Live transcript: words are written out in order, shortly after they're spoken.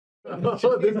This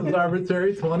is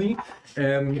arbitrary 20,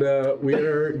 and we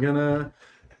are gonna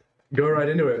go right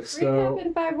into it. So Recap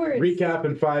in 5 words. recap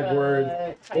in 5 words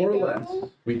or Tycho? less.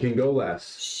 We can go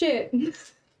less. Shit. My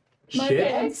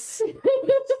Shit. ex.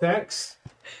 Sex.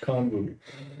 Comm.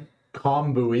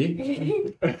 Comm.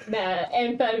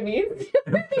 Amphetamines.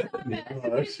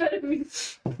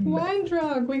 Amphetamines. Wine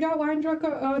drunk. We got wine drunk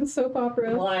on soap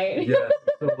opera. Wine. Yeah.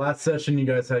 So last session, you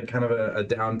guys had kind of a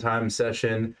downtime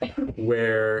session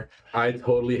where I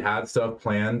totally had stuff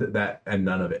planned and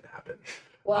none of it happened.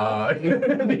 Wow.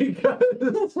 Because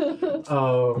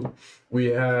we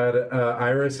had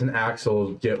Iris and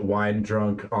Axel get wine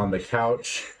drunk on the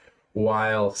couch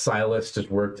while Silas just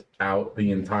worked out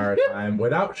the entire time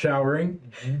without showering.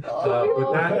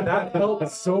 But that helped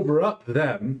sober up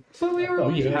them. But we were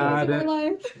We had our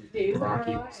life.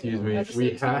 Rocky, excuse me.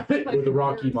 We had with the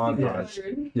Rocky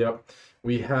montage. Yep.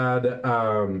 We had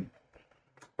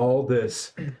all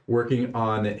this working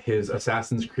on his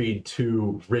Assassin's Creed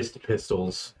 2 wrist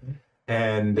pistols,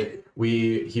 and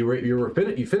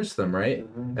you finished them, right?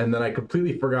 And then I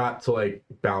completely forgot to like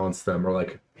balance them or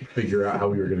like figure out how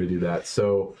we were going to do that.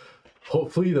 So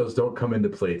hopefully those don't come into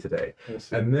play today.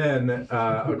 And then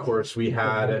of course we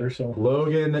had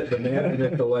Logan, the man, the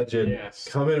myth, the legend,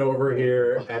 coming over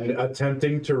here and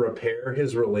attempting to repair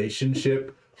his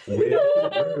relationship with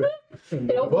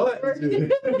but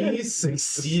he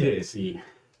succeeded,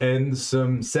 and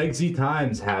some sexy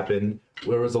times happened.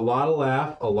 There was a lot of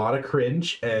laugh, a lot of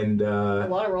cringe, and A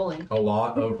lot of rolling. a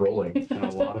lot of rolling. And a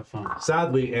lot of fun.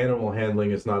 Sadly, animal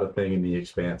handling is not a thing in the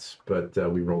Expanse, but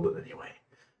we rolled it anyway.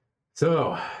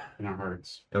 So In our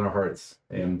hearts. in our hearts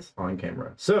and on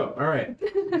camera. So all right.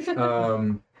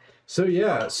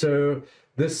 So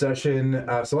this session,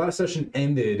 so last session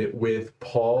ended with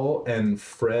Paul and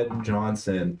Fred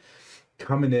Johnson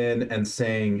coming in and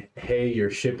saying, hey, your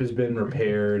ship has been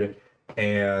repaired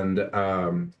and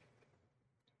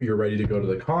you're ready to go to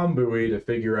the comm buoy to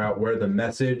figure out where the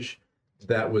message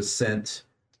that was sent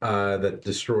that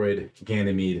destroyed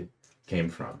Ganymede came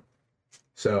from.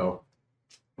 So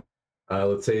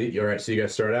let's say, all right, so you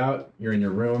guys start out, you're in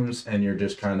your rooms and you're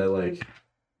just kind of like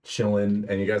chilling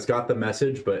and you guys got the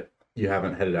message, but you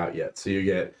haven't headed out yet. So you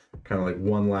get kind of like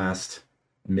one last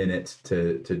minute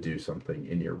to do something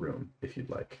in your room if you'd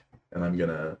like. And I'm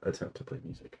gonna attempt to play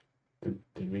music.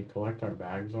 Did we collect our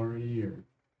bags already, or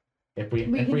if We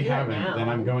can do we that haven't, now. then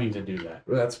I'm going to do that.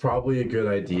 That's probably a good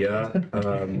idea.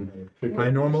 I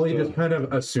normally just kind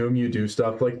of assume you do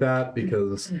stuff like that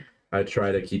because I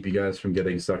try to keep you guys from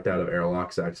getting sucked out of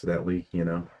airlocks accidentally, you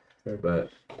know. But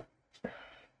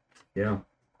yeah.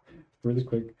 Really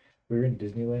quick, we were in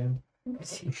Disneyland,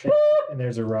 and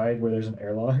there's a ride where there's an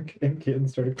airlock, and Kitten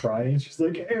started crying. She's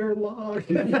like, "Airlock!"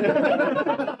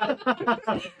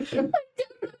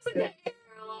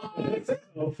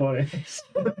 So funny.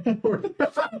 I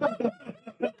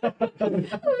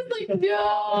was like,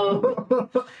 no.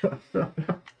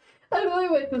 I really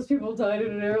wish those people died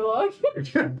in an airlock.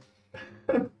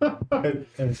 And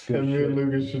it's good And me and shit.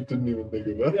 Lucas just didn't even think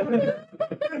about it.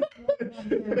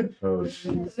 Oh,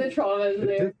 jeez. The trauma is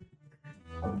there.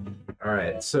 All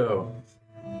right, so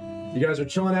you guys are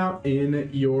chilling out in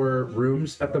your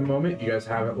rooms at the moment. You guys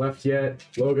haven't left yet.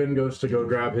 Logan goes to go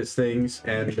grab his things,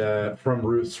 and from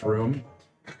Ruth's room,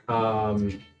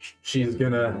 she's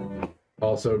gonna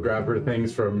also grab her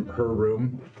things from her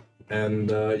room, and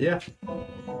yeah,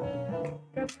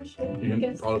 I'm just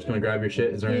gonna grab your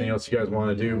shit. Is there anything else you guys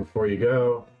want to do before you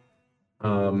go?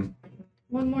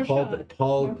 One more shot.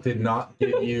 Paul did not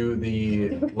give you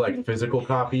the like physical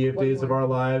copy of Days of Our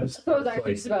Lives. So I was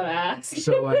actually just about to ask.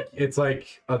 So like it's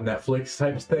like a Netflix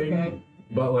type thing, Okay.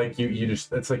 but like you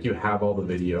just it's like you have all the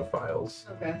video files.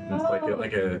 Okay. It's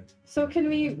like a So can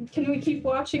we keep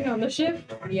watching on the ship?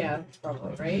 Yeah,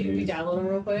 probably, right? We download them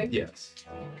real quick? yes.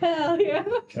 Hell yeah.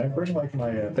 Can I bring like my?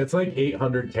 It's like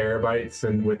 800 terabytes,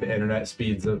 and with the internet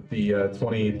speeds of the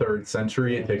 23rd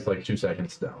century, it takes like 2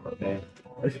 seconds to download.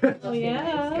 Oh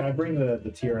yeah. Can I bring the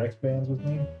TRX bands with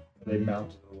me? They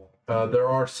mount to the wall. There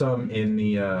are some in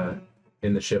the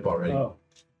ship already. Oh.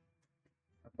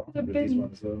 The These big-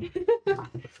 ones though.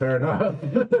 Fair enough.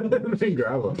 Then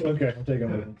grab them. Okay, I'll take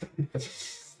them.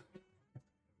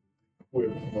 With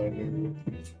my new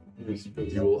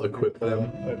respect. You will equip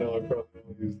them. I know, I probably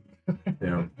will use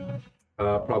Yeah.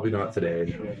 Probably not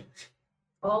today.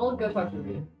 I'll go talk to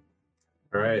you.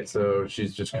 All right, so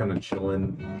she's just kind of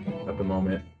chilling at the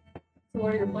moment. So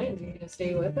what are your plans? Are you gonna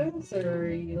stay with us, or are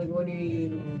you like, what are you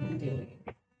doing?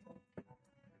 I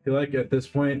feel like at this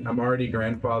point, I'm already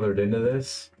grandfathered into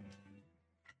this.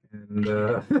 And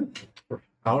I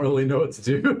don't really know what to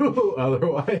do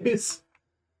otherwise.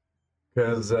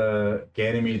 because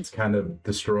Ganymede's kind of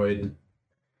destroyed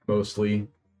mostly,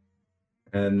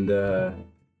 and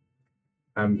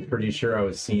I'm pretty sure I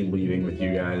was seen leaving with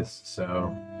you guys.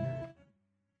 So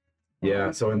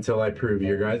yeah, so until I prove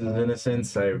your guys'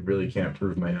 innocence, I really can't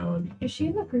prove my own. Is she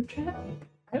in the group chat?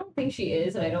 I don't think she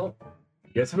is, and I don't.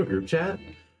 You guys have a group chat?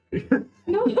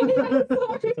 No, I'm sorry.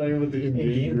 Talking about the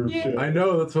in-game group Yeah. chat. I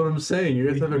know, that's what I'm saying. You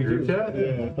guys have a We group do. chat?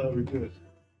 Yeah, I thought we did.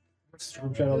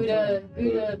 Group chat all the time.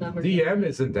 Uda number. DM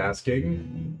isn't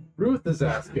asking. Ruth is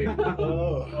asking.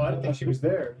 Oh. Oh, I didn't think she was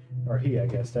there. Or he, I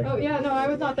guess. Oh yeah, no, I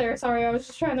was not there. Sorry, I was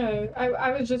just trying to.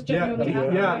 I was just Yeah, genuinely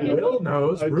yeah, asking. Bill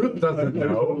knows. Ruth doesn't I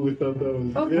know. totally thought that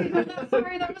was. Okay, yeah. I'm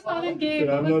sorry, that was not in game.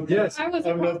 Yeah, I'm not- Yes, I was.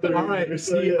 I'm not there. All right,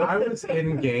 see, I was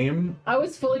in game. I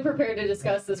was fully prepared to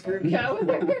discuss this group chat with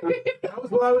her. That was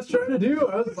what I was trying to do.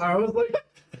 I was like,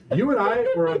 you and I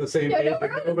were on the same Yeah, page, no, we're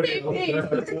but on the nobody same else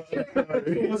page. was.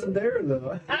 He wasn't there,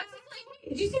 though. I was like, hey,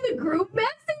 did you see the group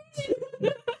message?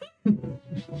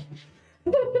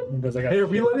 Because I got Hey, are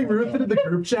we letting Ruth into the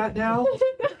group chat now?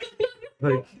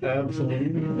 Like,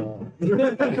 Absolutely not.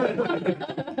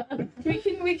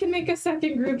 we can make a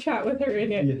second group chat with her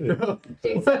in it. Yeah.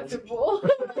 Acceptable.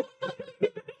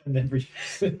 And then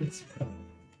she's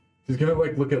gonna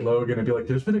like look at Logan and be like,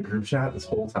 "There's been a group chat this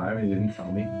whole time and you didn't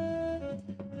tell me."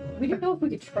 We don't know if we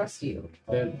could trust you.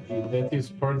 That is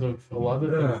part of a lot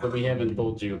of things that we haven't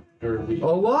told you. Or we. A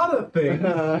lot of things.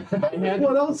 I had.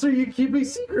 What else are you keeping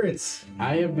secrets?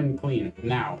 I have been clean.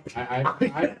 Now, I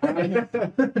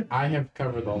have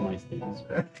covered all my sins.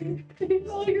 Have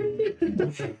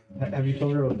you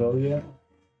told her about Bill yet?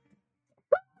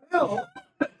 Bill.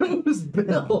 It was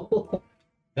Bill.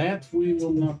 That we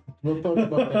will not. We'll talk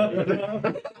about that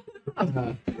later.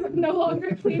 No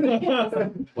longer cleaning.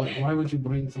 Why would you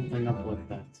bring something up like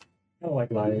that? I don't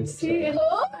like liars. See,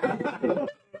 hello?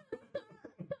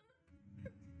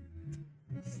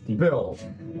 Bill.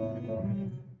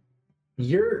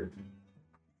 You're.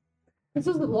 This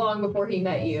was long before he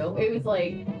met you. It was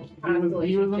like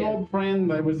He was an old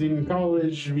friend. I was in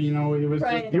college. You know, it was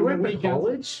Right. just You on the went to weekends.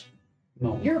 college?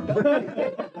 No. You're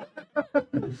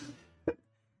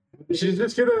She's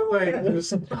just gonna like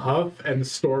just huff and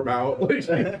storm out like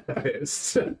she's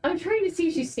pissed. I'm trying to see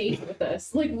if she stays with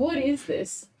us. Like, what is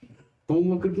this? Don't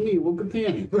look at me. Look at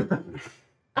him.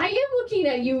 I am looking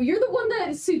at you. You're the one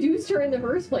that seduced her in the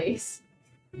first place.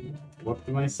 What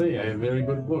can I say? I have very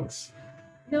good looks.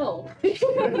 No.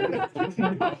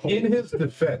 In his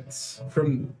defense,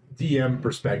 from DM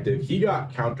perspective, he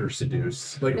got counter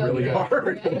seduced like No, really yeah.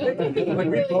 hard. Yeah. Like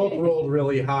we both rolled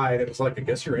really high, and it was like, I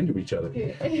guess you're into each other.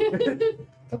 I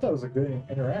thought that was a good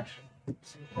interaction.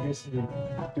 I guess you're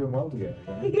doing well together.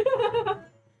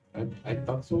 Right? I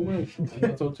thought so well. I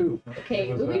thought so too.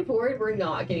 Okay, moving forward, we're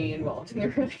not getting involved in their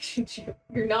relationship.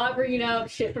 You're not bringing up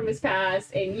shit from his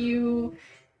past, and you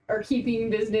are keeping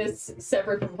business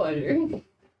separate from pleasure.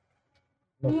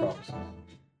 No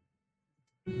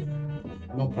promises.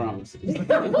 No promises.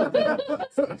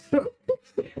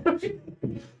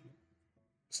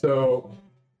 So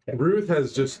Ruth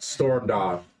has just stormed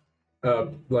off.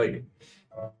 Like,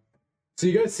 so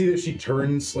you guys see that she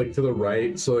turns like to the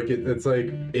right, so like it's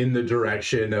like in the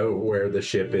direction of where the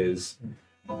ship is.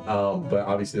 But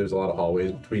obviously there's a lot of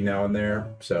hallways between now and there,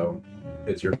 so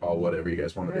it's your call, whatever you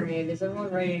guys want to do. Alright, is everyone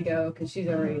ready to go? Because she's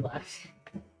already left.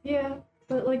 Yeah,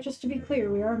 but like just to be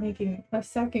clear, we are making a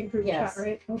second group Yes. chat,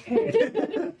 right? Okay.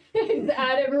 Just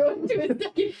add everyone to a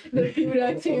second. The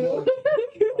Buddha too.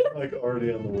 I'm like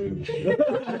already on the way.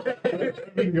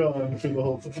 I've been gone for the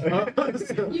whole time.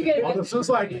 You get it. It's just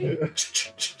like Yeah,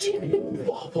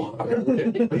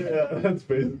 that's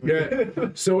basically. yeah.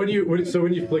 So when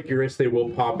you flick your wrist, they will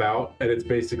pop out, and it's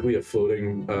basically a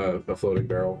floating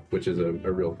barrel, which is a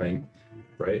real thing,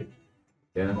 right?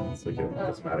 Yeah, it's like it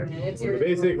doesn't matter. It's your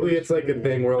Basically, it's like a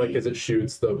thing where like as it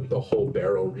shoots, the whole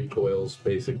barrel recoils.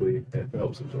 Basically, it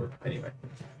helps absorb. Anyway,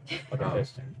 So I don't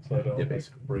Yeah, like,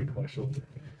 basically. break my shoulder.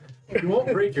 you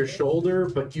won't break your shoulder,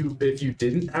 but if you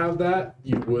didn't have that,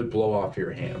 you would blow off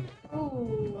your hand,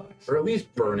 Oh. or at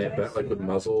least burn it, but like with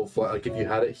muzzle flat. Like if you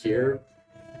had it here.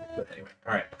 But anyway,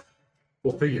 all right,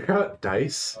 we'll figure out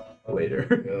dice later.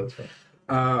 Yeah, that's fine.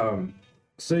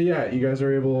 So yeah, you guys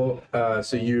are able.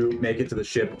 So you make it to the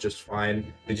ship just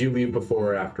fine. Did you leave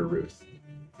before or after Ruth?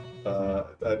 I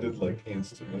did like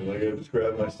instantly. Like I just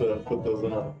grabbed my stuff, put those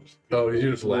on. Oh, you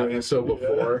just left. So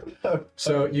before. Yeah.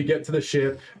 So you get to the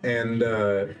ship, and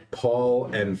Paul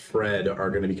and Fred are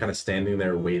going to be kind of standing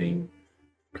there waiting,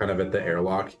 kind of at the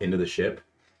airlock into the ship,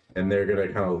 and they're going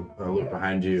to kind of look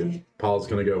behind you. And Paul's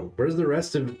going to go, "Where's the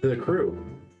rest of the crew?"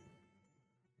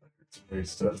 weird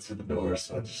stuff through the door,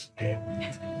 so I just came.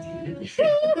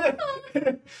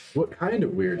 What kind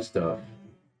of weird stuff?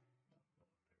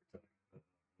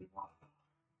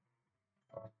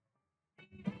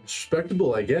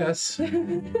 Respectable, I guess.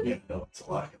 Yeah, no, it's a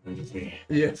lot of me.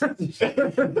 Yeah.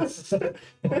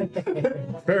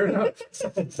 Fair enough.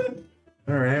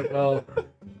 All right. Well,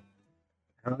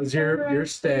 how's your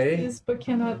stay? Places, but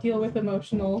cannot deal with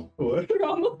emotional What?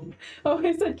 trauma. Oh,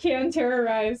 I said can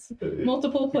terrorize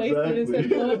multiple places Exactly. and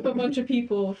blow up a bunch of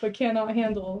people, but cannot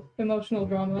handle emotional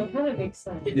drama. That kind of makes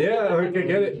sense. Yeah, I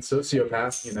get it.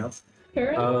 Sociopath, you know.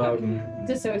 Fair enough.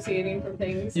 Dissociating from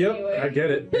things. Yep, Anyway. I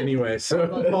get it. Anyway, so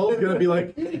Paul's gonna be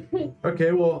like,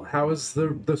 okay, well, how was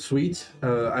the suite?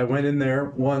 I went in there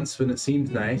once and it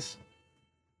seemed nice.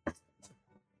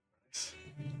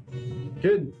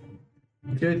 Good.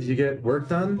 Good. Did you get work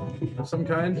done of some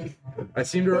kind? I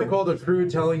seem to recall the crew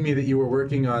telling me that you were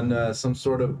working on some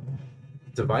sort of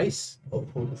device. I'll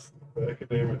pull this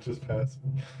academic just past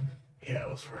me. Yeah, I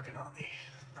was working on the.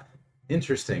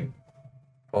 Interesting.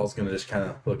 Paul's gonna just kind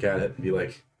of look at it and be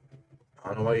like, I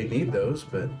don't know why you need those,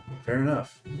 but fair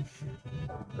enough.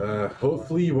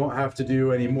 Hopefully you won't have to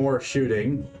do any more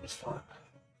shooting. It was fun.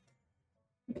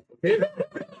 Okay.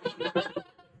 I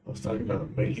was talking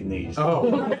about making these.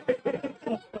 Oh.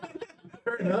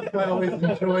 Fair enough. I always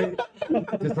enjoy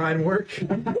design work.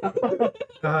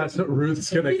 So Ruth's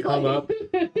gonna come up.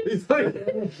 He's like,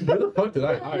 who the fuck did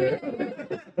I hire?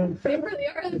 They really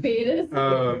are the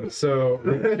betas. So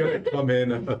Ruth's gonna come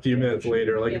in a few minutes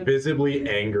later, like Yeah. visibly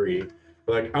angry.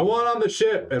 Like, I want on the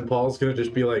ship, and Paul's gonna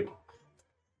just be like,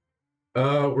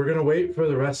 we're gonna wait for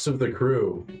the rest of the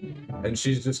crew. And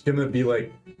she's just gonna be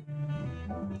like,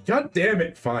 God damn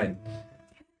it, fine.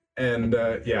 And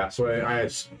yeah, so I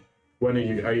when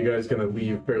are you guys gonna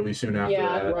leave fairly soon after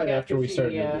Yeah. that? Right after we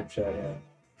started Yeah. the group chat,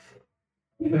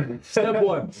 yeah. Step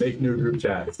 1, make new group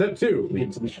chat. Step 2,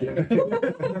 leave.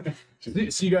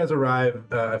 So you guys arrive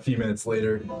a few minutes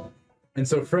later. And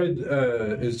so Fred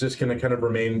is just going to kind of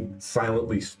remain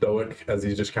silently stoic as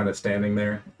he's just kind of standing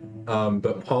there.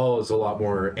 But Paul is a lot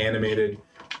more animated.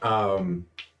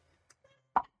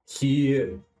 He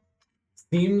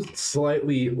seems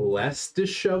slightly less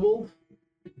disheveled,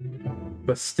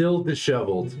 but still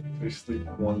disheveled. We sleep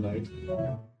one night.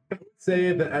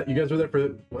 Say that you guys were there for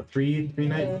what, three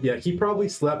nights? Yeah, he probably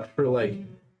slept for like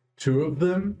 2 of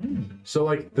them. So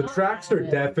like the tracks are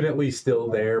definitely still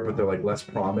there, but they're like less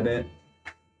prominent.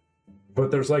 But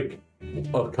there's like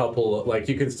a couple, like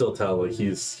you can still tell like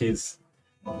he's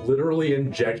literally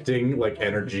injecting like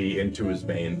energy into his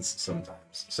veins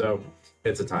sometimes. So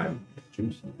it's a time.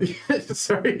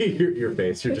 Sorry, your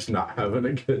face. You're just not having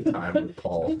a good time with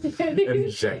Paul I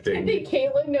injecting. think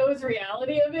Caitlin knows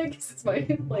reality of it because it's my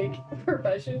like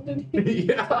profession to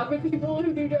Yeah. talk with people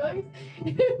who do drugs.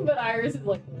 But Iris is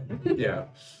like Yeah.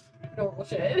 normal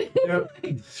shit. Yep.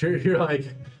 You're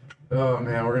like, oh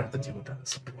man, we're gonna have to deal with that at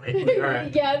some point. Like, all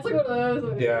right. Yeah, it's like one of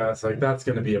those. Yeah, it's like that's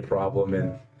gonna be a problem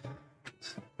in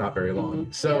not very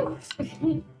long. So,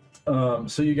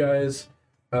 so you guys,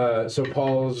 so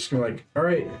Paul is just gonna like, all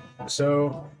right,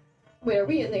 so Wait, are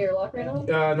we in the airlock right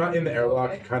now? not in the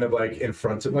airlock, Okay. kind of like in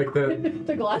front of like the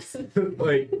The glasses.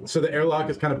 like so the airlock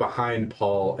is kind of behind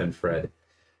Paul and Fred,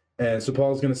 and so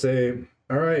Paul's gonna say,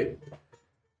 all right,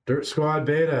 Dirt Squad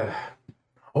Beta,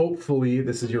 hopefully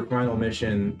this is your final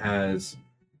mission as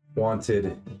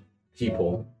wanted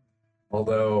people,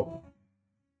 although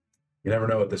you never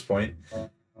know at this point,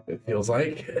 it feels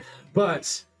like.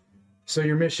 But so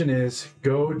your mission is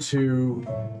go to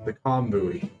the Comm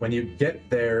buoy. When you get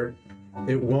there,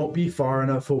 it won't be far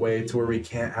enough away to where we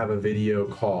can't have a video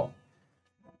call.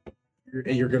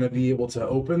 You're going to be able to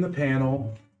open the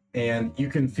panel, and you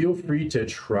can feel free to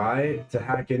try to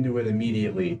hack into it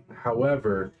immediately.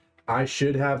 However, I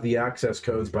should have the access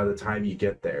codes by the time you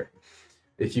get there.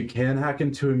 If you can hack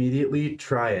into immediately,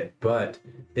 try it. But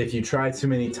if you try too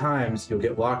many times, you'll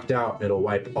get locked out and it'll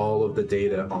wipe all of the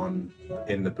data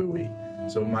in the buoy.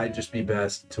 So it might just be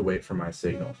best to wait for my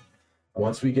signal.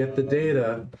 Once we get the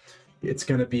data, it's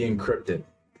going to be encrypted.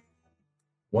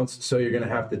 So you're going to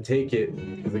have to take it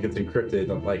because it gets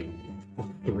encrypted like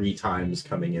 3 times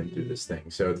coming in through this thing.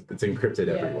 So it's encrypted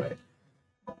every Yeah. way.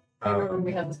 I remember when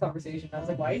we had this conversation. I was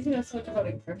like, why is he know so much about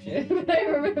encryption? But I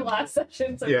remember the last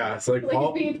session. So Yeah, it's like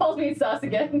Paul. Paul's being sus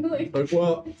again. Like,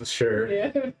 Well, sure.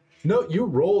 yeah. No, you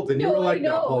rolled and you were like,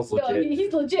 no, Paul's legit.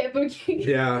 he's legit. But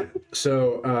Yeah.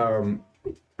 So,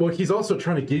 well, he's also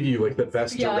trying to give you like the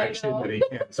best Yeah, I direction know. that he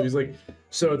can. So he's like,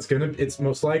 so it's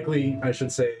most likely, I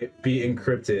should say, be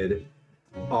encrypted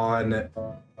on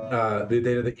the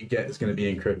data that you get is going to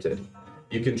be encrypted.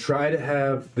 You can try to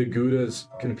have the Gouda's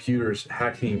computers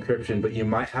hack the encryption, but you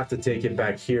might have to take it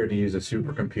back here to use a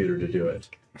supercomputer to do it.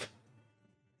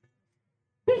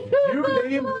 You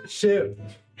named the ship.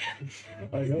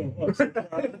 I know. I'm so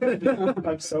proud.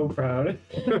 I'm so proud.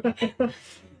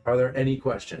 Are there any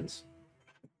questions?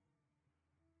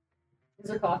 Is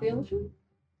there coffee on the ship?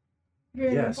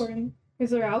 Very Yes. important.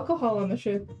 Is there alcohol on the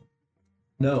ship?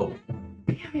 No.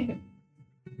 Damn it.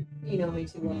 You know me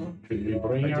too well. Should we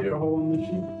bring I do. alcohol on the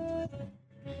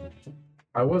ship?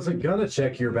 I wasn't gonna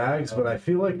check your bags, but I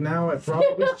feel like now I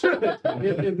probably should.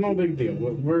 It's no big deal.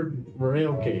 We're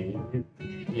okay.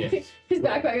 Yes. His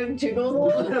backpack jiggles a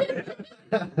little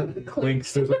bit.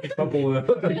 Clinks. There's like a couple of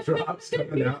like, drops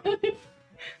coming out.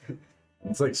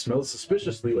 It's like smells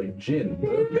suspiciously like gin.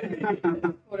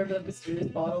 Whatever that mysterious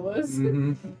bottle was.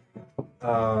 Mhm.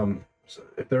 So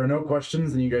if there are no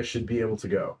questions, then you guys should be able to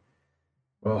go.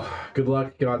 Well, good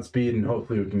luck, Godspeed, and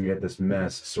hopefully we can get this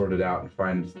mess sorted out and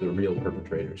find the real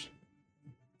perpetrators.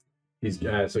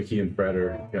 So he and Fred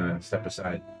are gonna step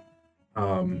aside.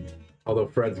 Although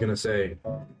Fred's gonna say,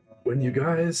 when you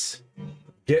guys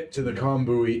get to the Comm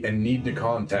buoy and need to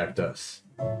contact us,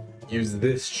 use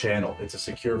this channel. It's a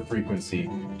secure frequency,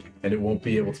 and it won't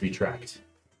be able to be tracked.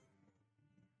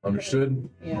 Understood?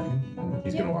 Yeah.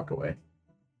 He's gonna walk away.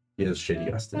 He has shit he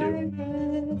has to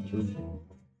do.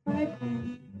 Bye.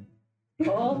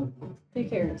 Well,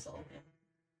 take care of yourself.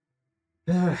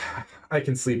 I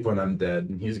can sleep when I'm dead.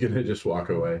 And he's gonna just walk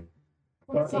away.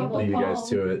 What's up, Leave you guys Paul?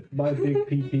 to it. My big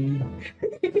PP.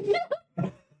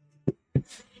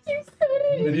 You said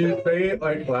it. Did you say it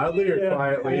like loudly or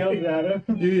I quietly? yelled at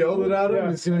him. You yelled it at him? Yeah.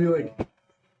 He's gonna be like,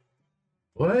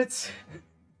 what?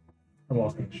 I'm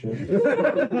walking shit.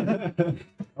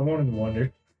 I wanted to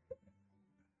wonder.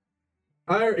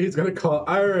 He's gonna call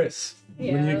Iris.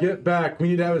 When you Yeah. get back, we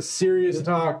need to have a serious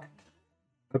talk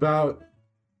about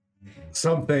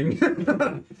something.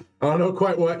 I don't know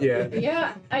quite what yet.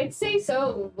 Yeah, I'd say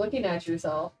so, looking at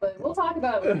yourself, but we'll talk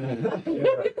about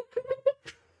it.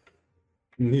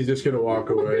 And he's just gonna walk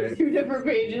away. 2 different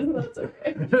pages, that's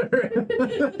okay.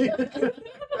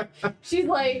 She's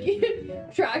like,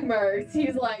 track marks.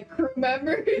 He's like, crew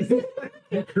members.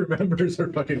 Crew members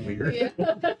are fucking weird. Yeah.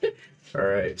 All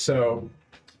right, so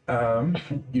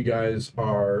you guys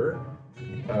are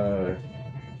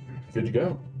good to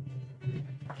go.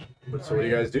 So what do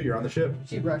you guys do? You're on the ship.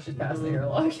 She rushes past the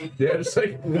airlock. Yeah, just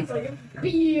like It's like a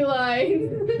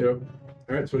beeline. yep.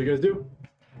 All right, so what do you guys do?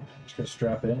 Just gonna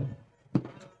strap in.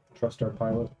 Trust our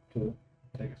pilot to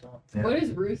take us off. Yeah. What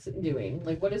is Ruth doing?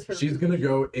 Like, what is her? She's gonna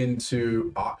go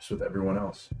into ops with everyone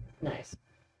else. Nice.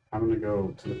 I'm gonna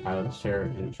go to the pilot's chair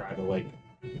and try to like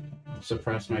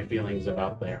suppress my feelings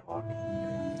about the airlock.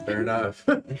 Fair enough.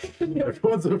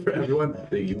 Everyone.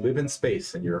 You live in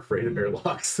space and you're afraid of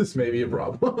airlocks. This may be a I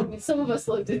problem. mean, some of us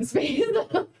lived in space.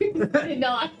 Did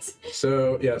not.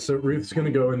 So yeah, so Ruth's gonna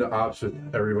go into ops with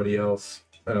everybody else,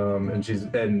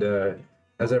 and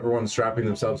as everyone's strapping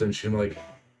themselves in, she's like, "Do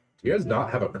you guys not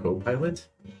have a co-pilot?"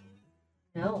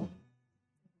 No.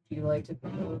 Do you like to?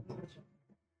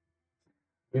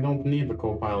 We don't need the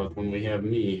co-pilot when we have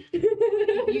me.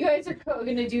 You guys are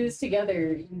gonna do this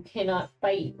together. You cannot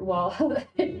fight while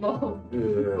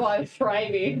while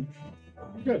thriving.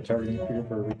 You got a targeting computer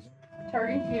for a reason.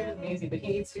 Targeting computer is amazing, but he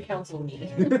needs to counsel me.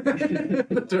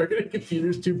 The targeting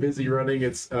computer's too busy running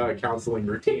its counseling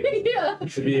routine Yeah,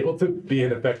 to be able to be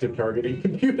an effective targeting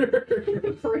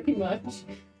computer. pretty much.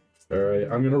 All right,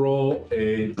 I'm gonna roll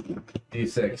a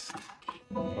d6.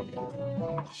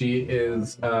 She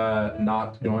is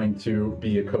not going to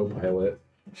be a co-pilot.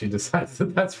 She decides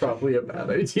that that's probably a bad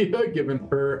idea, given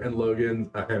her and Logan's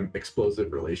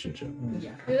explosive relationship.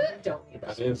 Yeah, don't need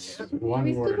that. That is We one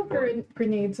still word have for it.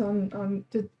 grenades on.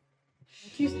 Did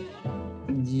you?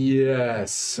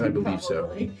 Yes, I believe so.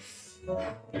 Probably.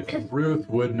 Ruth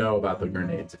would know about the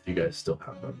grenades if you guys still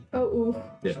have them. Oh, ooh.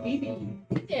 Yeah. Maybe.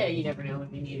 Yeah, you never know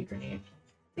when you need a grenade.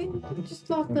 Just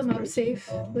lock them up safe,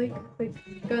 like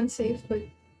gun safe, but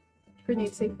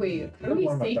grenade safe. Wait, how I do we don't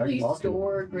want my back safely pocket.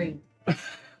 store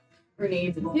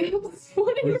grenades in Yeah,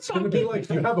 what are you It's gonna be like,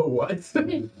 you have a what?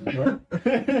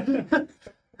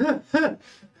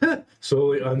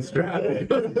 Slowly unstrap it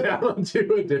goes down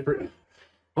to a different.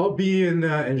 I'll be in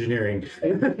engineering.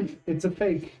 It's a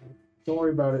fake. Don't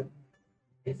worry about it.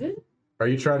 Is it? Are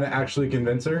you trying to actually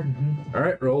convince her? All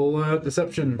right, roll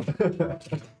deception.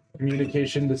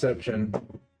 Communication deception.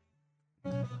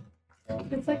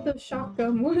 It's like those shock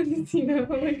gum ones, you know,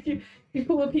 like you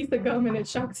pull a piece of gum and it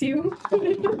shocks you.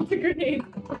 It's a grenade.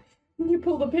 You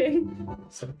pull the pin.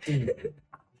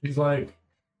 She's like,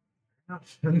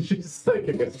 and she's like,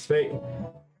 I guess it's fake.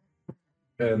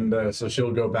 And so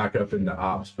she'll go back up into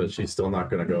ops, but she's still not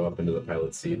going to go up into the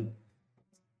pilot seat.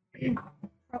 Probably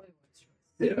was.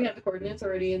 Did we have the coordinates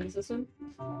already in the system?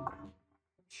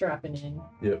 Strapping in.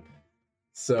 Yep.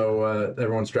 So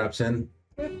everyone straps in.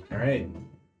 All right.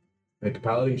 Make a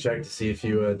piloting check to see if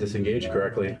you disengage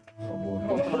correctly.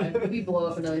 Oh god, we blow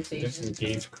up another station.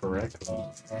 Disengage correctly.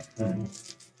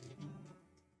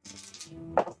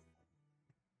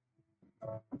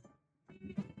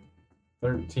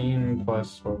 13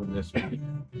 plus what would this be?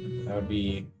 That would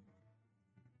be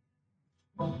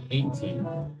 18.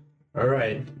 All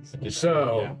right.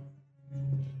 So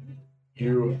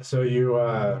you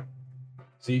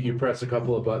you press a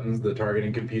couple of buttons. The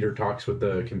targeting computer talks with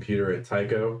the computer at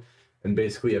Tycho, and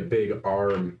basically a big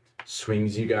arm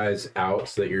swings you guys out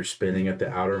so that you're spinning at the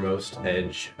outermost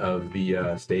edge of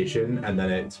the station, and then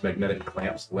its magnetic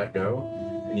clamps let go,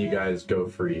 and you guys go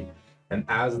free. And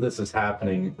as this is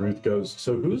happening, Ruth goes,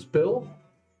 "So who's Bill?"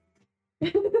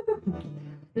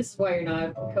 This is why you're not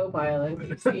a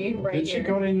co-pilot. See, right Did she here.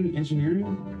 go to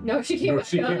engineering? No, she came No, back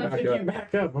she up. came back She came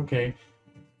back up. Okay.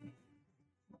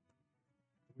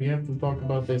 We have to talk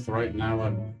about this right now.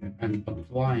 I'm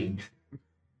flying.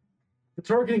 The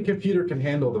targeting computer can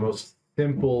handle the most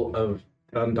simple of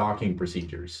undocking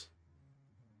procedures.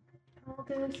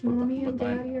 August, mommy and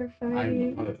daddy are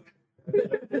fighting. I'm.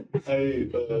 I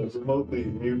remotely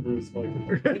mute Ruth's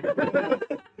microphone.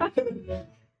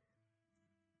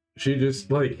 She just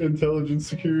like Intelligence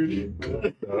security.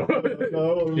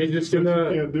 No, She's just you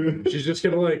gonna- can't do it. she's just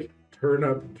gonna like turn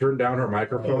down her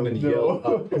microphone and Oh, yell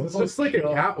no. up. It's just like a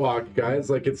catwalk, guys.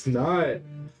 Like it's not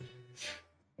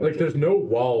like there's no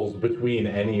walls between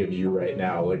any of you right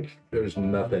now. Like there's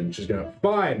nothing. She's gonna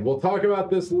fine. We'll talk about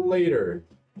this later.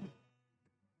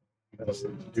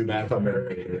 Do that Come later.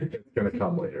 It's gonna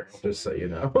come later. Just so you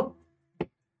know.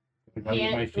 My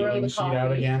Can't throw the feelings sheet out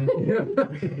coffee. again.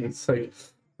 It's like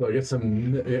so get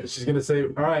some. She's gonna say,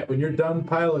 "All right, when you're done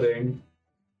piloting,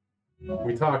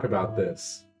 we talk about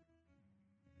this."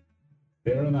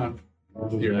 Fair enough.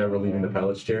 You're never leaving the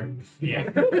pilot's chair. Yeah.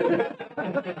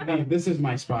 Hey, this is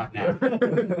my spot now.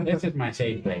 This is my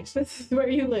safe place. This is where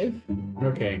you live.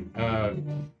 Okay.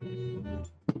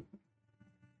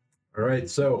 All right,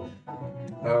 so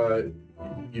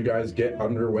you guys get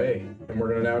underway, and we're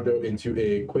gonna now go into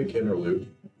a quick interlude.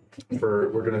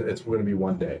 It's gonna be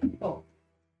one day. Oh.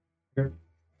 Okay.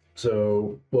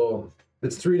 So, well,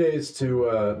 it's 3 days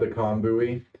to the Comm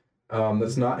buoy.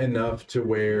 That's not enough to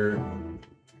where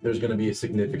there's gonna be a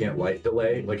significant light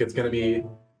delay. Like it's gonna be,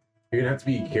 you're gonna have to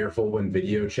be careful when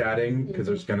video chatting because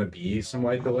there's gonna be some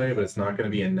light delay, but it's not gonna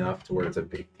be enough to where it's a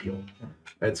big deal.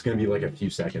 It's gonna be like a few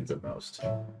seconds at most.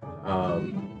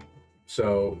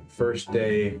 So first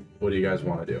day, what do you guys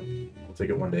want to do? We'll take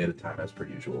it one day at a time as per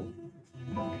usual.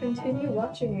 Continue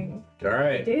watching All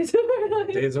right. Days of Our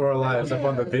Lives. Days of Our Lives up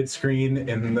on the vid screen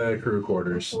in the crew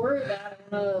quarters. Before that,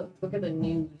 I want to look at the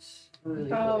news really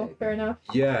Oh, quick. fair enough.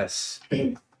 Yes.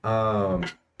 It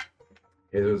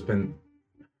has been.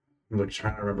 I'm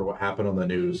trying to remember what happened on the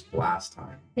news last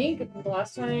time. I think the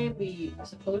last time we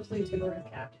supposedly took over the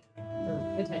captain,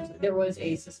 or potentially, there was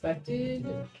a suspected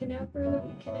kidnapper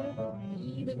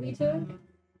that we took.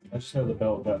 I just know the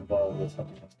belt got involved with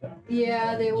something else down.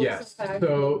 Yeah, they were Yes.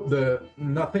 So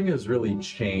nothing has really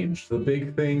changed. The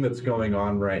big thing that's going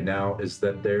on right now is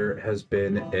that there has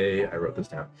been I wrote this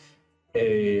down.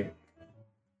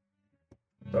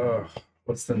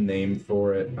 What's the name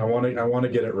for it? I want to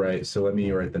get it right. So let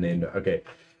me write the name down. Okay.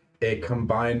 A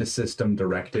combined system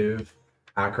directive,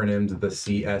 acronymed the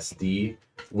CSD,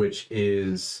 which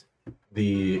is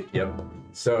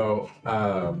So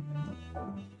I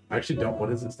actually don't. What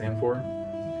does it stand for?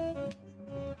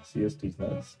 CSD's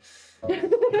nuts.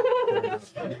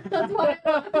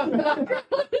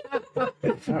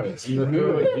 That's why You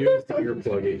knew I used to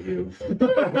earplug at you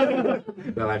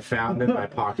that I found in my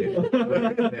pocket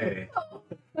today.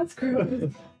 That's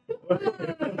gross.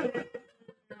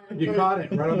 You caught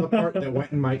it right on the part that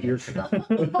went in my ear canal.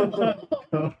 You're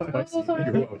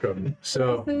welcome.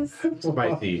 So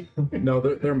spicy. No,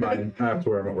 they're mine. I have to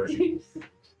wear them at work.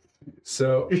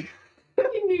 So You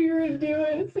knew you were gonna do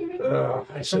it.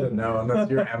 I should have known. That's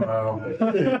your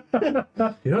MO.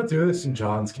 You don't do this in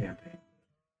John's campaign.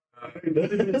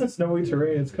 It's snowy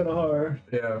terrain. It's kind of hard.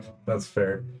 Yeah, that's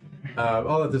fair.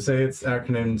 All that to say, it's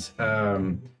acronymed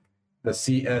the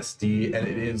CSD, and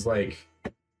it is like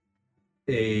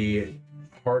a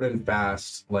hard and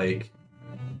fast like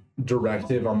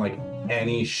directive on like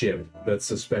any ship that's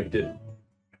suspected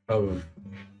of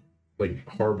like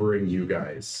harboring you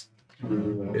guys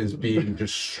is being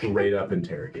just straight up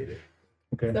interrogated.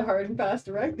 Okay. the hard and fast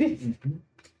directive.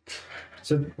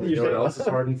 So You know what else is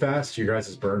hard and fast? You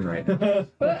guys' burn right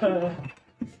now.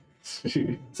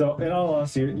 So in all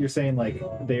honesty, you're saying like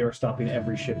they are stopping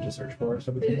every ship to search for us?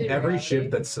 Every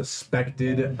ship that's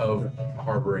suspected of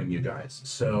harboring you guys.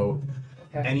 So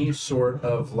Okay. any sort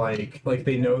of like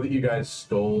they know that you guys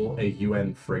stole a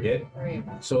UN frigate. Right.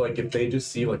 So like if they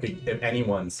just see like if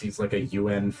anyone sees like a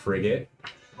UN frigate,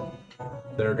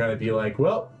 they're gonna be like,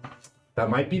 well, that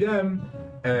might be them.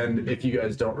 And if you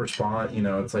guys don't respond, you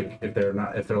know, it's like if they're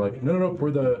like, no,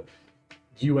 we're the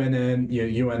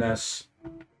UNS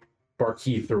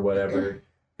Barkeith or whatever,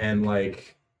 and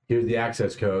like here's the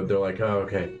access code, they're like, oh,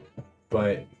 okay.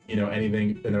 But you know,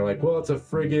 anything, and they're like, well, it's a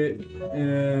frigate,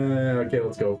 okay,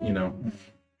 let's go, you know.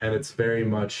 And it's very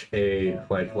much a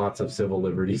like lots of civil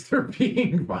liberties are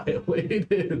being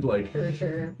violated. Like For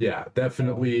sure. yeah,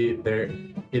 definitely there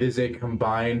it is a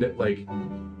combined like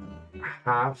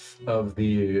half of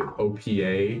the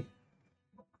OPA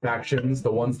factions,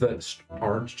 the ones that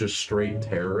aren't just straight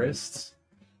terrorists,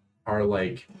 are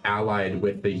like allied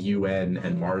with the UN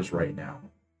and Mars right now.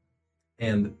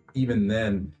 And even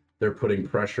then, they're putting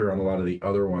pressure on a lot of the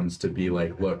other ones to be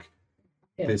like, look,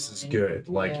 this is good.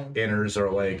 Like, inners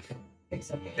are like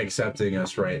accepting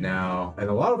us right now. And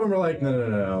a lot of them are like,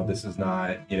 no, this is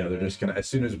not, you know, they're just gonna, as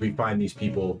soon as we find these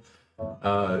people,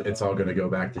 it's all gonna go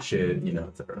back to shit, you know,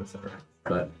 et cetera, et cetera.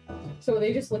 But So are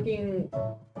they just looking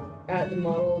at the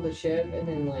model of the ship and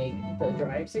then like the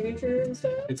drive signature and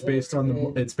stuff? it's based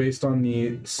on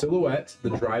the silhouette,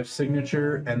 the drive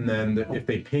signature, and then if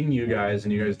they ping you guys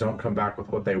and you guys don't come back with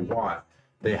what they want,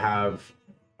 they have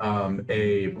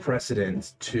a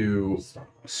precedent to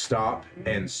stop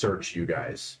and search you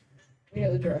guys. You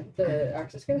know, the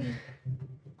access code?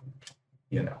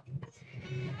 You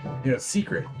know,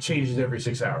 secret changes every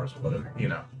 6 hours, whatever. You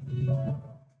know.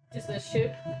 Just the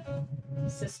ship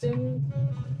system,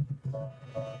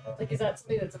 like, is that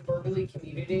something that's verbally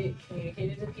communicated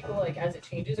to people, like, as it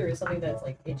changes, or is something that's,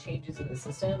 like, it changes in the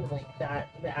system, and, like, that,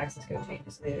 the access code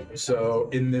changes? So,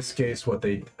 in this case, what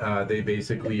they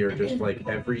basically are just, like,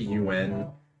 every UN,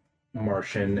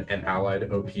 Martian, and allied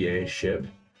OPA ship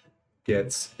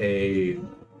gets a,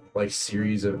 like,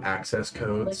 series of access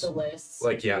codes. Like the lists.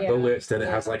 Like, yeah, the list, and it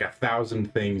has, like,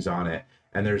 1,000 things on it,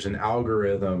 and there's an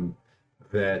algorithm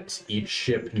that each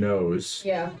ship knows.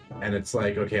 Yeah. And it's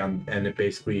like, okay, and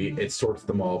it sorts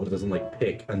them all, but it doesn't like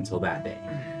pick until that day.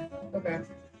 Okay.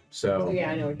 So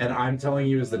yeah, I know. And I'm telling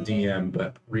you as the DM,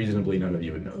 but reasonably none of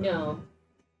you would know that. No.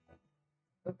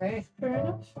 Okay. Fair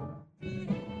enough.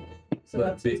 So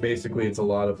But basically it's a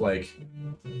lot of like,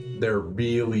 they're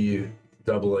really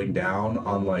doubling down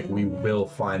on like, we will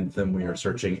find them. We are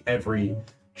searching every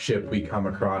ship we come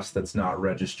across that's not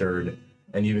registered.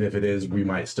 And even if it is, we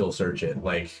might still search it.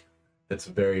 Like, it's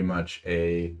very much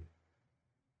a,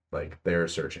 like, they're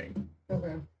searching.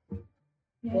 Okay.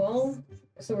 Well,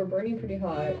 so we're burning pretty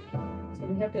hot. So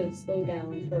we have to slow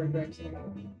down for our drive signature.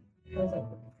 How does that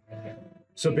work?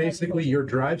 So basically, your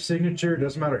drive signature,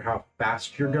 doesn't matter how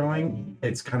fast you're going,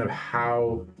 it's kind of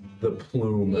how the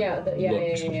plume looks.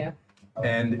 Yeah.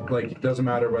 And, like, it doesn't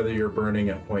matter whether you're burning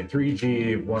at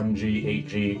 0.3G, 1G,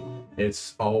 8G,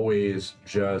 it's always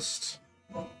just...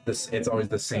 it's always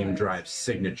the same drive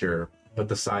signature, but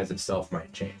the size itself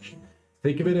might change.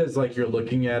 Think of it as like you're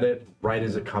looking at it right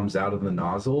as it comes out of the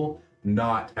nozzle,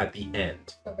 not at the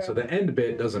end. Okay. So the end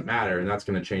bit doesn't matter, and that's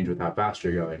going to change with how fast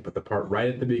you're going. But the part right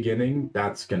at the beginning,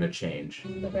 that's going to change.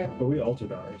 Okay. But we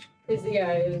altered ours. It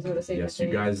is what I say. Yes, you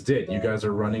guys did. You guys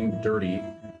are running dirty,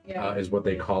 is what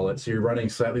they call it. So you're running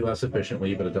slightly less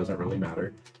efficiently, but it doesn't really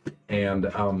matter. And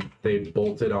they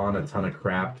bolted on a ton of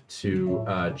crap to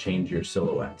change your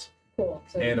silhouette. Cool.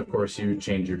 So And of course, you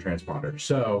change your transponder.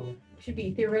 So should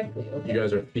be theoretically okay. you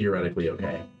guys are theoretically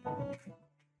okay.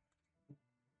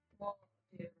 Well,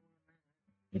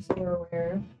 just so we're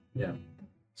aware. Yeah.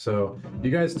 So you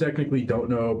guys technically don't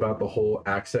know about the whole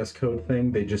access code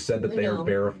thing. They just said that they are No.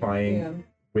 verifying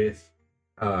with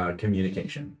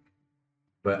communication.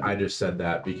 But I just said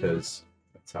that because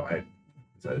that's how I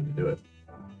decided to do it.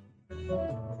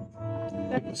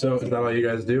 So is that all you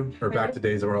guys do? Or back to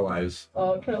Days of Our Lives?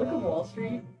 Can I look at Wall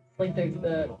Street? Like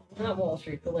the not Wall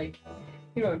Street, but like,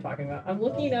 you know what I'm talking about. I'm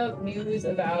looking up news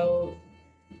about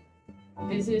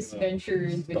business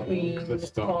ventures between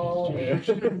Paul and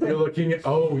You're looking at,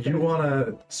 you want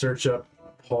to search up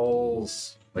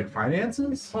Paul's, like,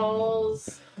 finances?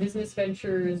 Paul's business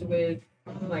ventures with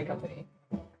my company,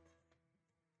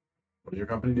 What does your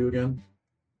company do again?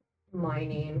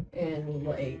 mining and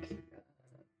like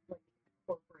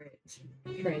corporate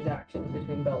transactions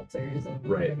between Belters and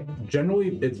Right.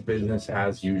 Generally, it's business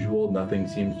as usual. Nothing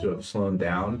seems to have slowed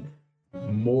down.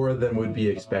 more than would be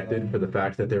expected for the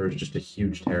fact that there was just a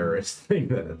huge terrorist thing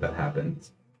that happened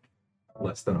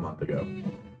less than a month ago.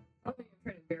 I'm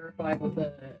trying to verify what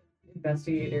the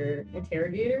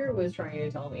interrogator was trying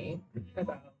to tell me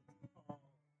about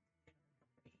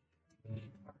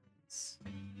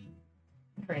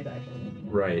transaction.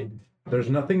 Right. There's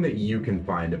nothing that you can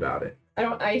find about it.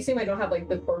 I assume I don't have like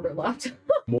the corporate laptop.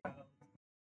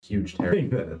 Huge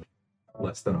terrorist thing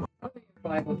less than a month. I'm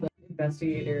verify what the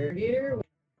interrogator.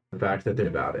 The fact that they're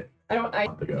about it. A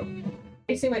month ago.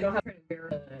 I assume I don't have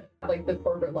like the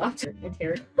corporate laptop.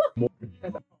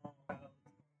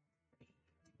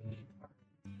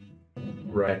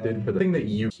 Right. For the thing that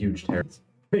you huge terrorist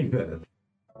thing that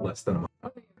less than a month.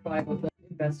 I'm verify what the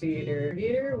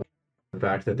interrogator. The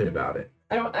fact that they're about it.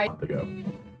 A month ago.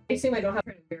 I assume I don't have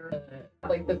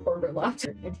like the corporate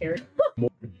laptop.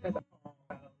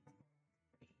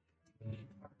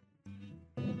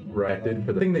 Right.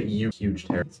 For the thing that you huge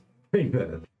terrorist thing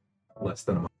that less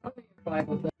than a month. I'm verify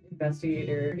what the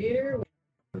interrogator.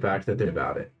 The fact that they're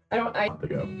about it. A month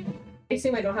ago. I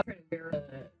assume I don't have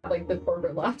like the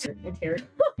corporate laptop.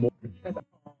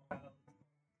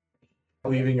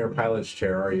 Leaving your pilot's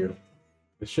chair, are you?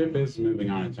 The ship is moving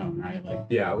on its own, right? Like,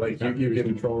 Yeah, like got you cruise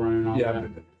can control running and all yeah,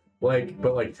 that.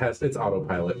 but it's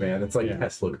autopilot, man. It's like Yeah.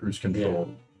 Tesla cruise control.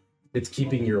 It's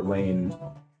keeping your lane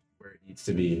where it needs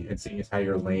to be, and seeing as how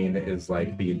your lane is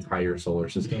like the entire solar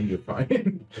system, you're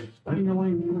fine. Find your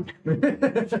lane.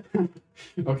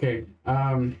 Okay.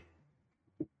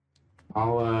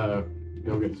 I'll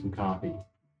go get some coffee.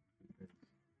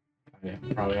 I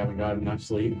probably haven't got enough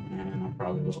sleep, and I'm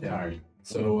probably a little tired.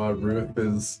 So Ruth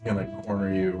is gonna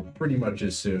corner you pretty much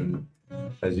as soon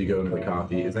as you go into the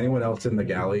coffee. Is anyone else in the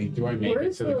galley? Do I make it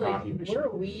Where's to the coffee machine? where are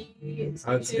we?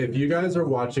 If you guys are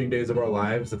watching Days of Our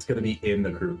Lives, it's gonna be in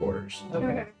the crew quarters.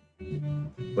 Okay.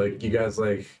 Like you guys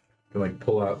like can like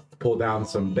pull down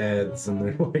some beds and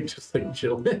they're like just like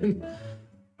chilling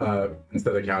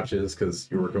instead of couches because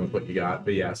you're working with what you got.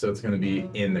 But yeah, so it's gonna be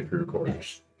in the crew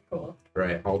quarters. Cool.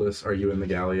 Right, Aldous, are you in the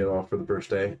galley at all for the first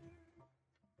day?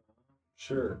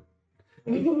 Sure.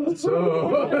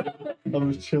 So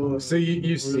I'm just chilling. so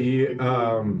you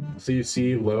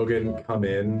see Logan come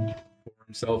in, pour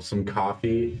himself some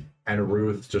coffee, and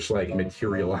Ruth just like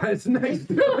materialize next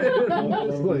to him.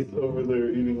 I'm like over there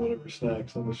eating whatever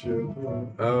snacks on the ship.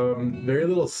 Very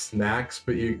little snacks,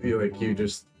 but you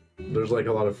just there's like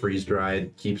a lot of freeze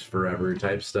dried, keeps forever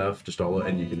type stuff, just all,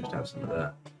 and you can just have some of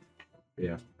that.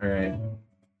 Yeah. All right.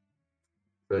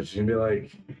 So she's gonna be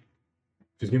like,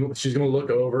 she's gonna look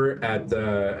over at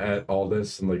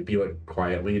Aldous and like be like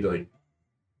quietly like,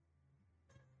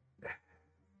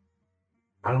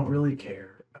 I don't really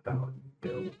care about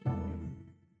Bill.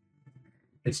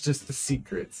 It's just the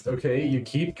secrets, okay? You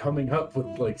keep coming up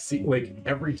with like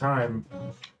every time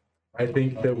I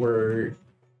think that we're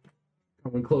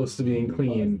coming close to being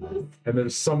clean, and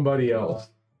there's somebody else.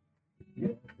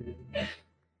 You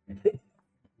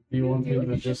want me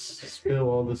to just spill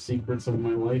all the secrets of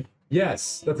my life?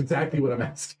 Yes, that's exactly what I'm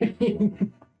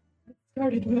asking.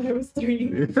 Started when I was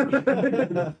 3.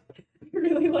 I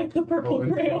really like the purple Oh,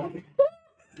 and- crayon.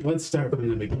 Let's start from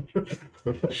the beginning.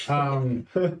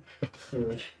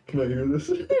 Can I hear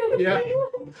this? Yeah.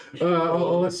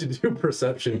 I'll let you do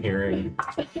perception hearing.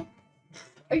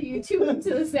 Are you too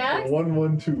into the snacks?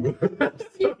 112.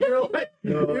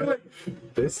 You're like,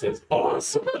 this is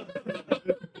awesome.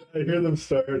 I hear them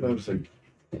start, and I'm just like,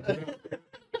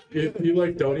 You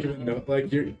like don't even know,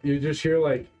 like you just hear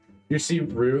like you see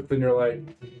Ruth and you're like,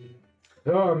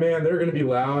 oh man, they're gonna be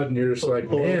loud, and you're just like,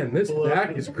 man, this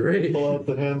back is great. pull out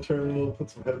the hand terminal, put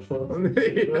some headphones.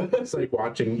 It's like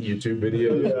watching YouTube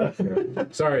videos. Yeah.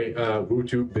 Sorry,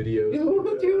 YouTube videos.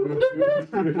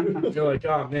 You're like,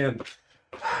 oh man,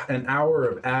 an hour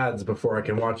of ads before I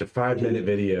can watch a 5-minute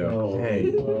video.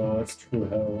 Hey. That's true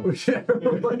hell.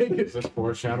 Like, Is this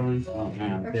foreshadowing? Oh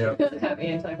man. yeah. Have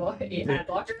ad blocker.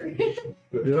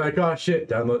 You're like, oh shit,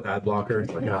 download ad blocker.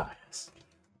 It's like, ah, yes.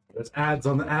 There's ads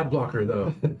on the ad blocker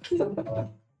though. Go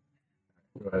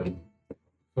ahead.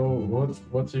 So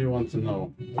what do you want to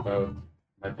know about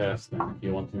my past then? If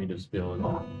you want me to spill it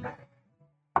all.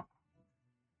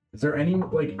 Is there any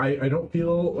like I don't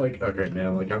feel like, okay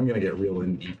man, like I'm gonna get real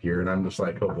in deep here, and I'm just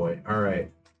like, oh boy, all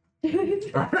right.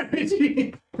 All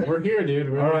right. We're here,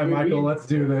 dude. All right, Michael, let's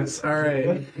do this. All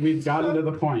right. We've gotten to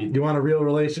the point. You want a real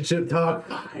relationship talk?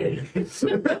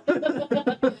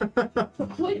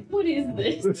 What is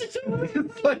this?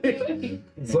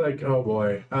 It's like, oh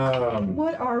boy.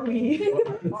 What are we?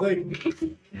 It's like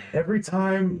every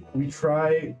time we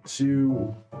try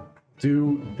to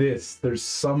do this. There's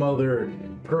some other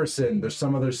person, there's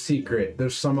some other secret,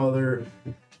 there's some other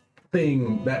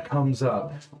thing that comes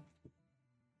up.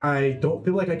 I don't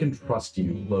feel like I can trust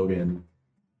you, Logan,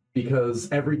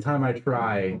 because every time I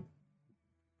try,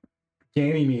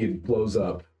 Ganymede blows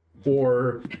up,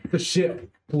 or the ship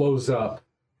blows up,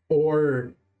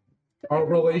 or our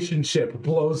relationship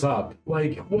blows up.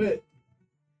 Like, what?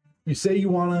 You say you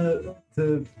want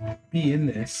to be in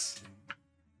this,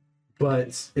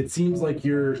 but it seems like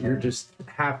you're just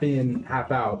half in,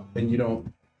 half out, and you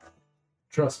don't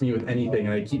trust me with anything,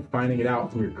 and I keep finding it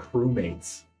out from your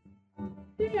crewmates.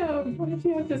 Yeah, what did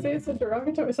you have to say? It's so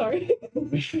derogatory. Sorry.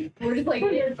 We're just like,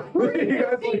 You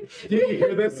guys, like, you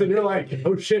hear this and you're like,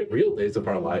 oh shit, real days of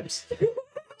our lives. like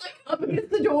up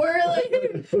against the door,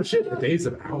 like. Oh shit, the days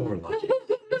of our lives.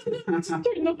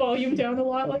 Turn the volume down a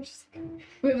lot, like just.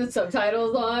 We have the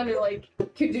subtitles on, or like,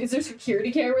 is there security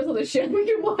cameras on the ship we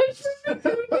can watch?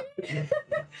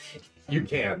 You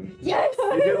can. Yes.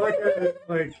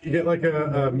 You get like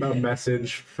a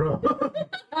message from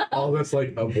all this,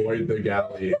 like, avoid the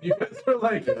galley. You guys are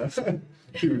like,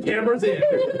 cameras in.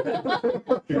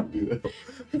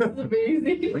 It's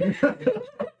amazing.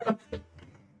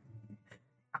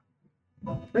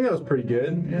 I think that was pretty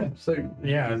good. Yeah, it's like,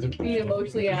 Yeah, Being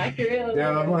emotionally accurate.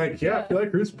 yeah, I'm like, yeah, I feel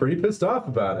like Ruth's pretty pissed off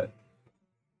about it.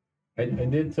 I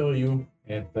did tell you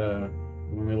at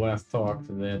when we last talked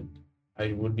that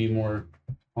I would be more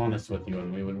honest with you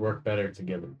and we would work better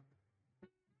together.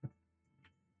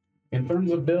 In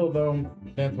terms of Bill, though,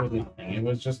 that was nothing. It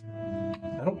was just,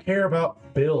 I don't care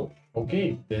about Bill.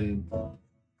 okay, then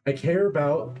I care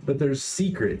about that there's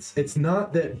secrets. It's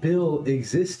not that Bill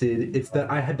existed, it's that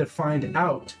I had to find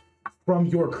out from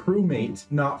your crewmate,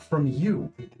 not from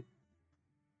you.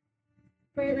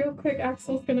 Wait, real quick,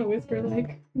 Axel's gonna whisper,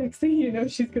 like, next thing you know,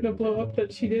 she's gonna blow up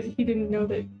that he didn't know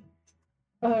that,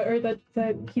 or that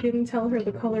he didn't tell her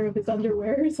the color of his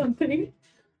underwear or something.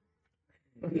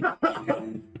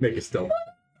 Make it still.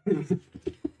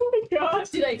 Oh my god.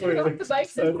 Did I turn off the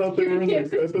bikes? I thought they were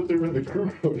in the crew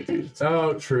quarters.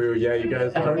 Oh, true. Yeah, you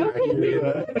guys are Okay. actually. I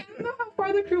don't know how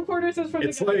far the crew quarters is from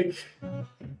It's the like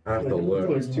I have to look.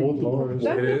 It's like 2 floors.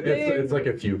 That's It's like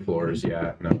a few floors.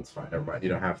 Yeah, no, it's fine. Never mind. You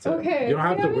don't have to. Okay. You don't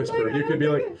have Yeah, to I was whisper. like, You could be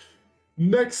like,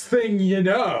 next thing you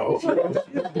know, she's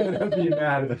gonna be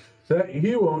mad that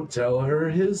he won't tell her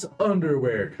his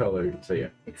underwear color. So yeah.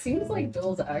 It seems like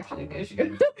Bill's actually an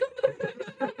issue.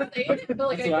 I feel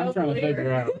like that's what I'm trying to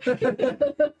figure out.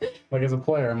 Like, as a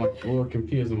player, I'm like a little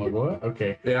confused. I'm like, what?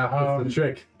 Okay. Yeah, that's the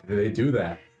trick. They do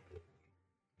that.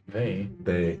 They.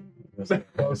 They.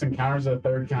 Close Encounters of the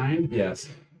Third Kind? Yes.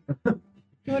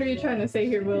 What are you trying to say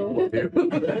here, Will?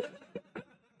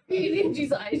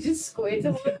 Angie eyes just squint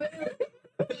a little bit.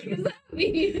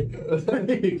 What does that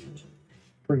mean?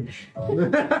 Preach.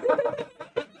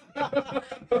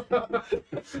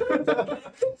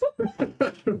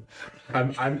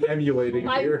 I'm emulating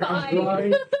I'm here. fine.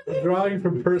 I'm drawing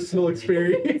from personal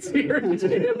experience here.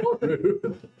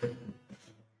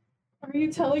 Are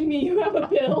you telling me you have a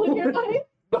bill in your life?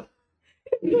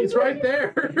 He's right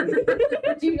there.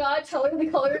 Do you not tell her the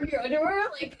color of your underwear?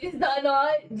 Like, is that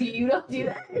not? Do you not do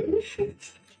that?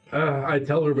 I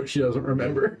tell her, but she doesn't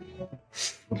remember.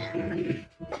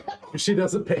 She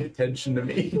doesn't pay attention to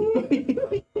me.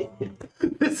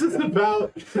 This is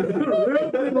about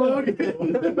Ruth and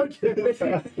Logan. Okay.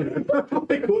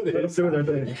 Like, what is? Do their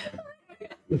thing.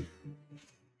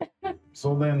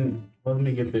 So then, let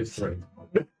me get this straight.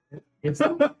 It's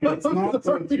not.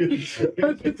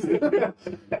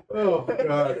 Oh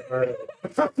god! All right.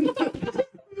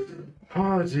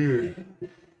 Oh, dude.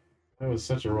 That was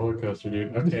such a roller coaster,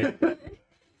 dude. Okay.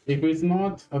 If it's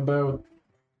not about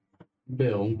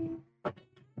Bill,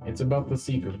 it's about the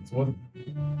secrets. What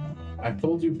I've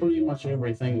told you pretty much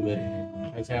everything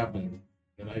that has happened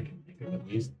that I can think of, at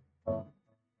least. How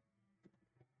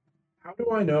do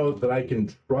I know that I can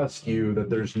trust you that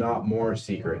there's not more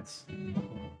secrets?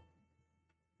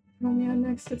 Oh yeah,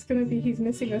 next it's gonna be he's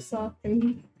missing a sock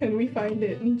and we find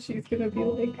it and she's gonna be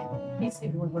like, He's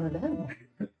maybe one of them.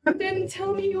 you didn't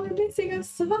tell me you were missing a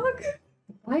sock?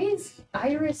 Why is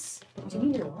Iris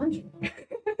doing your laundry?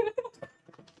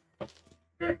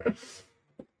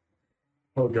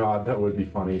 Oh god, that would be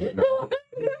funny.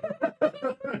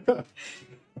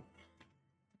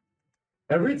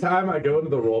 Every time I go into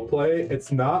the role play,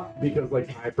 it's not because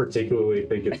like I particularly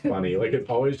think it's funny. Like it's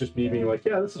always just me being like,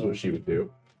 yeah, this is what she would do.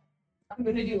 I'm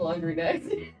gonna do laundry next.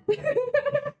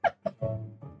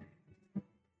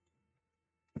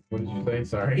 What did you say?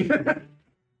 Sorry.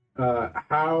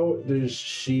 How does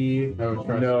she Oh,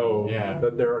 trust know me. Yeah.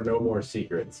 that there are no more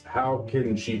secrets? How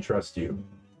can she trust you?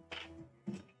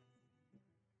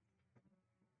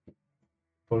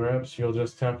 perhaps you'll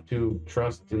just have to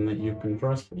trust in that you can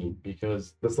trust me,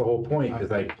 because That's the whole point.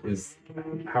 Is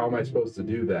how am I supposed to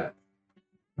do that?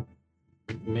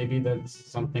 maybe that's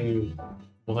something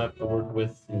we'll have to work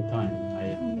with in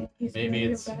time. He's Maybe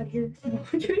real it's- bad here. No,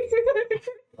 I'm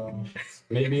kidding.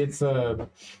 Maybe it's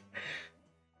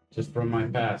just from my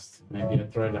past. Maybe I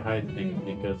try to hide things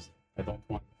because I don't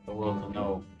want the world to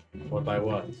know what I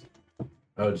was.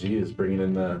 Oh, geez, bringing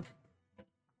in the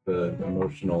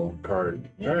emotional card.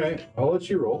 All right, I'll let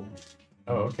you roll.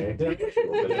 Oh, okay. I didn't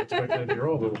expect that to be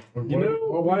rolled. What, You know,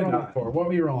 what why we rolling not? For? What are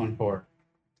we rolling for?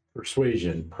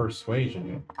 Persuasion.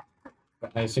 Persuasion.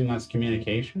 I assume that's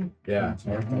communication. Yeah.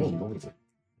 Persuasion.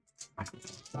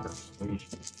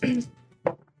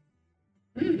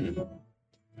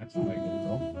 That's not a good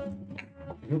roll.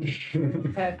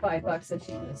 I had $5 that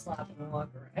she's gonna slap in the walk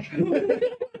around.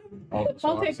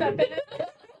 I'll take that bit.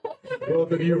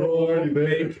 Both of you roll.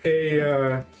 Make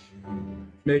a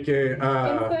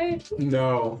Insight.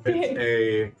 no, it's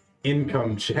a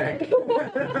income check.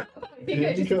 I think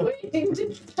I just waiting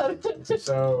to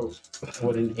So,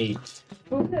 what an 8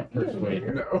 What would that be?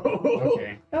 persuade. No.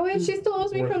 Okay. Oh wait, she still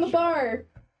owes me from the bar.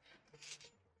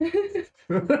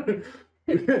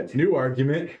 New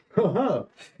argument. Haha.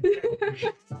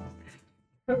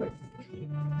 Perfect.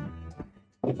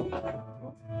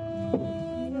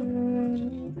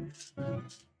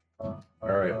 All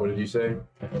right, what did you say?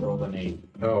 I rolled an 8.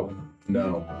 Oh,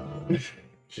 no.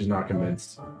 She's not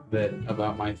convinced. That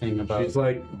about my thing about She's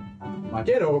like, my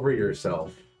get over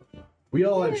yourself. We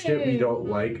all have shit we don't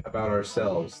like about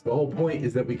ourselves. The whole point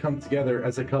is that we come together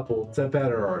as a couple to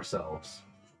better ourselves.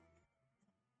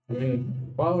 I mean,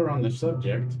 while we're on the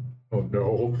subject, Oh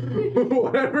no.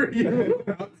 Whatever you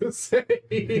about to say.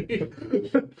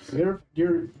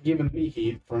 you're giving me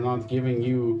heat for not giving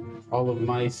you all of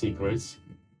my secrets.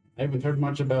 I haven't heard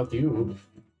much about you.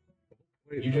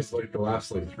 You just like the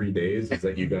last 3 days is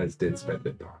that you guys did spend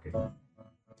it talking.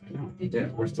 I know. Yeah.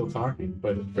 We're still talking,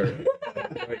 but Very,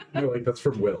 that's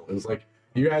from Will. It was like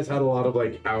you guys had a lot of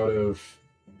out of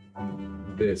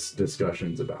this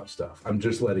discussions about stuff. I'm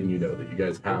just letting you know that you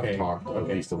guys have Okay, talked at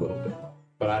okay. least a little bit.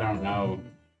 but I don't know.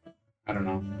 I don't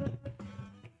know.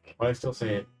 But I still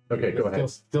say it. Okay, go It ahead.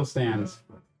 Still stands.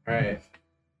 All right.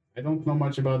 I don't know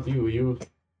much about you. You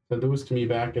seduced me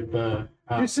back at the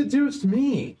You seduced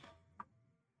me.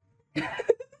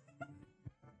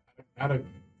 out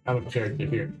of character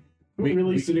here. Who We-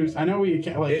 really we- seduced? I know we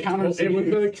counter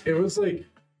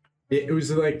It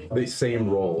was like the same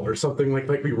roll or something like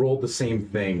we rolled the same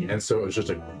thing, and so it was just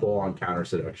a full on counter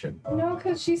seduction. No,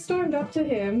 because she stormed up to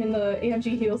him in the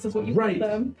Angie heels is what you Right.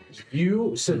 called them.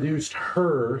 You seduced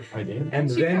her, I did.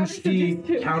 and She then she counter-seduced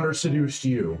him. counter seduced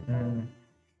you.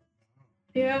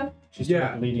 Yeah. She's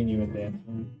Yeah. leading you in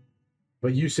dancing.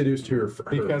 But you seduced her,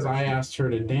 Because I asked her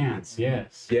to dance,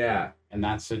 yes. Yeah, And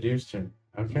that seduced her.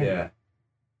 Okay. yeah.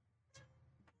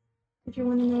 Did you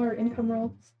want to know our income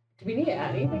rolls? Do we need to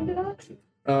add anything to that?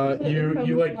 You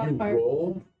Income modifier.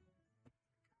 roll.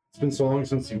 It's been so long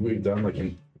since we've done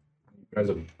you guys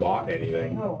have bought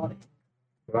anything. Oh, well,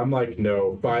 But I'm like,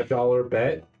 no, $5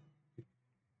 bet.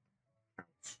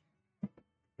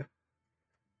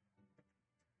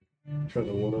 Try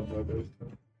to one up my best.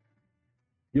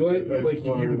 You Like,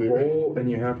 you harder. roll and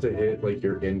you have to hit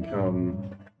your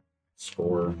income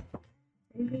score Are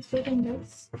you guys building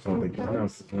this? or something. No,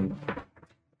 it's-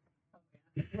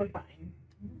 we're fine.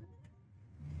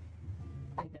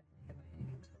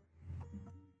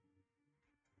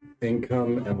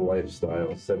 income and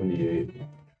lifestyle 78.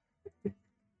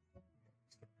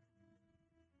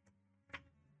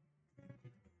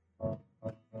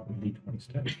 D20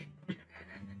 step.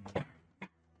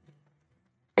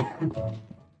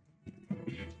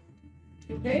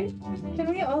 Okay. Can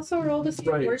we also roll to see if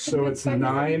we're Right, so it's convinced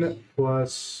by his 9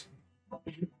 plus.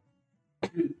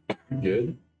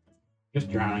 Good.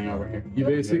 Just drowning over here.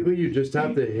 You just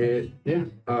have to hit. Yeah.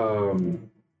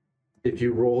 If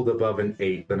you rolled above an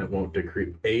 8, then it won't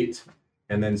decrease 8,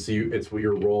 and then it's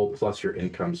your roll plus your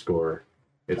income score.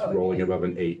 It's Oh, rolling okay. above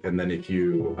an 8, and then if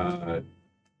you rolled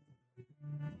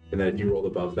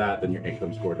above that, then your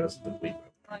income score doesn't deplete.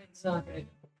 Mine's not gonna.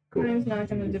 Cool. Mine's not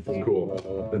going to deplete. Cool.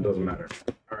 That doesn't matter.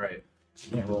 All right.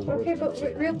 Yeah, roll Okay, but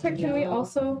real quick, can we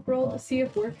also roll to see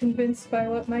if we're convinced by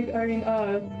what Logan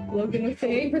was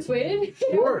saying? Persuaded?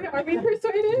 Sure. Are we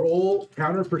persuaded? Roll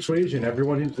counter persuasion.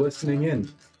 Everyone who's listening in.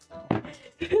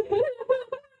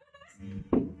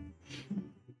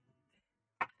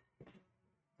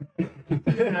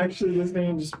 Actually listening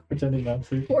and just pretending not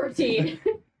to. 14.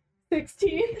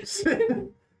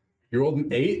 16. You rolled an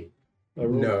 8? I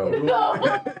rolled- No.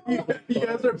 No. You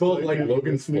guys are both like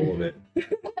Logan's full of it.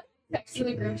 text in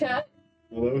the group chat.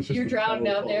 Well, that was just You're the drowned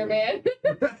tower down there, fall. man.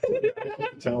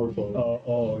 The tower fall.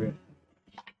 Oh, okay.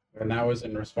 And that was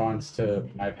in response to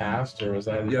my past, or was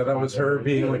that? Yeah, that was her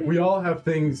being like, we all have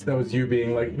things. That was you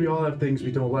being like, we all have things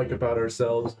we don't like about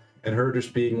ourselves, and her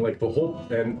just being like the whole.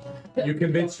 And you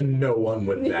convinced no one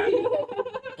with that.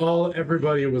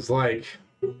 Everybody was like,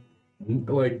 and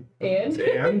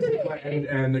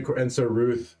so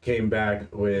Ruth came back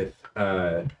with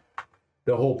the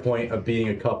whole point of being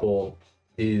a couple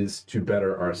is to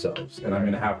better ourselves, and I'm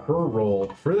gonna have her roll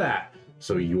for that.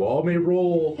 So you all may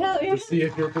roll Hell yeah. to see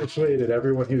if you're persuaded.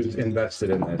 Everyone who's invested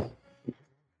in this.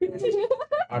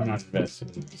 I'm not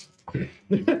invested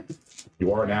in this.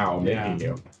 You are now Yeah. making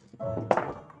you. I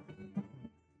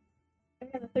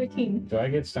got a 13. Do I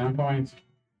get stand points?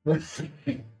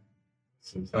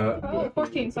 Oh,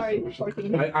 14, sorry.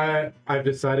 14. I've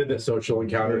decided that social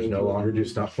encounters no longer do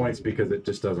stuff points because it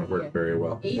just doesn't work very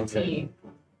well. 18.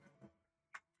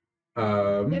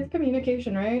 It's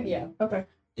communication, right? Yeah. Okay.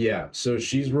 Yeah, so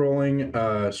she's rolling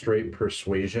straight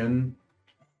persuasion.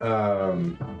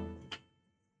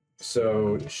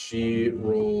 So she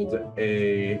rolled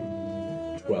a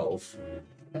 12.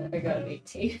 I got an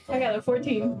 18. I got a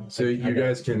 14. So you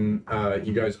guys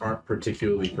aren't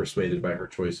particularly persuaded by her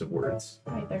choice of words.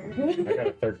 Either. I got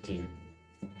a 13.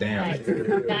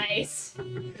 Damn. Nice.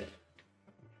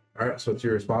 All right, so what's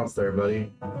your response there,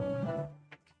 buddy?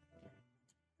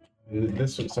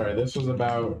 This was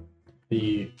about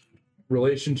the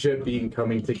Relationship being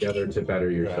coming together to better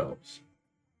yourselves.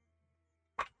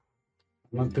 I'm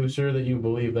not too sure that you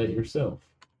believe that yourself.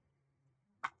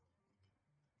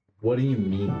 What do you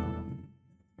mean?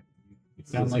 It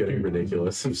This sounds is like getting you're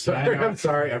ridiculous. I'm Yeah, sorry. I know. I'm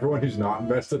sorry. Everyone who's not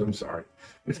invested, I'm sorry.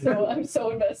 So I'm so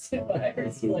invested by her.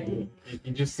 It's like,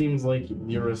 It just seems like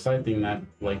you're reciting that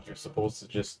like you're supposed to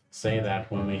just say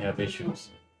that when we have issues.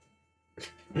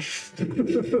 That's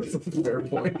a fair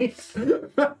point.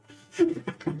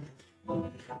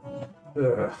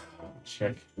 Ugh.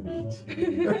 Check.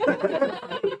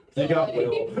 You got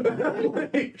Will.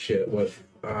 Shit, what?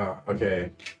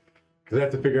 Okay. Because I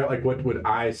have to figure out, like, what would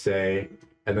I say,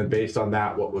 and then based on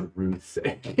that, what would Ruth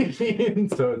say?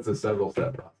 So it's a several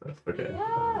step process. Okay.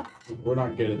 We're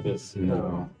not good at this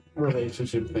No.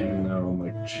 relationship thing. No, I'm,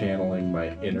 like, channeling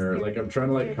my inner, like, I'm trying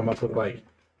to, like, come up with, like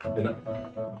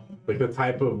the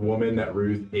type of woman that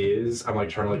Ruth is. I'm, like,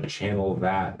 trying to, like, channel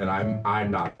that, and I'm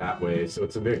not that way, so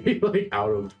it's a very, like, out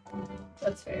of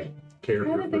that's fair. I'm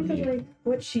character trying to for think of me. like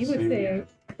what she would Same say. here.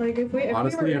 Like if we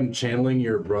Honestly, were... I'm channeling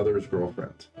your brother's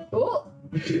girlfriend. Oh!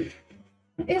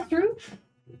 It's true.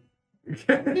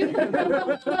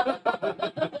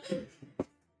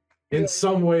 In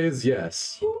some ways,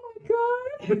 yes. Oh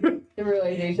my god. The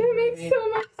realization. That makes so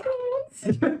much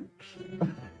sense.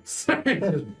 Sorry,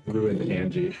 just ruined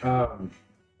Angie.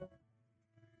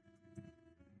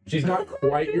 She's not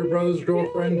quite your brother's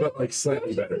girlfriend, but like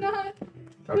slightly No, better. she's not.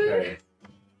 Okay.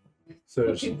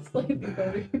 So she, It's slightly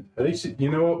better. I think she, you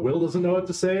know what? Will doesn't know what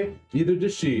to say. Neither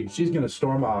does she. She's gonna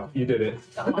storm off. You did it.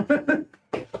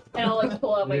 And I'll like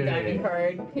pull out my Yeah. diamond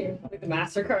card, like the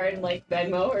MasterCard, and like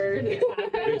Venmo her.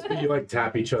 Basically, you like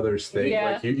tap each other's thing.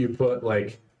 Yeah. Like you put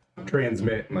like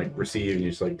transmit and like receive, and you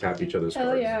just like tap each other's Hell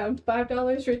cards. yeah,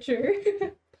 $5 richer.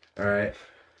 All right.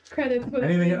 Credits. but-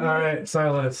 Anything? All right,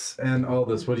 Silas and all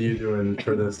this. What are you doing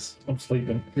for this? I'm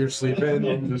sleeping. You're sleeping.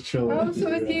 I'm just chilling. Oh, so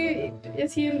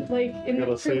is he like in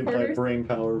Gotta the save my quarters? brain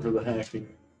power for the hacking.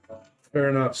 Fair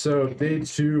enough. So day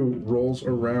 2 rolls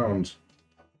around,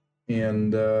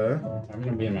 and I'm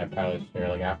gonna be in my pilot chair.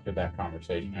 Like after that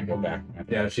conversation, I go back. to my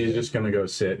yeah, pilot she's chair. just gonna go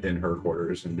sit in her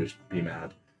quarters and just be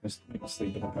mad. Just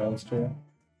sleep in the pilot's chair.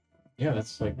 Yeah,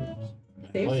 that's like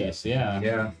Safe place. Yeah.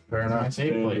 Yeah, fair My enough.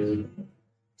 safe place. Standard.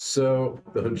 So,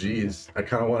 oh geez, I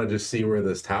kind of want to just see where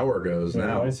this tower goes Why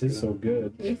now. is he so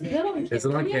good? Is that on Is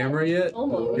it on yet? camera yet?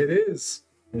 Almost. It is.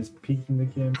 He's peeking the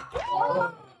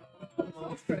camera.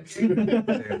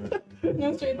 Damn it.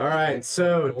 No, straight All right,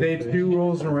 so day 2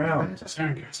 rolls around.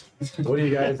 Sandcastle. What do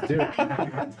you guys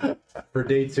do for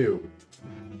day 2?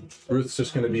 Ruth's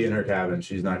just gonna be in her cabin.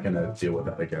 She's not gonna deal with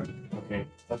that again. Okay.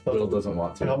 Will doesn't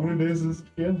want How to. many days is this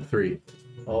again? 3.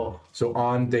 Oh, So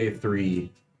on day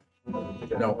 3,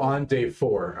 no, on day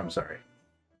 4. I'm sorry.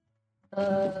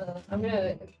 I'm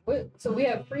gonna. What? So we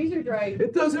have freezer dried.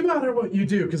 It doesn't matter what you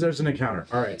do because there's an encounter.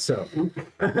 All right, so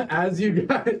as you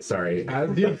guys, sorry,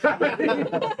 as you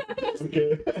guys,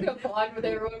 okay. A pod with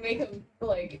everyone, make them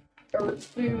like earth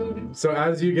food. so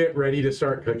as you get ready to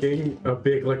start cooking, a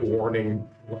big like warning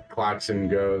klaxon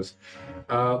goes.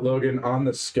 Logan, on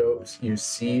the scopes, you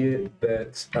see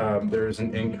that there is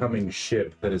an incoming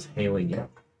ship that is hailing you.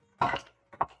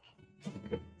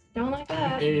 Don't like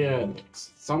that. Hey,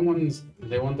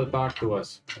 they want to talk to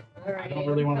us. Alright. I don't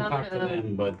really want to coming talk to up.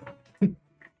 them, but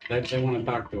they want to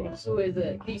talk to us. Who is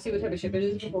it? Can you see what type of ship it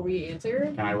is before we answer?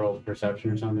 Can I roll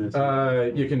perception or something?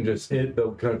 You can just hit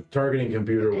the targeting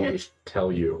computer will just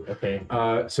tell you. Okay.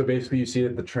 So basically, you see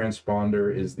that the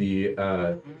transponder is the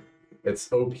it's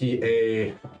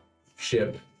OPA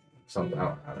ship. Something I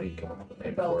don't know. You come up with a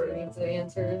name for it. Needs to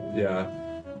answer.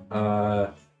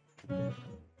 Yeah.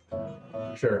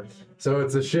 Sure. So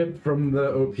it's a ship from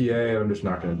the OPA. I'm just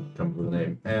not going to come up with a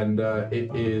name. And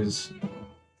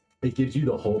it gives you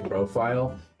the whole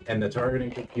profile, and the targeting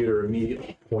computer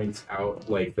immediately points out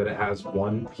like that it has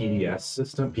one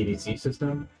PDC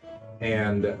system,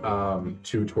 and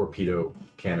 2 torpedo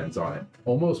cannons on it,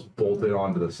 almost bolted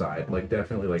onto the side, like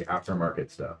definitely like aftermarket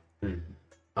stuff. It's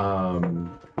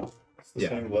the Yeah.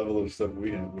 same level of stuff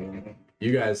we have. Man.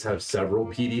 You guys have several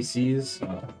PDCs.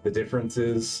 The difference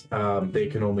is they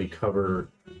can only cover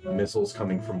missiles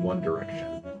coming from one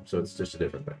direction, so it's just a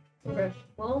different thing. Okay.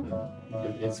 Well,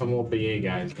 It's some old BA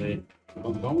guys.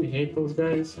 Don't we hate those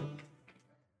guys?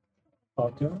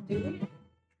 Talk to him. do we?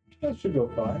 That should go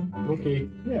fine. Okay.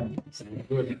 Yeah.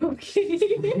 Good.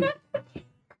 Okay.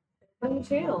 On the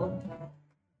channel.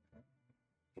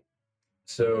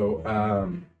 So,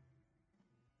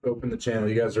 open the channel.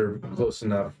 You guys are close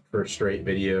enough for straight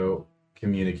video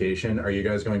communication. Are you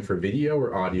guys going for video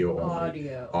or audio only?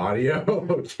 Audio. Audio?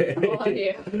 Okay.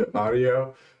 Audio.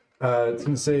 Audio. It's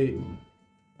going to say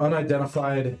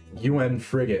unidentified UN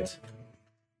frigate.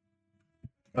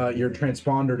 Your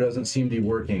transponder doesn't seem to be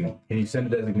working. Can you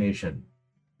send a designation?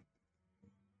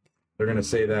 They're going to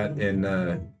say that in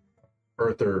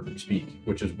Earther speak,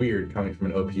 which is weird coming from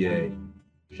an OPA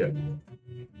ship.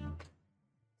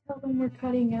 Tell them we're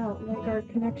cutting out, like our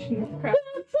connection is crap.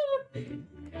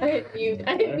 I hit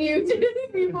mute.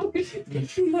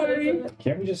 Sorry.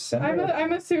 Can't we just send it?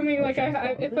 I'm assuming like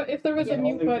if there was a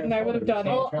mute button, I would have done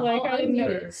it. Like I didn't know.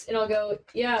 it, and I'll go.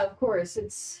 Yeah, of course.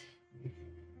 It's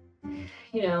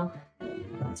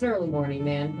it's an early morning,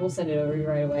 man. We'll send it over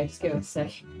right away. Just give it a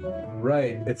sec.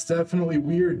 Right. It's definitely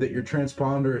weird that your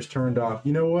transponder is turned off.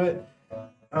 You know what?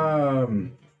 I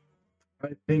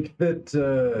think that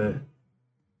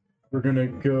we're gonna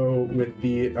go with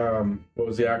the what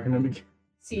was the acronym again?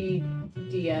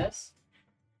 CDS.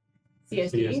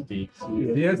 CSD.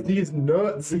 CSD. The SD's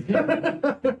nuts.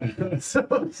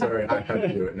 So sorry, I have to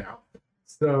do it now.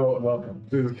 So Welcome.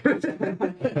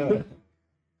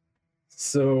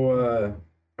 So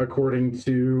according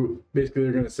to basically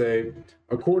they're gonna say,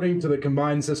 according to the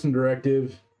Combined System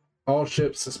Directive, all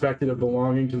ships suspected of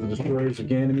belonging to the destroyers of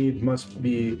Ganymede must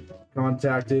be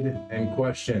contacted and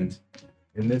questioned.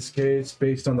 In this case,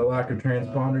 based on the lack of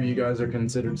transponder, you guys are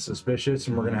considered suspicious,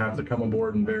 and we're going to have to come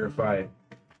aboard and verify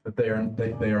that they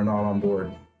are not on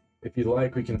board. If you'd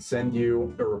like, we can send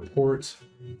you a report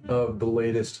of the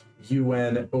latest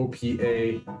UN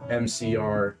OPA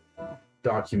MCR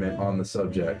document on the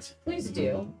subject. Please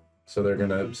do. So they're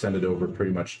gonna send it over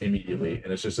pretty much immediately,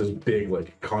 and it's just this big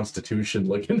like constitution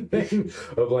looking thing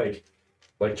of like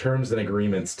terms and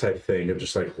agreements type thing of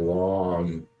just like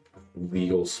long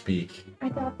legal speak. I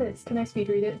got this. Can I speed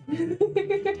read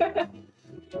it?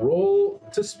 Roll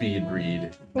to speed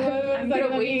read. I'm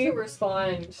gonna wait to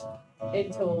respond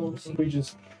until We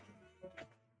just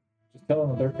tell them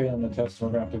that they're failing the test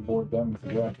and we're gonna have to board them with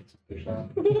the rocket suspicion.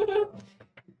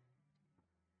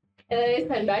 and then I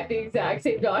send back the exact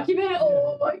same document.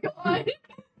 Oh my god!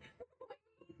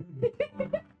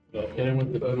 Hit him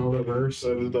with the no reverse.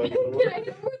 That is not Can I hit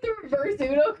him with the reverse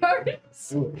Uno cards?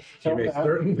 Do it. You Tell may them to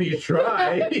certainly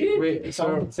try. Wait,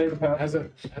 so say the path. as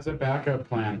a backup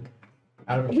plan,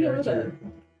 out of We don't know character,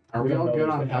 are we don't all know good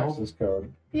there's on an health? access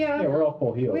code. Yeah. Yeah, we're all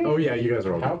full healed. Oh yeah, you guys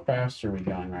are all. How fast are we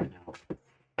going right now?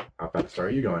 How fast are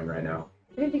you going right now?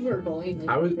 I didn't think we were going.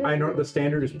 I know the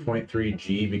standard is 0.3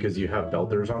 G because you have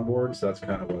belters on board, so that's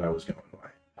kind of what I was going by.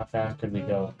 How fast could we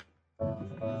go?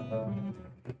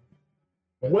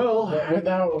 Well,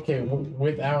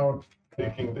 without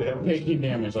taking damage. taking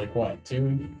damage, like what?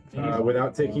 2?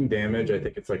 without taking damage, I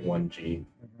think it's like 1 G,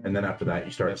 and then after that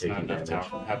you start That's taking not damage.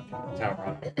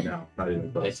 tower run. No, not even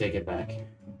I close. take it back.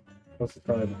 Plus it's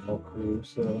probably the full crew,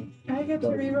 so I get to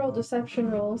reroll deception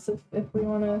rolls if we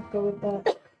want to go with that.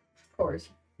 Of course.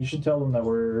 you should tell them that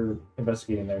we're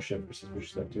investigating their ship for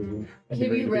suspicious activity. And be Have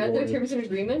ready you to be read their boarded. terms and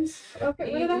agreements?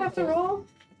 Okay, what did I have to roll?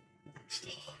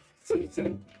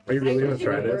 Are you really gonna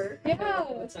try this? Yeah.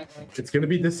 It's not going. It's gonna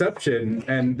be deception,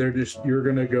 and you're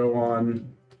gonna go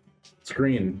on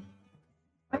screen.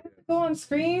 I have to go on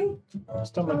screen?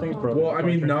 Just tell them things, bro. Well, I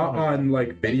mean, not on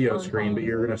like video screen, but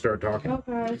you're gonna start talking.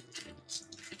 Okay.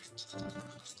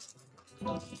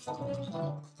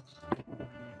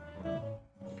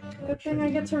 Good thing I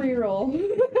get to reroll.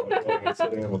 I'm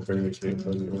setting up a barricade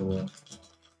for the airlock.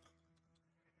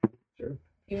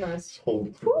 You must.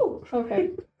 Hold. Whew,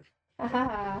 okay.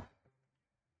 Haha.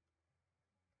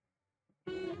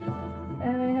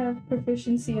 And I have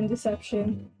proficiency in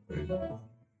deception.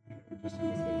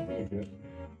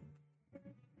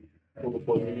 Pull the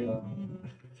plug again.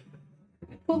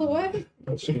 Pull the what?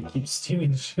 She keeps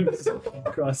stealing ships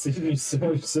across the new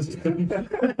solar system.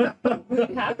 You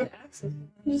have to access.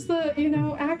 Just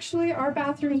actually our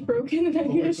bathroom's broken and I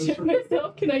need to ship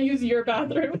myself. Can I use your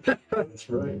bathroom? That's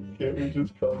right. Can't we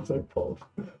just contact Paul?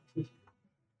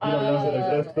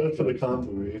 Uh, That's for the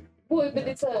convoy. Well, but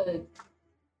it's a.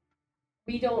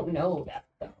 We don't know that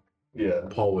though. Yeah.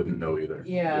 Paul wouldn't know either.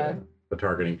 Yeah. The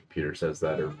targeting computer says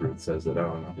that, or Ruth says it. I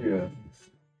don't know. Yeah.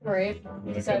 Right. I kind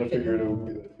of Deception. figured it would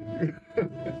be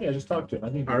that. Yeah, just talk to him. I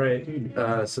think. All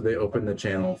right. So they open the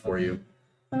channel for you.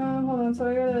 Hold on. So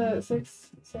I got a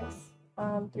 6,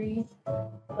 3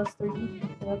 plus 3.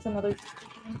 So that's another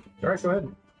All right, go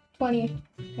ahead. 20.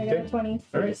 I got a Okay. 20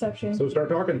 for All right. deception. So start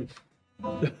talking.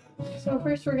 So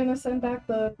first we're gonna send back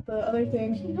the other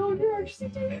thing. No, you're actually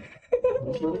doing.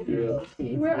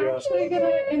 Yeah. We're actually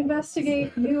gonna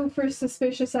investigate you for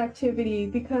suspicious activity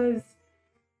because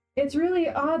it's really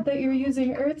odd that you're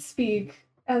using Earthspeak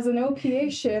as an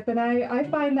OPA ship, and I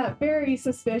find that very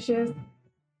suspicious.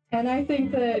 And I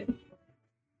think that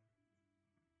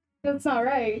that's not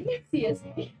right.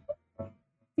 CSP.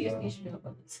 CSP should know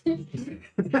about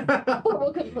this.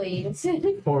 Formal complaints.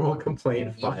 Formal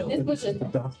complaint file. This was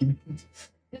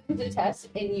a test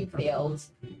and you failed.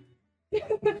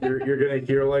 You're gonna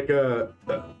hear like a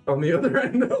on the other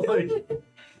end, like,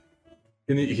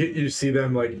 and you see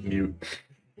them like mute,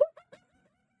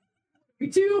 Me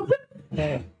too.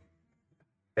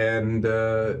 and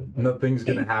nothing's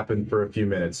gonna happen for a few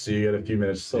minutes. So you get a few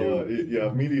minutes So to. yeah,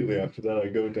 immediately after that, I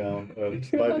go down by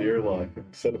the airlock and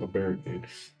set up a barricade.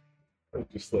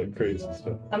 Just like crazy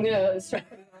stuff. I'm gonna start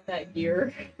putting on that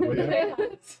gear.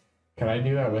 Can I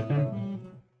do that with him?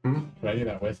 Hmm? Can I do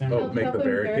that with him? Oh, make the Nothing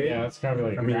barricade. Yeah, that's probably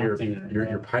like I mean, crafting.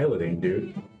 you're piloting,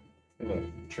 dude.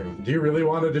 True. Do you really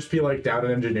want to just be like down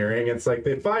in engineering? It's like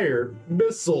they fire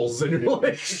missiles, and you're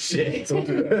like, shit.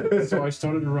 So I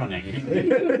started running.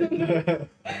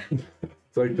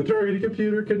 It's like the targeting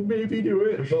computer can maybe do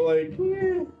it, but like,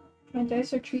 yeah. My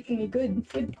dice are treating me good.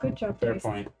 Good job, Fair dice.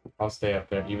 point. I'll stay up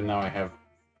there, even though I have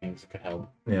things that could help.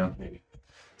 Yeah. Maybe.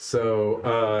 So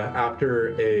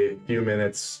after a few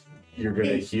minutes, you're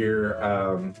gonna hear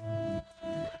Can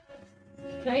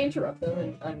I interrupt them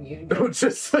and unmute?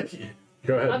 just like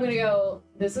go ahead. I'm gonna go,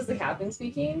 this is the captain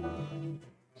speaking.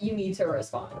 You need to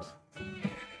respond.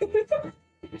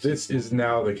 This is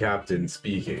now the captain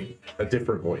speaking, a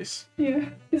different voice. Yeah.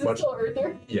 Is it Much- still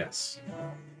Earther? Yes.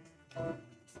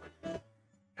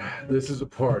 This is a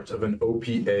part of an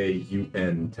OPA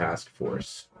UN task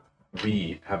force.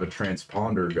 We have a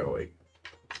transponder going.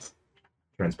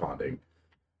 Transponding.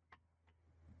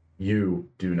 You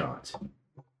do not.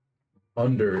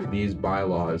 Under these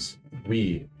bylaws,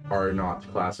 we are not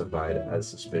classified as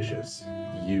suspicious.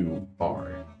 You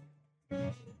are.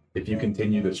 If you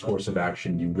continue this course of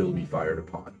action, you will be fired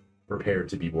upon. Prepare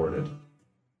to be boarded.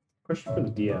 Question for the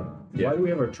DM. Yeah. Why do we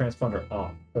have our transponder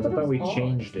off? I thought we off?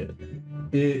 changed it.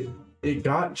 It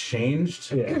got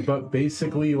changed, Yeah. but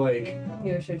basically like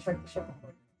You should check the ship.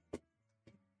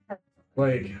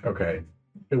 okay,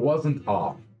 it wasn't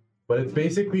off, but it's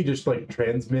basically just like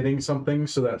transmitting something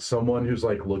so that someone who's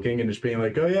like looking and just being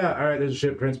like, oh yeah, all right, there's a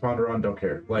ship transponder on, don't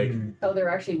care. Like, Oh, they're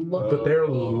actually looking. but they're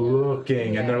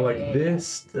looking and they're like, Yeah.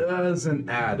 this doesn't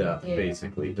add up. Yeah.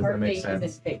 Basically, does Our that make fake sense?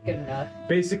 isn't fake good enough.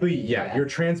 Basically, yeah, Yeah. you're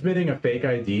transmitting a fake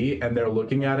ID and they're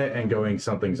looking at it and going,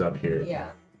 something's up here.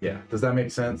 Yeah. Yeah. Does that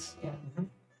make sense?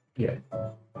 I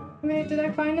mean, did I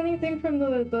find anything from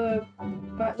the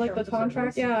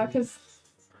contract? Yeah, because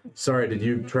Sorry, did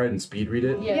you try and speed read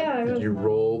it? Yeah. Did you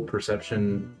roll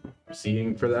perception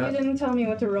seeing for you that? didn't tell me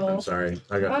what to roll. I'm sorry,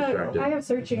 I got distracted. I have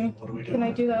searching. Can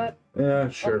I do that? Yeah,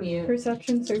 sure. Unmute.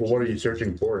 Perception searching. Well, what are you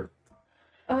searching for?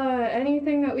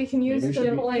 Anything that we can use Maybe to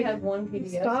Ship only has one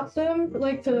PDS. stop them,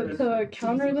 like to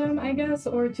counter them, I guess,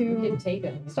 or You to can take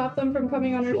them. stop them from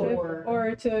coming on our ship, Sure.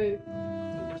 or to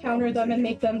counter them and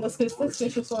make them the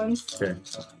suspicious ones. Okay.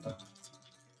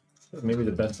 Maybe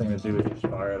the best thing to do is just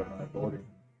fire at them when they're boarding.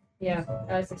 Yeah,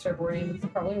 as they start boarding, it's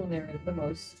probably when they're the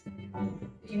most.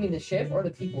 You mean the ship or the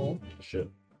people? Shit.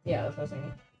 Yeah, that's what I was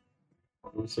thinking.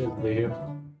 Who said we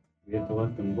have to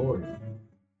let them board?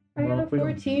 I Well, got a if we don't-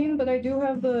 14, but I do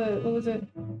have the, what was it?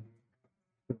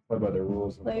 What about their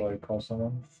rules? Like- Like, call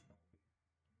someone?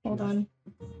 Hold on.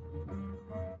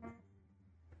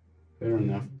 Fair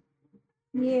enough.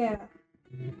 Yeah.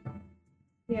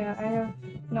 Yeah, I have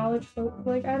knowledge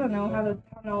like I don't know how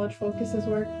knowledge focuses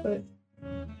work, but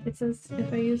it says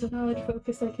if I use a knowledge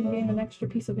focus, I can gain an extra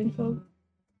piece of info.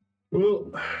 Well,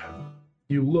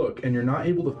 you look and you're not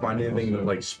able to find anything that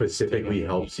like specifically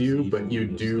helps you, but you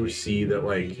do see that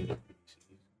like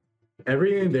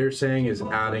everything they're saying is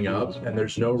adding up, and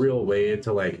there's no real way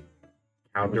to like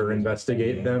counter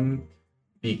investigate them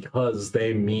because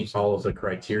they meet all of the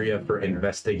criteria for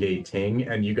investigating,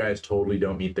 and you guys totally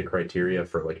don't meet the criteria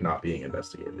for like not being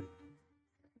investigated.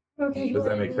 Okay. Does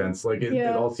that make sense? Like it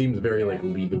Yeah. all seems very like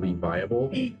legally viable.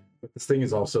 But this thing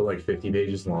is also like 50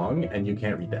 pages long, and you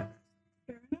can't read that.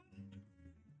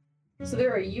 So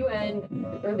they're a UN,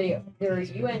 or they're a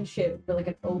UN ship for like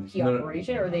an OP No, no.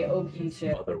 operation, or are they OP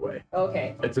ship? Other way.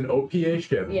 Okay. It's an OPA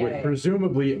ship Yeah, with yeah.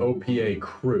 presumably OPA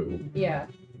crew, Yeah.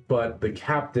 but the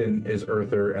captain is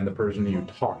Earther and the person you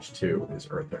talked to is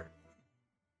Earther.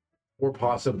 Or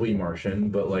possibly Martian,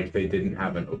 but like they didn't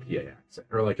have an OPA accent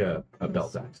or like a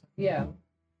belt accent. Yeah.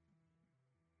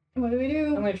 What do we I'm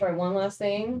do? gonna try one last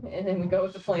thing, and then we go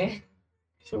with the plan.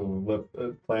 So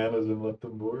plan as in let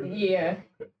them board? Yeah.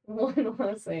 One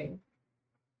last thing.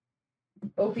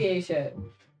 OPA shit.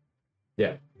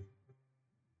 Yeah.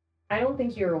 I don't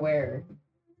think you're aware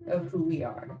of who we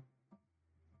are.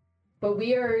 But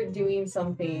we are doing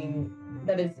something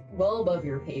that is well above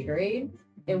your pay grade,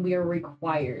 and we are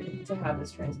required to have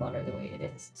this transponder the way it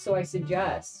is. So I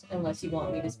suggest, unless you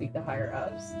want me to speak to higher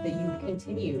ups, that you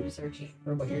continue searching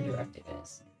for what your directive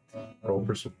is. Roll.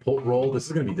 This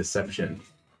is gonna be deception.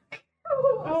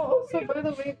 Oh, also, by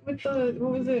the way, with the,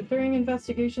 what was it, during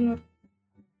investigation with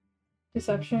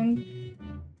deception,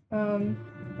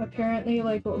 apparently,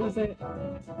 like, what was it?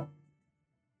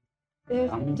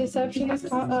 If deception is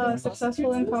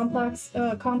successful in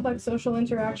complex social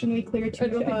interaction, we clear I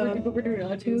don't think we're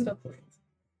doing two stuff.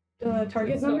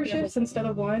 target It's not number gonna shifts instead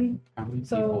of one. How many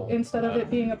So people, instead of it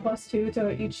being a +2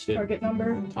 to each did- target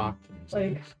number, talk to me?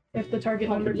 like, if the target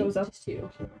number goes up, too.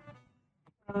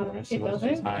 it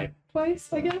doesn't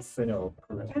twice, I guess. I know.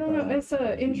 I don't know. It's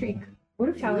intrigue, What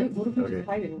if Talent. What if we Okay. just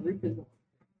hide in Root is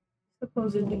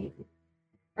supposedly. all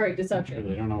right, Sure, deception.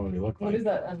 they don't know what we look What like. is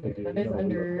that under? That is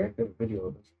under video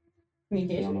of this. They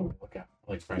don't know communication. what we look at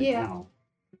like right Yeah. now.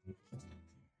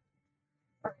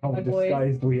 How My boy.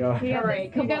 disguised we are. Yeah, All right,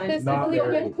 you come got on. this. Not Italy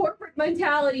very. open. Corporate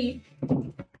mentality.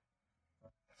 Not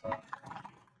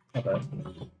bad.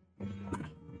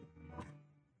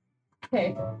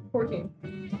 Okay, 14.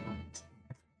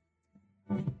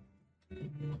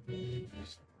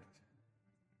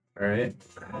 All right.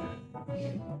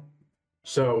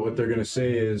 So what they're gonna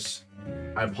say is,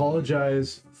 I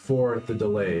apologize for the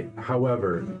delay.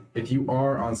 However, if you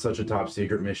are on such a top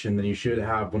secret mission, then you should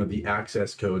have one of the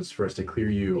access codes for us to clear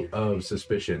you of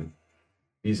suspicion.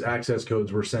 These access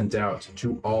codes were sent out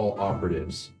to all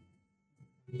operatives.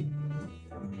 And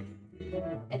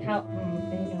how?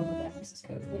 They know what the access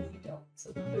code is. You don't.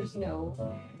 So there's no.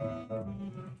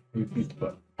 You beat the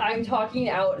button. I'm talking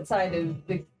outside of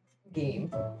the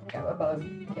game, above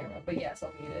camera. But yes,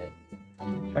 I'll need it.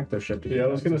 Hack their ship to Yeah, I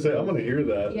was gonna say I'm gonna hear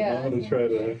that. Yeah. I'm gonna try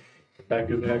to hack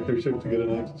their ship to get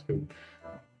an access code.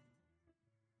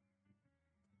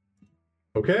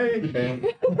 Okay. And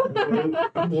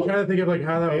I'm trying to think of like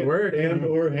how that would work. and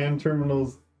or hand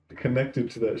terminals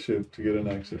connected to that ship to get an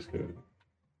access code.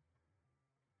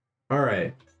 All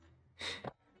right.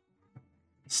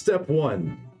 Step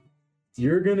 1.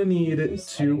 You're going to need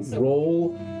to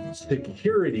roll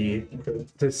security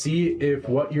to see if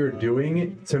what you're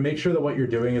doing, to make sure that what you're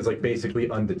doing is like basically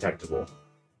undetectable.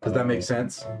 Does that make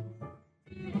sense?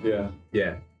 Yeah.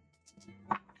 Yeah.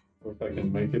 Or if I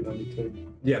can make it undetected.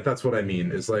 Yeah, that's what I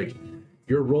mean. Is like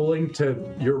you're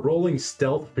rolling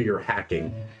stealth for your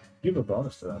hacking. You have a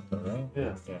bonus to that, though, right?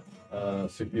 Yeah. Yeah.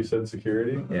 So you said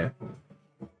security? Yeah.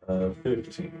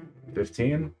 15.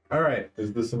 15. All right.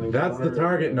 Is this an That's the encounter?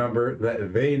 target number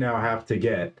that they now have to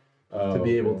get to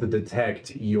be able to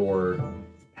detect your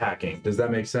hacking. Does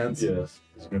that make sense? Yes.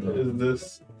 Is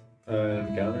this an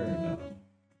encounter or no?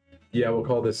 Yeah, we'll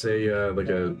call this a like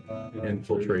a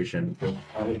infiltration.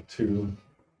 I have 2.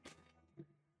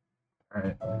 All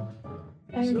right.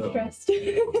 I'm So- stressed.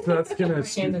 So that's gonna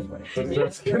Hand this way.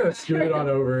 that's gonna scoot on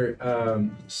over.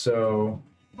 So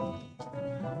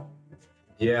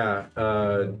yeah,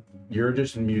 you're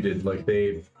just muted. Like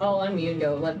they. I'll unmute and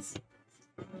go. Let's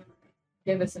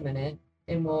give us a minute,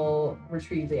 and we'll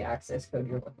retrieve the access code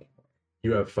you're looking for.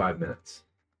 You have 5 minutes.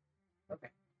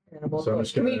 And then we'll So I'm close.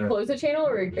 just Can we gonna- close the channel,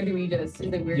 or do we just?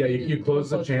 Is it weird? Yeah, to you just close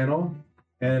the channel,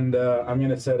 and I'm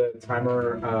gonna set a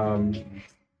timer.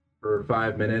 for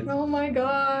 5 minutes. Oh my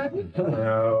god.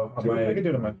 No, I I might. can do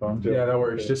it on my phone. Yeah, that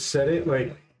works. Just set it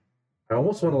like. I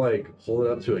almost want to like hold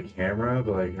it up to a camera,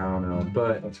 but like I don't know.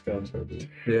 But That's kind of hard.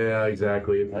 yeah,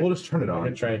 exactly. We'll just turn it I on.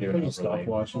 could try to do We'll it. just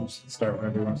stopwatch and just start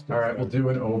whenever you want to. All right, we'll do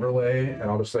an overlay, and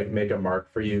I'll just like make a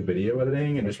mark for you video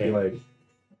editing, and just be Okay. like,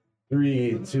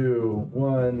 3, 2,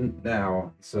 1,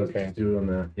 now. So Okay. just do it on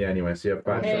the. Yeah. Anyway, so you have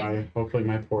 5 Okay. seconds. Hopefully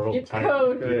my portal Get time.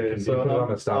 code. Okay, You so put it on a I'm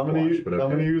gonna, stopwatch, but I'm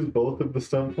okay. gonna use both of the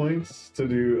stun points to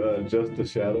do just the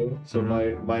shadow. So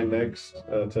my next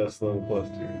test level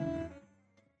 +2.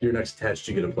 Your next test,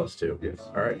 you get a +2. Yes.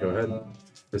 All right, go ahead.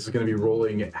 This is going to be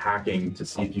rolling hacking to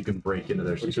see if you can break into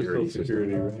their Which is security still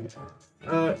system. security,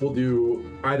 right? We'll do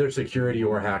either security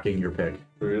or hacking, your pick.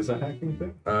 There is a hacking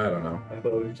thing? I don't know. I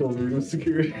thought you told me it was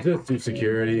security. Just do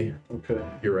security. Okay.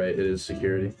 You're right, it is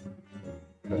security.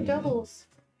 Doubles.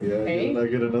 Yeah, Okay. and I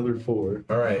get another 4.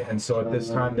 All right, and so at this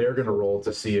time, they're going to roll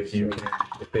to see if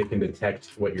they can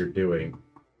detect what you're doing.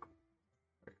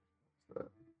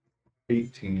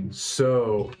 18.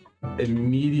 So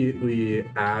immediately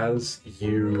as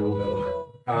you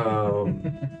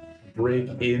break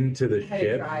into the Had to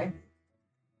ship, try.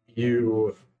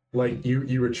 you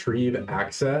retrieve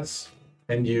access,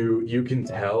 and you can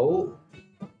tell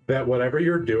that whatever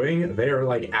you're doing, they are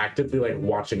like actively like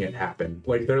watching it happen.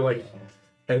 Like they're like,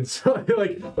 and so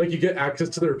like you get access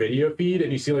to their video feed,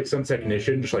 and you see like some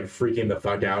technician just like freaking the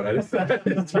fuck out at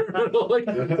his terminal, like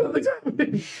something's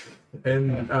happening.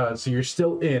 And so you're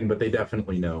still in, but they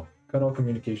definitely know. Cut all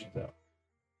communications out.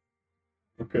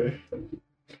 Okay.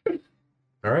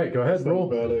 All right, go ahead, That's not a roll.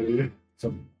 bad idea.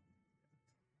 So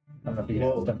I'm not being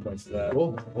Well- 10 points to that.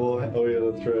 Roll. Well, oh yeah,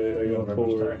 that's right. I got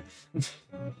 4.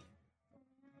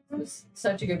 It was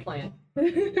such a good plan.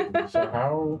 So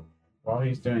how, while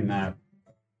he's doing that,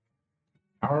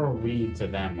 how are we to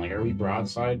them? Like, are we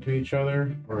broadside to each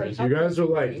other, or is You guys are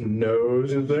like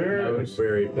nose Is there- nose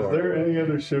very Is far. there any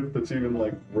other ship that's even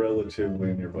like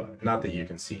relatively nearby? Not that you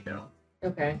can see now.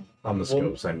 Okay. On the Well-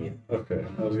 scopes, I mean. Okay,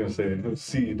 I was gonna say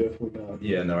C, definitely not.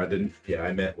 Yeah, no, I didn't. Yeah,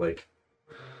 I meant like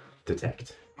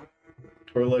detect.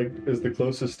 Or like, is the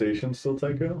closest station still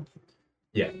Tycho?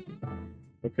 Yeah.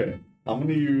 Okay, I'm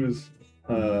gonna use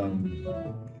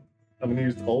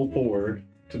all 4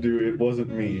 to do it wasn't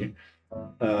me,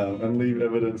 and leave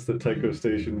evidence that Tycho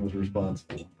Station was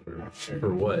responsible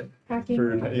For what? Hacking.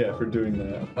 for doing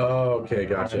that. Oh, okay,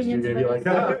 gotcha. So you're gonna be like,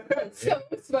 ah, So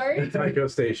smart. Tycho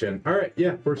Station. All right,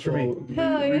 yeah, works for me. Well,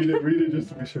 Hell yeah. read it just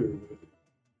to be sure.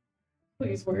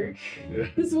 Please work. Yeah.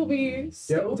 This will be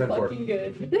so 10-4. fucking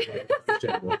good.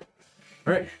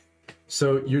 All right.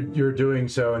 So you're doing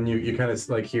so, and you kind of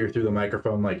like hear through the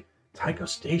microphone like, Tycho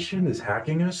Station is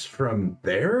hacking us from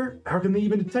there? How can they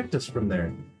even detect us from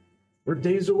there? We're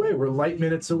days away. We're light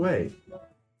minutes away.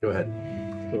 Go ahead.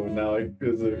 So now,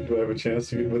 do I have a chance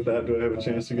to get with that? Do I have a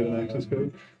chance to get an access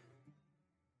code?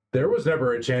 There was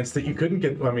never a chance that you couldn't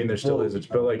get. I mean, there still Well, is,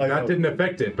 but like I that know. didn't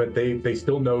affect it. But they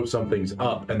still know something's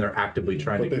up, and they're actively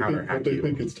trying to counter hack they you.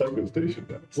 think it's Tycho Station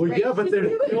now. Well, Right. yeah, but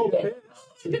they're still.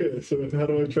 Okay, so how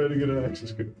do I try to get an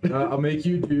access code? I'll make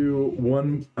you do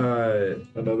one.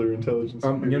 Another intelligence.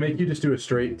 I'm gonna make you just do a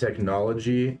straight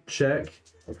technology check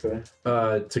Okay.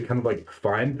 to kind of like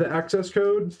find the access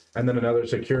code, and then another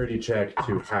security check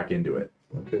to hack into it.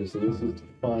 Okay, so this is to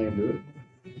find it.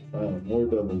 More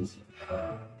doubles.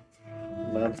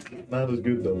 Not as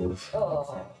good doubles.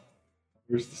 Oh,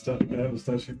 Where's the stunt? Can I have the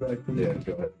stunt sheet back? Please? Yeah,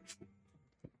 go ahead.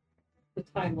 the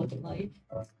time looking like.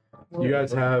 You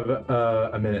guys have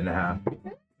a minute and a half,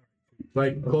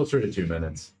 like closer to 2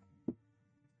 minutes.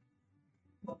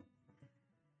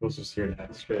 Let's just hear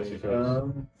that.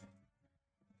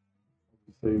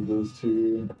 Save those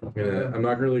two. I'm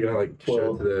not really gonna like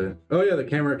show it to the. Oh yeah, the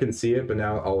camera can see it, but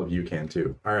now all of you can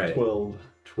too. All right.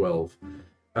 12.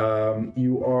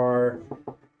 You are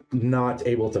not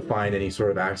able to find any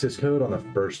sort of access code on the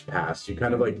first pass. You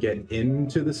kind of like get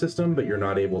into the system, but you're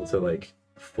not able to like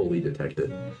fully detect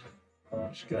it.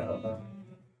 Just get out.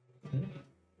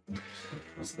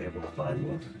 Wasn't able to find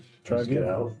one. Try Just get again.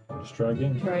 out. Just try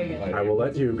again. Try again. I will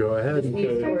let you go ahead.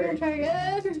 Needs to Okay. work. Try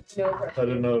again. No I pressure.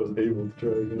 didn't know I was able to try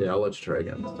again. Yeah, I'll let you try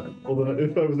again this time. Well, then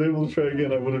if I was able to try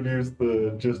again, I would have used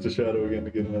the just a shadow again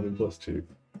to get another +2.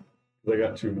 'Cause I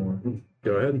got 2 more.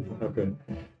 Go ahead. Okay.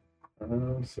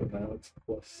 So now it's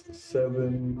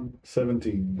 +7,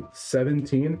 17.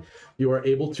 17. You are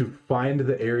able to find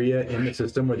the area in the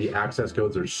system where the access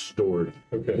codes are stored.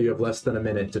 Okay. You have less than a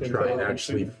minute to try and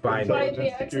actually find Find it.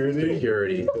 the access security.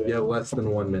 Security. You have less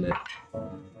than 1 minute.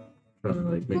 Trying to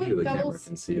like make sure the camera Doubles.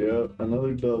 can see it. Yeah,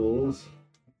 another doubles.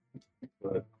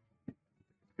 But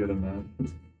good enough.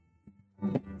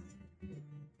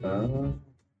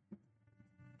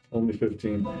 Only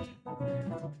 15.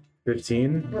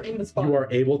 15. We're in the spot. You are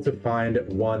able to find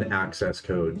one access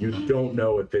code. You don't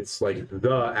know if it's like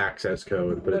the access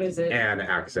code, but What it's is it? an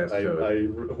access I,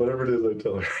 code. whatever it is, I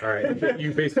tell her. All right.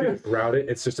 You basically route it.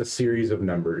 It's just a series of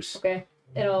numbers. Okay.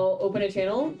 And I'll open a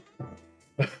channel.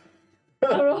 I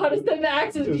don't know how to send the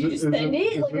access. Do you just send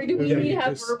it? Like, or do we Yeah, need you to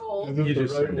have just- verbal? Is it You the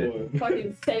just right send it. one?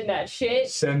 Fucking send that shit.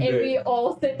 Send and it. we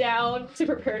all sit down to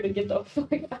prepare to get the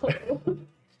fuck out.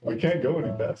 We can't go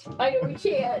any faster. I know we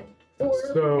can't.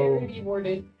 We're So- prepared to be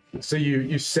boarded. So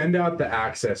you send out the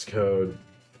access code,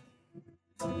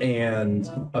 and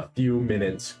a few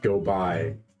minutes go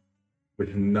by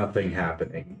with nothing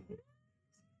happening.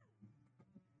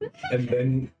 And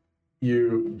then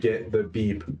you get the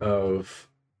beep of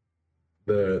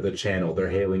the channel. They're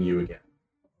hailing you again.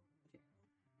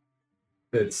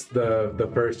 It's the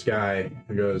first guy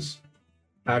who goes,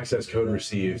 access code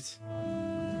received.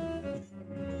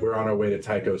 We're on our way to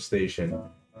Tycho Station.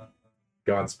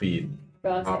 Godspeed,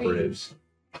 Godspeed. operatives.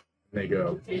 And they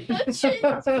go, That shit.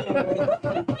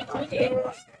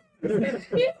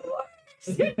 It works.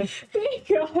 Thank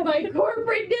God. My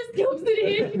corporateness comes in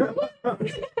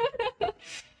handy.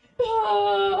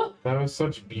 Oh, That was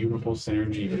such beautiful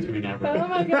synergy between everyone. oh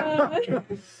my God.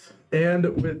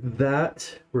 and with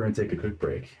that, we're gonna take a quick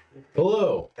break.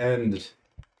 Hello, and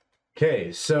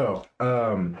okay, so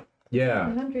yeah.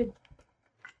 100.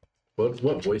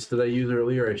 What voice did I use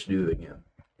earlier? I should do that again.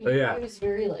 Oh, yeah. It was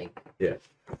very like. Yeah.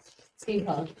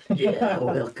 Steampunk. Yeah,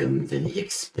 welcome to the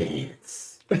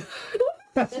Expanse.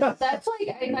 That's like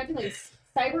I imagine like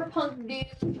cyberpunk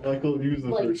dude Michael, use the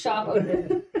like first shop one.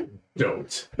 owner.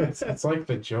 Don't. It's like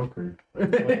the Joker.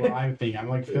 Like what I'm thinking. I'm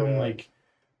like feeling Yeah. like,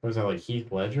 what was that, like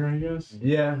Heath Ledger, I guess?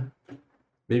 Yeah.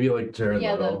 Maybe like Jared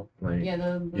Yeah, Leto. Like Yeah,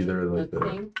 the either like the the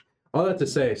thing. all that to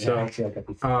say, so Actually, I got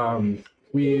these.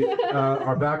 we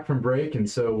are back from break, and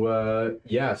so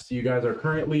yes, you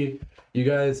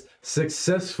guys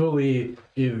successfully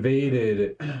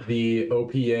evaded the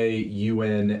OPA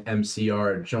UN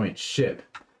MCR joint ship,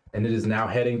 and it is now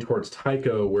heading towards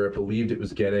Tycho, where it believed it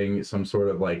was getting some sort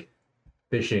of like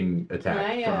phishing Can attack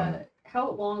I, from.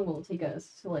 how long will it take us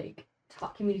to like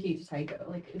communicate to Tycho?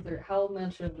 Like, is there how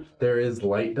much of There is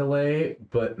light delay,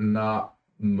 but not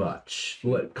much.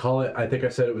 Call it. I think I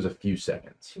said it was a few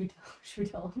seconds. should we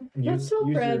tell him? Let's tell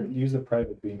Fred. Use the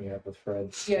private beam you have with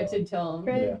Fred. Yeah, I did tell him.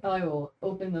 Fred. Yeah. I will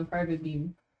open the private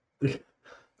beam.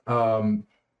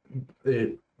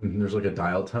 There's like a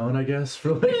dial tone, I guess,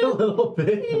 for like a little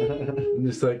bit. And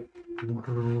just like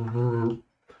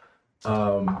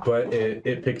but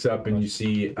it picks up, and you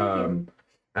see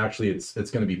actually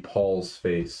it's gonna be Paul's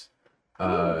face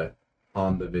on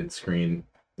the vid screen.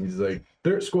 He's like,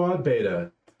 Dirt Squad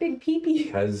Beta, Big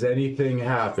peepee. has anything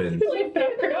happened?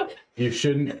 You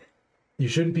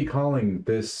shouldn't be calling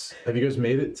this. Have you guys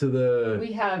made it to the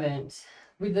We haven't.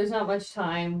 There's not much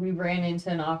time. We ran into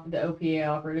the OPA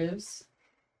operatives.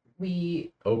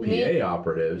 OPA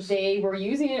operatives? They were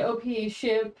using an OPA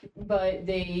ship, but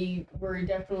they were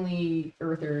definitely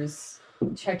Earthers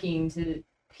checking to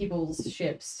people's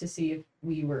ships to see if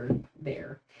we were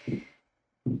there.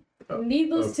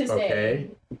 Needless to say, Okay.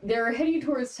 they're heading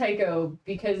towards Tycho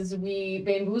because we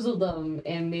bamboozled them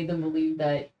and made them believe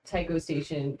that Tycho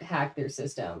Station hacked their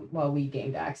system while we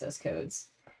gained access codes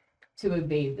to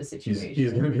evade the situation.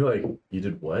 He's gonna be like, you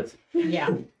did what? Yeah.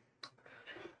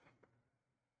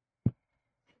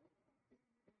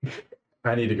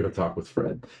 I need to go talk with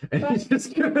Fred. And he's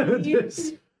just gonna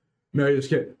just no, you just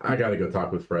kidding. I gotta go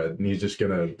talk with Fred, and he's just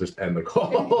gonna just end the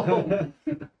call.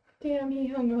 Damn, he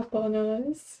hung up on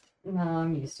us. No,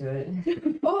 I'm used to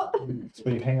it. Oh, So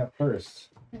you hang up first.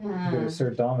 You go to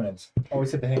assert dominance.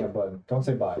 Always hit the hang up button. Don't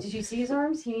say bye. Did you see his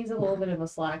arms? He needs a little bit of a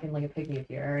slack and like a pick-me-up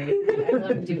here, alright? I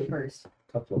let him do it first.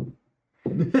 Tough one.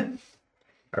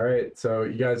 All right, so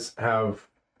you guys have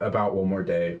about one more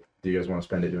day. Do you guys want to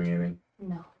spend it doing anything?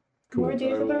 No. more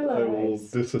days of our I will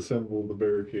lives. disassemble the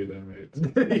barricade I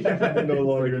made. No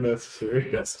longer necessary.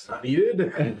 Yes, it's not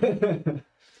needed.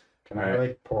 Can I Alright.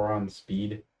 like pour on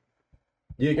speed?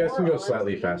 You guys can go Or on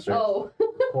slightly speed. faster. Oh.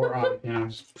 Pour on, you know,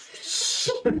 just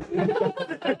I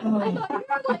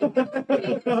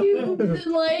thought you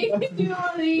were like, do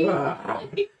all these. Ah.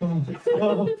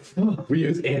 We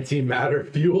use antimatter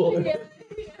fuel. Yeah,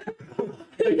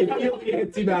 I can feel the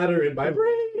antimatter in my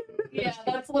brain. yeah,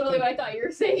 that's literally what I thought you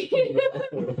were saying.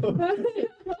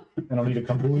 I don't need a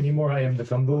kamboo anymore. I am the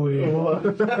kamboo.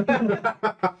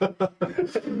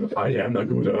 I am the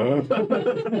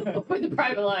Gouda. With the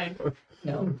private line.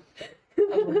 No.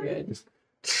 We're good.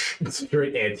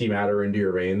 Straight antimatter into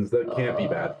your veins. That can't be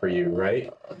bad for you,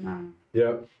 right? nah.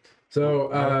 Yep.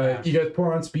 So Okay. you guys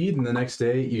pour on speed, and the next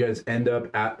day you guys end up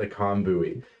at the comm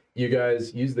buoy. You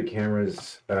guys use the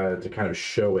cameras to kind of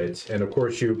show it, and of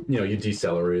course you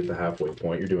decelerate at the halfway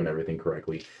point. You're doing everything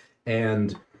correctly,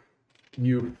 and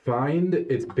you find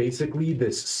it's basically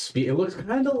this sphere. It looks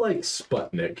kind of like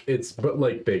Sputnik. But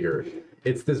like bigger.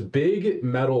 It's this big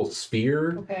metal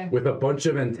sphere Okay. with a bunch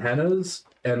of antennas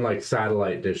and like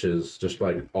satellite dishes just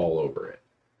like all over it.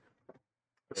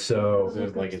 So Is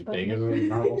it like as big as a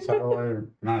normal satellite, or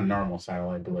not a normal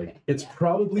satellite, but like it's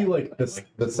probably like the size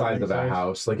Sputnik of a size?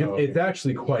 house. Like Oh, it's okay.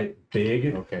 actually quite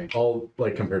big, okay. all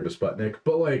like compared to Sputnik.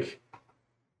 But like,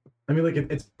 I mean, like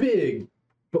it's big,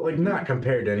 but like not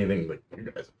compared to anything like you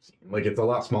guys have seen. Like it's a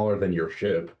lot smaller than your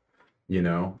ship, you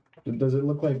know. Does it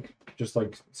look like just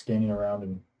like scanning around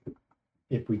and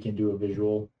if we can do a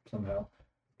visual somehow?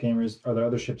 Cameras, are there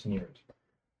other ships near it?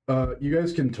 You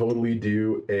guys can totally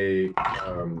do a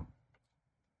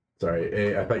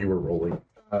I thought you were rolling.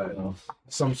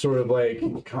 Some sort of like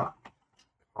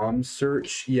comm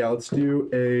search. Yeah, let's do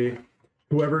a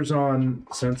whoever's on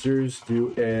sensors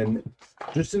do an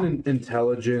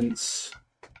intelligence.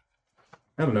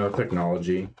 I don't know,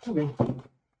 technology. Okay.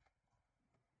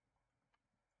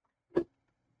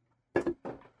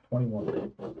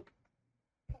 21.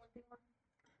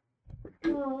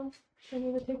 Oh, I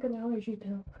need to take an allergy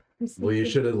pill. Well, you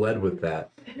should have led with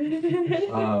that.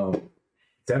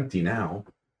 It's empty now.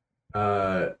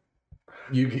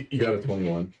 You got a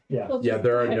 21. Yeah. Yeah,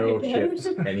 there are no ships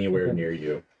anywhere near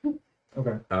you.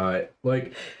 Okay.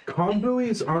 Like comm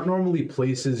buoys aren't normally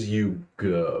places you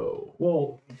go.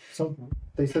 Well,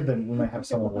 they said that we might have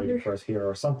someone waiting for us here,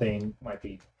 or something might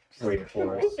be waiting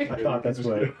for us. I thought that's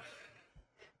what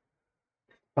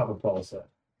Papa Paul said.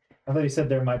 I thought he said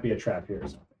there might be a trap here or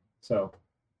something. So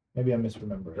maybe I'm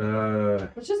misremembering.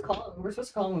 Let's just call him. We're supposed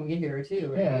to call him when we get here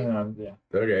too, right? Yeah.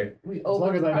 Okay. We As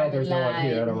long as I know private there's no one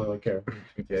here, I don't line. really care.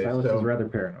 Okay. Silas is So, rather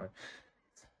paranoid.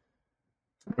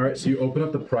 all right. So you open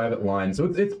up the private line. So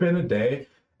it's been a day,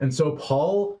 and so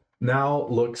Paul now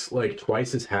looks like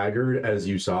twice as haggard as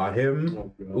you saw him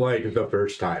Oh, God. like the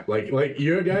first time. Like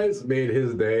you guys made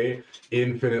his day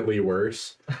infinitely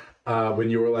worse. When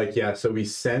you were like, yeah, so we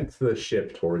sent the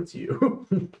ship towards you.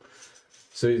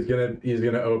 So he's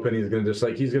gonna open, he's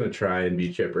gonna try and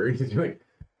be chipper. He's like,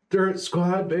 Dirt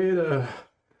Squad Beta.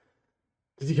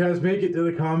 Did you guys make it to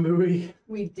the comm buoy?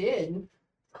 We did.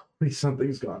 At least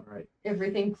something's gone right.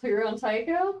 Everything clear on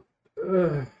Tycho?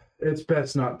 It's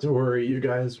best not to worry you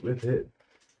guys with it.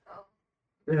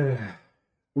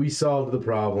 We solved the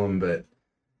problem, but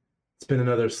it's been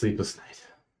another sleepless night.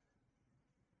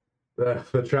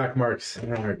 The track marks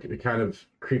are kind of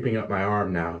creeping up my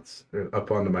arm now. It's up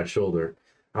onto my shoulder.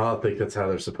 I don't think that's how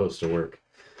they're supposed to work.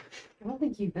 I don't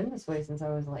think you've been this way since I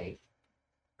was like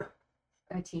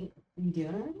a teen. You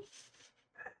doing it?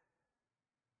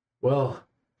 Well,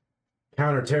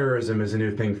 counterterrorism is a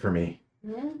new thing for me.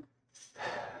 Yeah.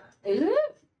 Is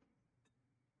it?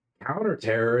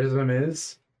 Counterterrorism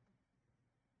is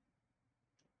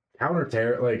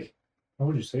like Why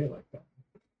would you say it like that?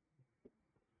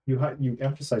 You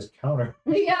emphasize counter.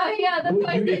 Yeah, that's well,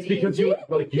 why I said it's because is you it?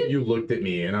 like you looked at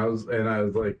me and I was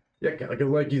like, yeah,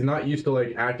 like he's not used to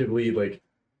like actively like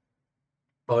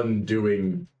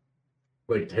undoing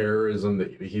like terrorism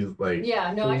that he's like.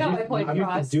 Yeah, no, I got my point I'm used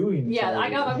to across. doing Yeah, I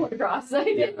got my point across. I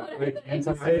did.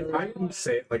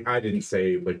 I didn't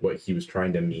say like what he was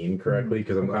trying to mean correctly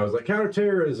because I was like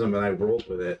counterterrorism and I rolled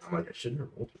with it. I'm like I shouldn't have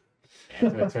rolled with it.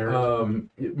 Anti-terrorism.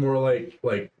 More like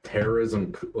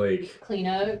terrorism, like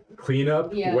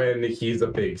cleanup Yeah. when he's a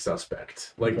big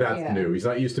suspect. Like that's Yeah. new. He's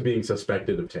not used to being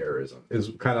suspected of terrorism.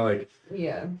 Is kind of like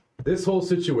Yeah. this whole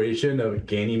situation of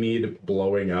Ganymede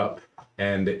blowing up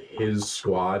and his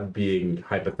squad being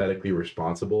hypothetically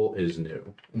responsible is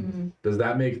new. Mhm. Does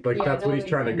that make like Yeah, that's no, what it he's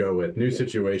trying to makes go with? New Yeah.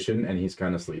 situation and he's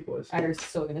kind of sleepless. I was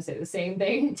still gonna say the same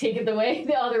thing. Take it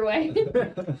the other way.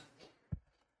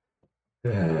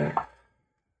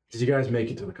 Did you guys make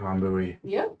it to the comm buoy?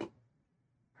 Yep.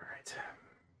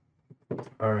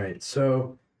 All right.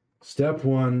 So, step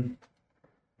one.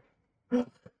 All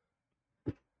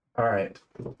right.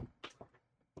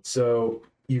 So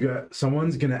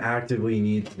someone's gonna actively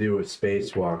need to do a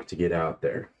spacewalk to get out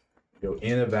there. Go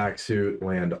in a vac suit,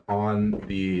 land on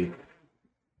the.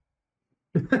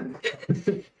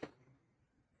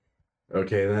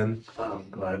 Okay then. I'm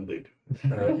gladly.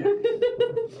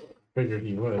 Okay. Figured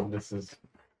he would. This is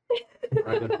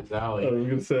right up his I alley. was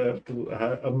gonna say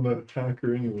I'm the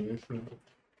hacker anyway. So.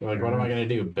 Like, what am I gonna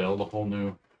do? Build a whole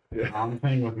new Yeah.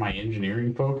 thing with my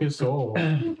engineering focus? Oh,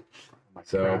 my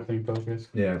So- crafting focus.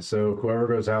 Yeah. So whoever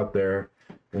goes out there,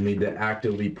 will need to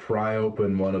actively pry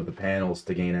open one of the panels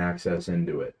to gain access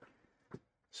into it.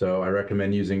 So I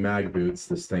recommend using mag boots.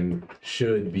 This thing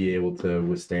should be able to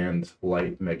withstand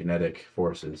light magnetic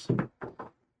forces. I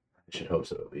should hope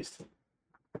so, at least.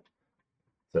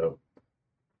 So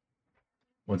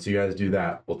once you guys do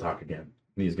that, we'll talk again.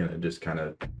 And he's gonna just kind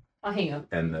of I'll hang up.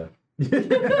 end the.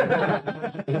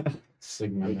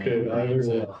 Sigma Okay, man. I That's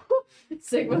it. will,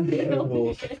 Sigma I panel.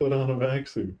 will put on a vac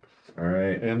suit All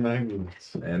right, and mag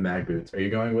boots. and mag boots. Are you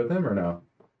going with him or no?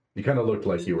 You kind of looked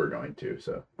like you were going to,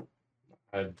 so.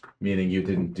 Meaning you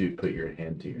didn't put your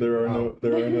hand to your. There are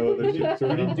no other ships We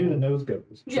didn't around. do the nose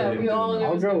goes. Yeah, we all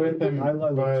I'll go with him,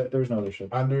 But but there's no other ship.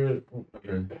 under.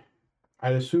 Okay.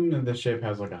 I'd assume that the ship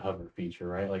has like a hover feature,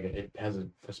 right? Like it has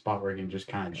a spot where you can just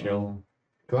kind of chill.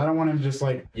 Because I don't want him just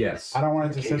like. Yes. I don't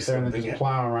want it to In sit case there and then something just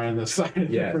plow right in the side of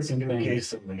Yeah, the freaking In thing. case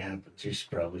something happens, you should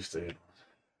probably stay.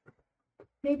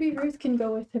 Maybe Ruth can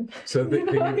go with him. So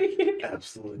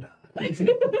Absolutely not.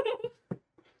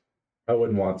 I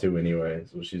wouldn't want to anyway,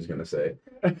 is what she's gonna say.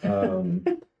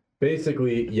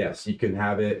 Basically, yes, you can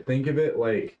have it. Think of it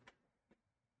like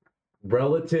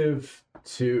relative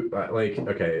to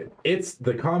okay, it's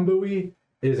the comm buoy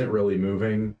isn't really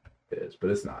moving. It is, but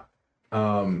it's not.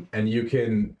 And you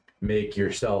can make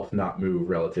yourself not move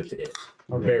relative to it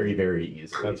Okay. very, very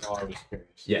easily. That's all I was curious.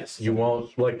 Yes, you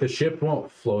won't like the ship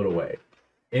won't float away,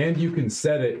 and you can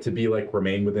set it to be like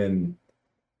remain within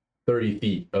 30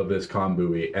 feet of this comm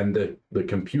buoy, and the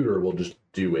computer will just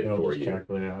do it It'll for just you.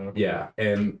 calculate it out. Okay. Yeah,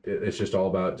 and it's just all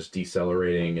about just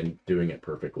decelerating and doing it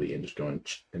perfectly, and just going,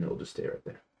 and it'll just stay right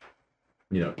there.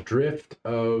 You know, drift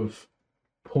of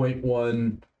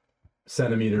 0.1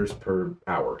 centimeters per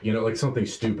hour. You know, like something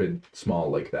stupid small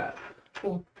like that.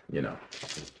 Cool. You know,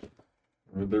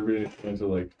 Would there be any chance of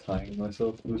like tying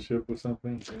myself to the ship or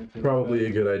something? Anything like probably a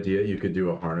good idea. You could do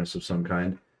a harness of some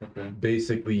kind. that? Okay.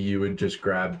 Basically, you would just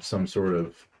grab some sort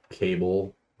of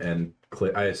cable and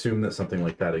clip. I assume that something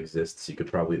like that exists. You could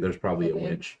probably, there's probably a Okay.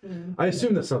 winch. Mm. I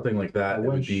assume that something like that A it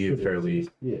would winch be should fairly,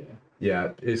 exist. Yeah. yeah,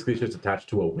 basically it's just attached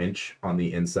to a winch on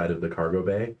the inside of the cargo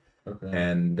bay. Okay.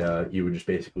 And you would just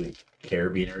basically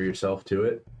carabiner yourself to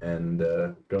it and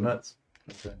go nuts.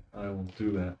 Okay. I will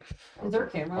do that. Is there a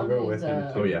camera I'll on go his, with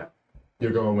him, Oh yeah,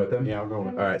 you're going with them. Yeah, I'll go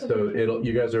with All right, so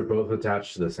you guys are both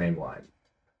attached to the same line,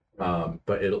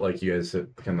 but it'll like you guys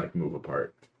can like move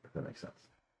apart. If that makes sense.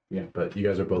 Yeah. But you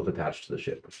guys are both attached to the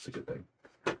ship, which is a good thing.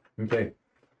 Okay,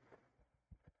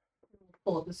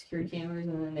 pull up the security cameras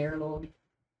and then there it'll be.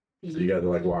 so you guys are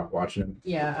like watching him.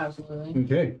 Yeah, absolutely.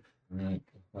 Okay. All right.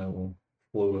 I will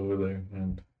float over there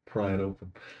and pry it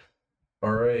open.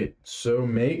 All right. So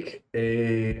make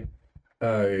a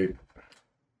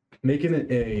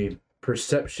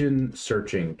perception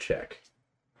searching check.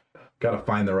 Got to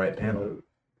find the right panel.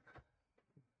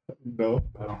 No.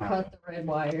 I don't have. Cut the red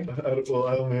wire. Well,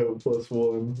 I only have a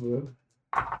 +1.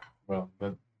 Well,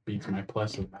 that beats my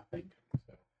plus of nothing.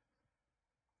 So.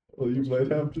 Well, you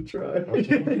might have to try.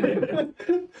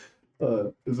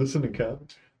 Is this an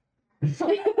account?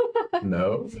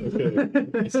 No. Okay.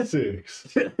 It's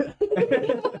 6.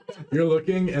 You're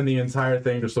looking, and the entire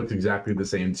thing just looks exactly the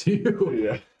same to you.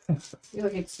 Yeah. You're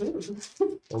like, it's smooth.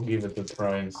 We'll give it a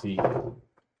try and see. All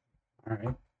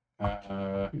right.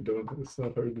 You don't. It's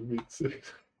not hard to beat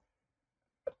 6.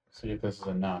 See if this is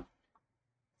enough.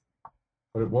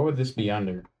 What would this be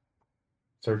under?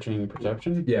 Searching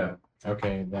perception? Yeah.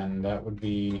 Okay, then that would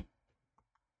be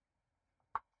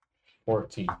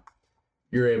 14,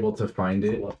 You're able to find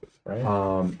it.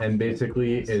 right? And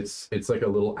basically it's like a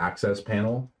little access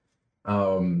panel.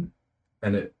 And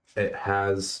it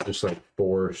has just like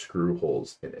 4 screw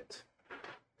holes in it.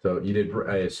 So you did,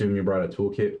 I assume you brought a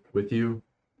toolkit with you?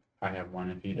 I have one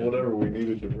if you don't. Whatever we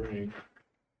needed to bring.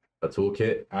 A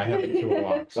toolkit? I have a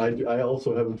toolbox. I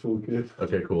also have a toolkit.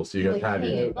 Okay, cool. So you guys Like, have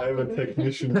hey. it. I have a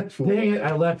technician tool. Dang it,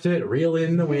 I left it. Reel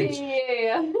in the winch.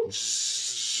 Yeah.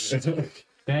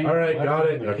 Dang, All right, left got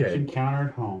on it. the Okay. kitchen counter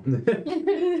at home.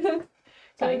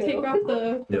 Can I take off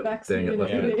the Yep, back dang it,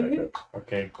 left it seat? back up.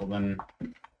 Okay, well then,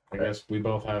 I guess we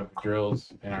both have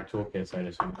drills in our toolkits, I'd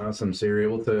assume. Awesome. So you're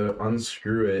able to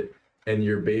unscrew it, and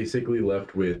you're basically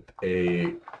left with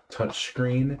a touch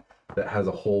screen that has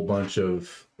a whole bunch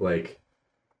of like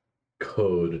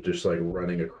code just like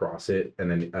running across it, and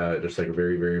then just like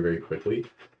very, very, very quickly,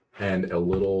 and a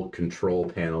little control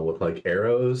panel with like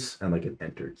arrows and like an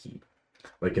enter key,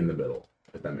 like in the middle,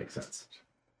 if that makes sense.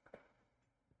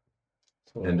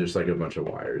 So, And just like a bunch of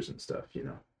wires and stuff, you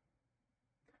know.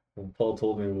 well, Paul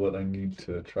told me what I need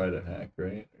to try to hack,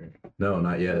 right? Or- No,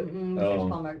 not yet.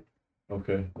 Oh.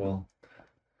 Okay, well.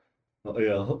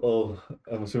 Yeah,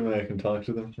 I'm assuming I can talk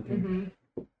to them. Mm-hmm.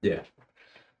 Yeah.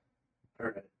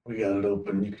 Alright, we got it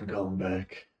open. You can call him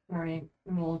back. All right,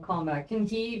 and we'll call him back. Can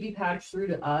he be patched through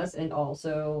to us and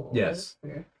also? Yes.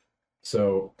 Okay.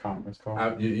 So Conference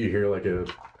call. you hear like a,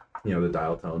 the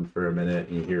dial tone for a minute,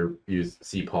 and you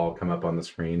see Paul come up on the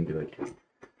screen and be like,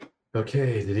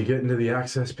 okay, did he get into the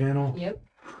access panel? Yep.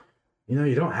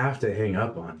 You don't have to hang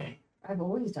up on me. I've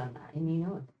always done that, and you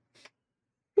know it.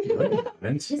 No, you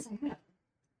haven't. Yes, I have.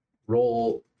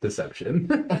 Roll deception.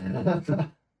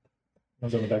 I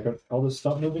was on the back of Aldous,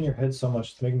 stop moving your head so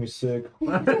much. It's making me sick. He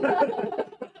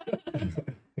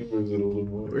moves it a little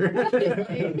more.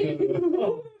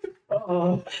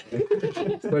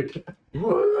 It's like,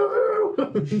 whoa!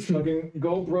 Fucking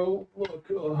go, bro. Look.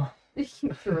 He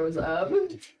throws up.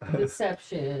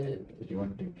 Deception. Did you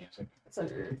want to do music? It's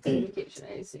under communication,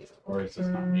 I see. Or is this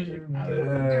not music?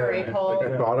 Alright, Paul.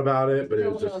 Like I thought about it, but it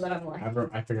Don't was know just. that I'm like.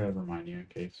 I figured I'd remind you in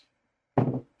case.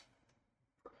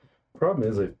 Problem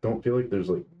is, I don't feel like there's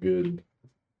like good.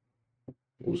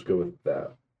 We'll just go with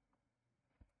that.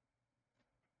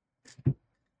 I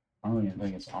don't even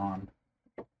think it's on.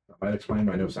 That might explain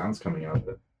why no sound's coming out of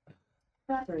it.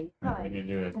 Battery, We hi. need to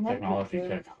do a technology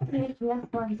check.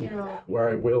 PHF10. Where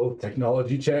I will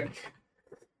technology check.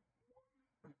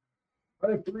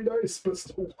 I have 3 dice, but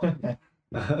still one.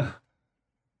 I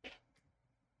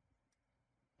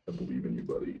believe in you,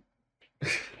 buddy.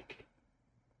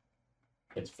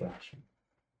 It's flashing.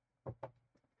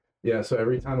 Yeah, so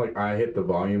every time like I hit the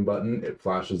volume button, it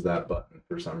flashes that button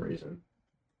for some reason.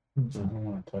 I don't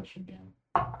want to touch again.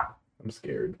 I'm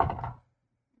scared. I'm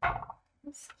I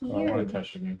want scared. to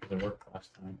touch again because it worked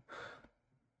last time.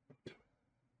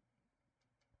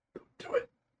 Do it.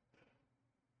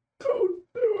 Don't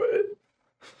do it.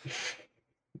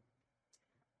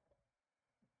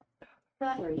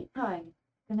 Battery, hi.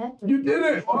 Connected. You did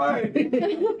it. Why?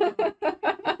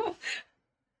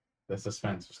 The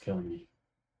suspense was killing me.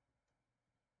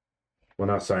 Well,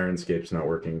 now Sirenscape's not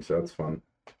working, so that's fun.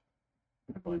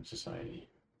 I blame society.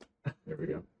 There we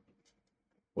go.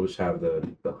 We'll just have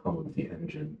the hum of the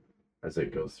engine as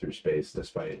it goes through space,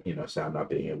 despite sound not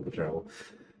being able to travel.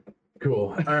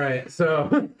 Cool. All right.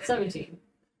 So 17.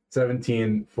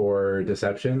 17 for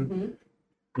deception. Mhm.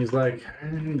 He's like,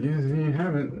 you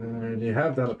haven't. You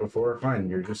have done it before. Fine.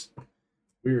 You're just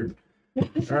weird. All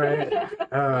right.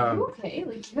 Are you okay?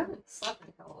 Like, you haven't slept in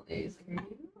a couple of days. Like, are you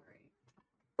alright?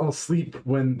 I'll sleep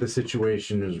when the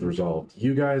situation is resolved.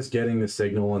 You guys getting the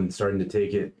signal and starting to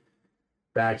take it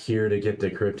back here to get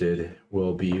decrypted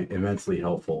will be immensely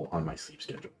helpful on my sleep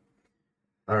schedule.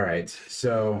 All right,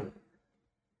 so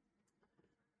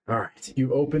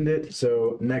you opened it.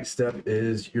 So next step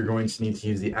is you're going to need to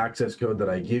use the access code that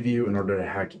I give you in order to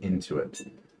hack into it.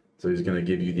 So he's going to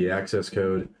give you the access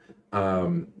code.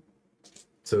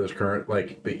 So there's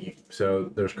currently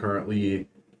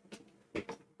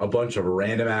a bunch of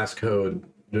random ass code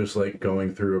just like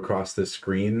going through across this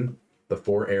screen, the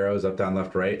 4 arrows up, down,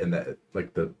 left, right, and that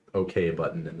like the OK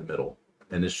button in the middle,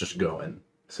 and it's just going.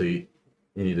 So you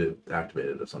need to activate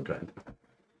it of some kind.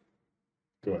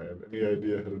 Do I have any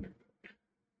idea how to do that?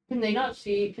 Can they not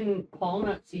see? Can Paul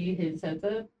not see his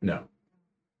headset? No.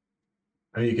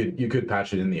 I mean, you could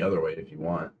patch it in the other way if you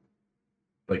want.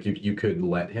 Like you could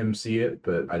let him see it,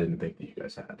 but I didn't think that you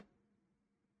guys had.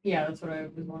 Yeah, that's what I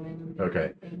was wanting.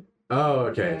 Okay. Oh,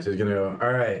 okay. Yeah. So he's gonna go,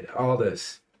 all right, all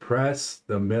this. Press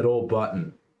the middle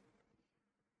button.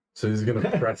 So he's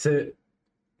gonna press it,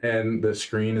 and the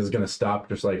screen is gonna stop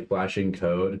just like flashing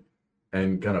code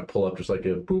and kind of pull up just like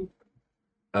a boop,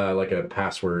 like a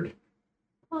password.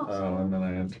 Oh, and then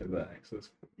I enter the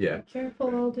access. Yeah.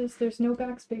 Careful, Aldous. There's no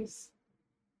backspace.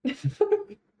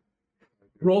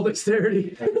 Roll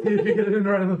dexterity. See if you get it in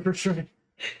right on the first try.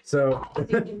 So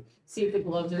See if the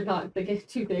gloves are not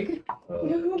too big.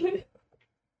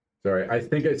 sorry, I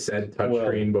think I said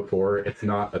touchscreen before. It's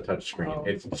not a touchscreen. Oh.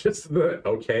 It's just the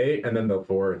OK and then the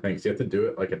 4 things. You have to do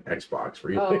it like an Xbox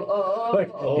where you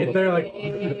like hit there like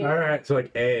all right. So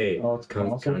like A. Oh, it's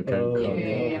console.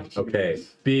 Yeah. Okay.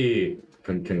 B.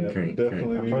 Yeah,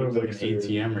 definitely I need thought it was like an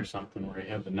dexterity. ATM or something where you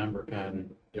have the number pad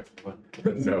and different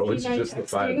buttons. No, it's P9 just the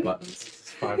 5 texting. buttons.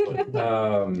 It's 5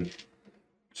 buttons.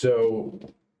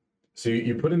 So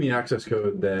you put in the access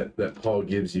code that Paul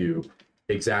gives you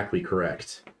exactly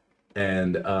correct,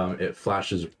 and it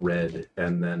flashes red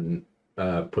and then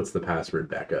puts the password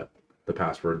back up, the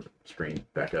password screen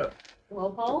back up.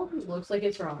 Well, Paul, looks like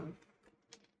it's wrong.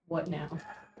 What now?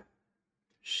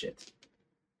 Shit.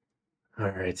 All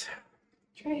right.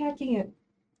 Try hacking it.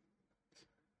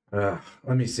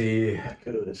 Let me see.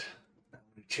 Good. How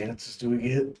many chances do we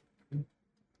get?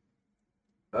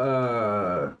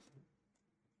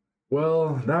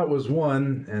 Well, that was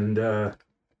one, and I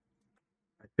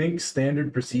think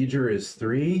standard procedure is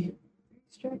 3.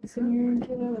 Extract senior and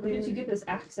get out of Where did there. you get this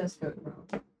access code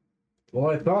from?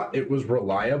 Well, I thought it was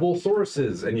reliable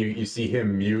sources, and you see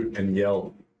him mute and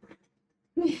yell.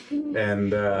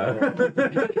 And do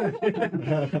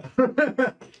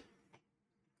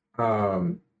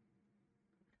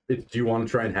you want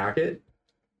to try and hack it?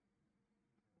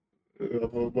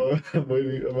 I'm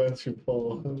waiting. I'm asking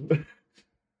Paul.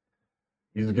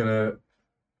 He's gonna.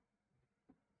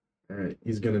 All right,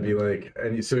 he's gonna be like,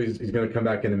 so he's gonna come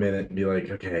back in a minute and be like,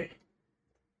 okay.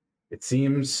 It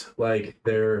seems like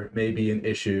there may be an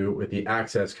issue with the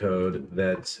access code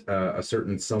that a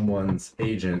certain someone's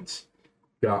agent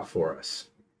got for us.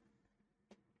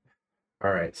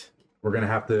 All right, we're gonna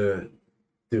have to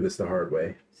do this the hard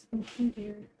way.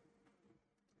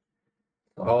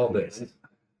 All this.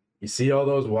 You see all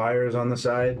those wires on the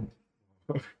side?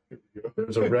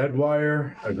 There's a red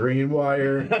wire, a green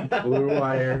wire, blue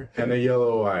wire, and a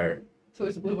yellow wire. So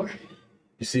it's blue.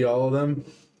 You see all of them?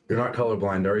 You're not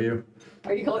colorblind, are you?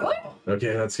 Are you colorblind?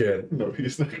 Okay, that's good. No,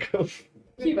 he's not coming.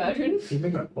 Can you imagine?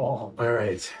 Keeping a ball. All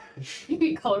right. You'd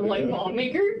be colorblind bomb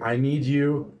maker. I need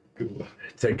you Good luck.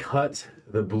 to cut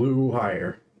the blue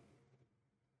wire.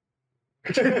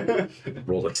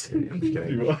 Roll dexterity. I'm just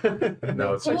kidding.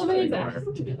 No, it's just Well, green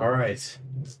amazing. wire. All right.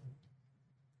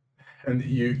 And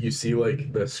you see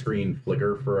like the screen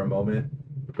flicker for a moment,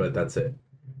 but that's it.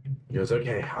 He goes,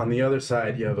 okay, on the other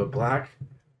side you have a black,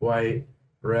 white,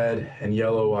 red, and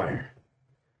yellow wire.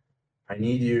 I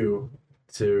need you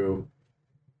to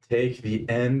take the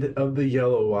end of the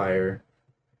yellow wire,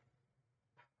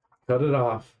 cut it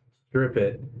off, strip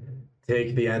it,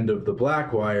 take the end of the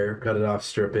black wire, cut it off,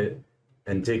 strip it,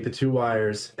 and take the 2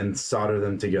 wires and solder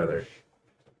them together.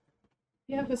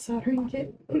 You have a soldering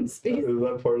kit in space. Is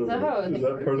that part of Is that how it is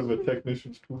that part of a works?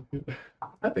 technician's toolkit?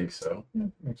 I think so.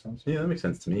 Makes sense. Yeah, that makes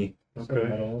sense to me. Okay.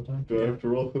 Metal all the time. Do I have to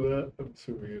roll for that? I'm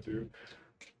assuming I do.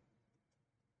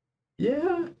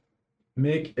 Yeah.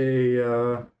 Make a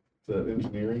Is that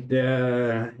engineering?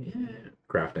 yeah,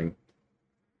 crafting.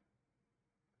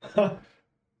 I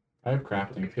have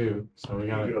crafting too, so we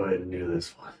gotta. Go ahead and do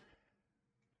this one.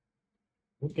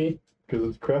 Okay. Because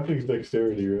it's crafting's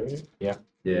dexterity, right? Yeah.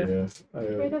 I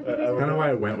Right up I there. would Kind of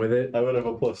why I went with it. I would have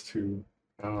a +2.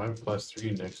 Oh, I have +3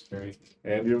 in dexterity.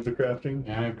 And you have the crafting?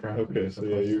 Yeah, I have crafting. Okay, so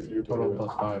yeah, you're total better.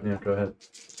 +5. Yeah, go ahead.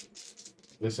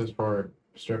 This is for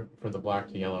strip for the black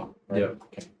to yellow. Right? Yep.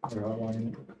 Okay. They're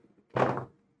outlining it.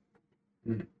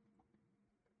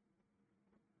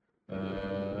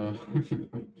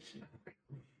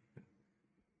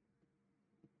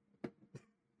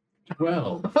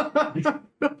 Well,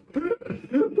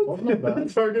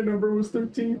 Target number was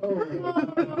 13. so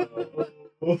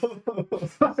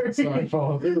I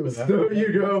follow through with that. So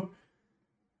you go,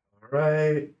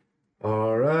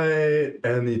 all right,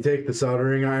 and you take the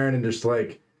soldering iron and just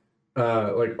like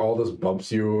all this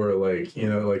bumps you, or like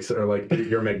or like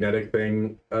your magnetic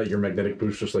thing, your magnetic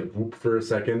boost just like whoop for a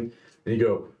second, and you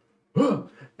go, "Huh,"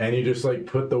 and you just like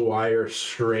put the wire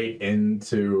straight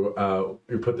into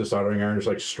you put the soldering iron just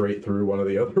like straight through one of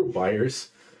the other wires,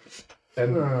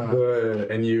 and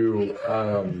you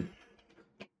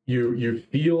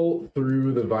feel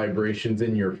through the vibrations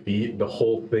in your feet, the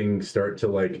whole thing start to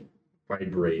like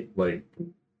vibrate like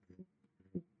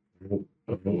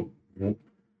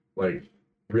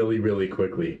really, really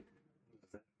quickly.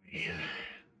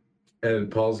 And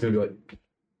Paul's gonna be like,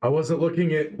 I wasn't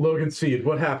looking at Logan's feed.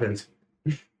 What happened?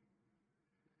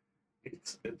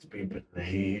 It's beeping.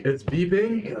 He It's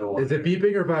beeping? Is it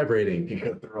beeping or vibrating? He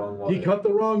cut the wrong one. He cut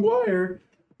the wrong wire.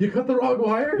 You cut the wrong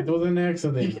wire? It was an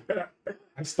accident.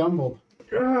 I stumbled.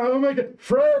 Oh my god,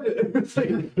 Fred! It's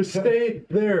like, just stay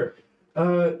there.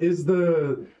 Is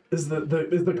the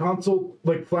console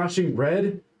like flashing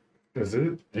red? Is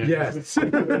it? Yes.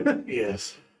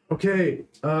 Yes. Okay.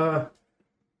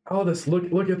 Aldous,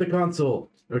 look at the console.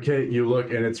 Okay, you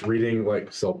look and it's reading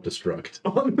like self-destruct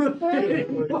on the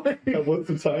thing. Like, What's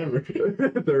the timer?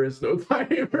 there is no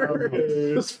timer. Okay.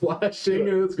 It's just flashing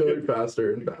and it's going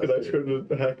faster and Can I try faster.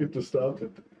 to hack it to stop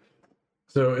it?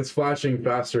 So it's flashing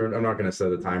faster, and I'm not going to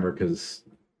set a timer because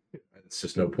it's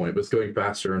just no point. But it's going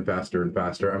faster and faster and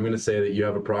faster. I'm going to say that you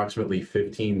have approximately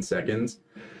 15 seconds,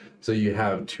 so you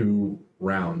have 2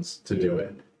 rounds to do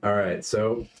it. All right.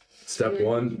 So step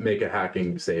 1, make a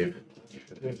hacking save.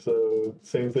 Okay, so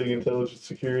same thing, intelligence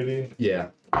security. Yeah.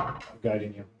 I'm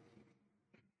guiding you.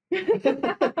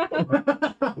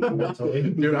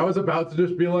 Dude, I was about to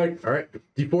just be like, all right,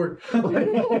 D4.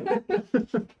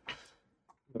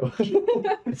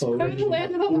 It's probably the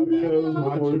land of the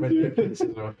Much of a Is difference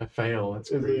is a fail. That's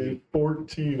crazy. a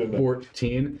 14 and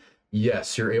 14.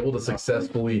 Yes, you're able to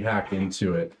successfully hack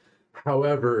into it.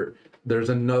 However, there's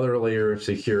another layer of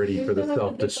security You're for the gonna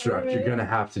have to self-destruct. You're disarm it. gonna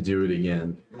have to do it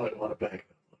again. Might want to back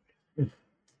I'm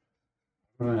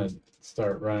gonna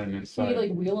start running Can you inside.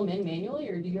 like wheel them in manually,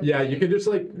 or do you? Have Yeah, to, you can just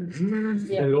like, and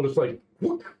it'll just like,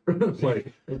 like,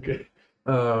 up. Okay.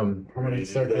 um, I'm gonna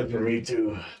start That for heading. me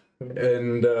too.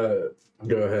 and go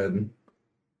ahead.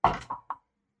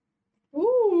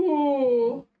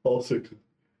 Ooh. All six.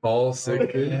 All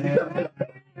six. You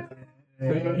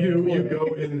go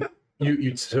in.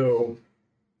 So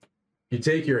you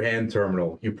take your hand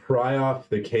terminal. You pry off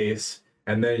the case,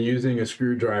 and then using a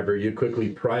screwdriver, you quickly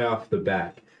pry off the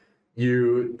back.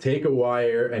 You take a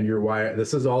wire, and your wire.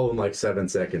 This is all in like 7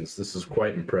 seconds. This is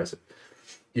quite impressive.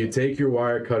 You take your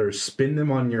wire cutters, spin them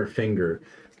on your finger,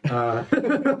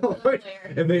 like,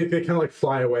 and they kind of like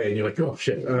fly away, and you're like, oh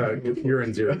shit, you're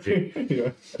in 0G.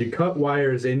 Yeah. You cut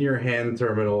wires in your hand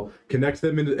terminal, connect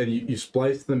them into, and you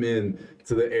splice them in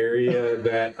to the area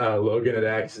that Logan had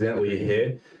accidentally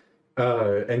hit.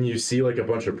 And you see like a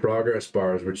bunch of progress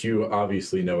bars, which you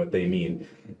obviously know what they mean.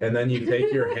 And then you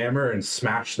take your hammer and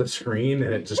smash the screen,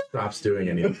 and it just stops doing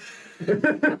anything.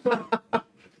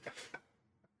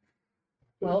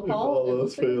 Well, All Paul,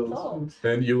 those it's fails. solved.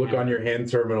 And you look on your hand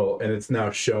terminal, and it's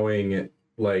now showing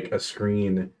like a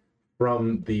screen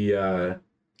from the.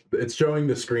 It's showing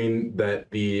the screen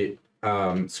that the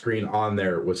screen on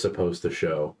there was supposed to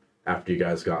show after you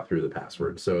guys got through the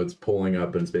password. So it's pulling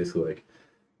up, and it's basically like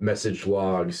message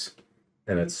logs,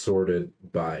 and it's sorted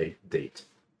by date.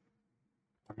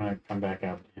 I'm gonna come back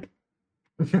out to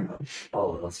him.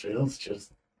 All else fails.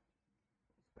 Just.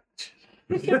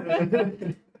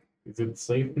 Is it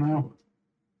safe now?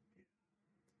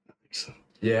 I think so.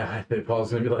 Yeah, I think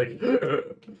Paul's gonna be like,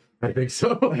 I think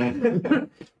so.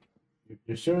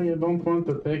 You sure you don't want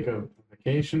to take a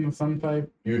vacation of some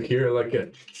type? You hear like a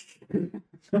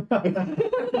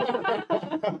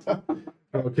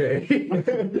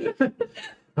okay.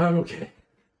 I'm okay.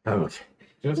 I'm okay.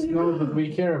 Just know that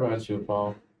we care about you,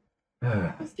 Paul.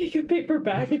 I Just take a paper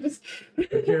bag and just.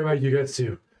 care about you guys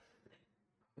too.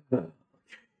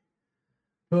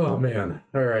 Oh man.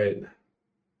 All right.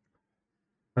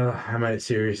 I might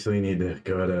seriously need to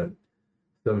go to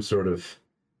some sort of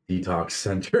detox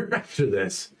center after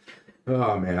this.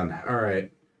 Oh man. All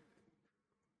right.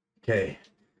 Okay.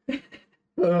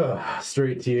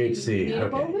 Straight THC. Need a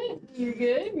Okay. moment? You're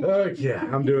good? Okay,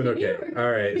 I'm doing okay.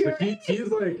 All right. So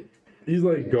he's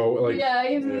like go like Yeah,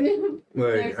 he's like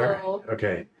next all right, level.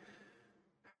 okay.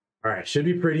 All right, should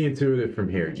be pretty intuitive from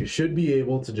here. You should be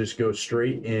able to just go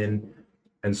straight in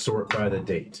and sort by the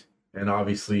date. And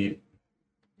obviously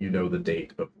you know the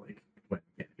date of like when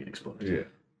it exploded.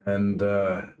 Yeah. And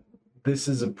this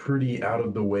is a pretty out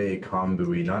of the way comm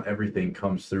buoy. Not everything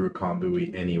comes through a comm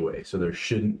buoy anyway, so there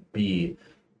shouldn't be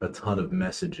a ton of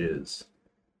messages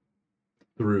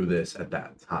through this at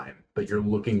that time. But you're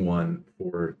looking one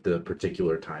for the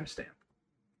particular timestamp.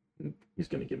 He's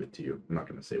going to give it to you. I'm not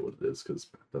going to say what it is because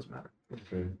it doesn't matter.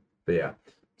 Okay. But yeah,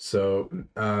 so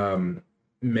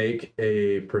make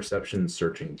a perception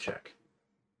searching check.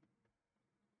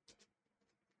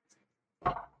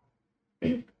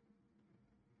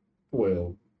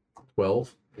 12.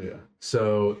 12. Yeah.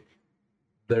 So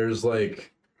there's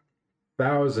like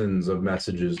thousands of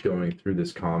messages going through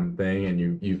this comm thing, and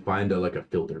you find like a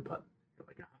filter button. You're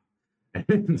like, ah.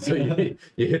 And so you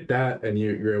hit that, and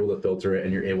you're able to filter it,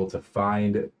 and you're able to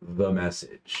find the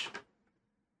message.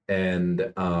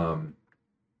 And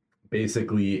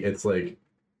basically, it's like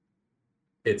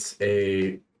it's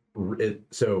an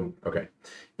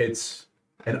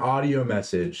audio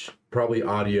message, probably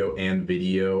audio and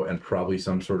video, and probably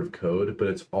some sort of code, but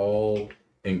it's all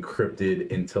encrypted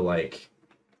into like,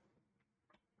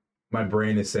 my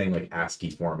brain is saying like ASCII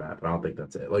format, but I don't think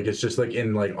that's it. Like it's just like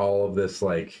in like all of this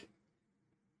like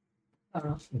I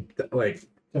don't know. like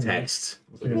text.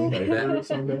 It's like a cipher or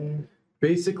something.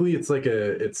 Basically, it's like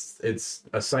it's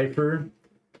a cipher,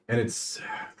 and it's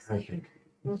I think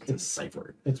it's a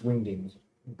cipher. It's wingdings.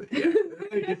 Yeah,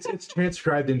 like it's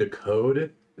transcribed into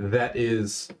code that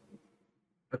is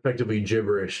effectively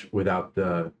gibberish without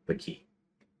the key.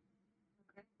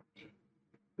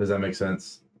 Does that make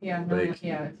sense? Yeah, no, Like,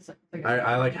 yeah. It's like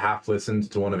I like half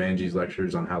listened to one of Angie's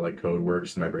lectures on how like code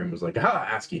works, and my brain was like, ah,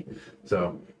 ASCII.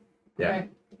 So yeah,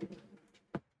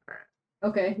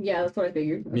 Okay, yeah, that's what I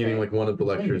figured. meaning Okay. like one of the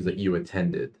lectures that you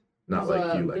attended, not There's,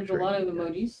 like you There's a lecturing. lot of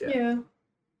emojis. Yeah. Yeah.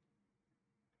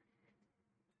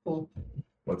 Cool.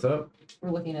 What's up? We're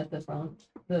looking at the font,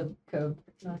 the code,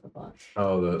 not the font.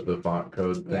 Oh, the font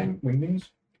code Yeah. thing. Wingdings?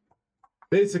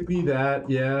 Basically that,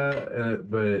 yeah,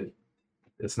 but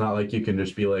it's not like you can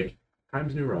just be like,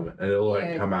 Times New Roman, and it'll like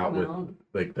Yeah, come out with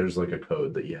like there's like a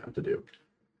code that you have to do.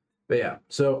 But yeah,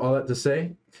 so all that to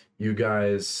say, you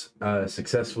guys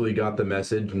successfully got the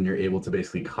message, and you're able to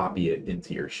basically copy it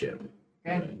into your ship.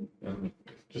 Okay. And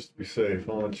just to be safe,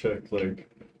 I want to check like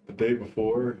the day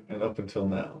before and up until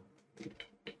now.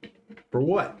 For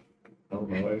what? I don't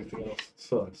know anything else.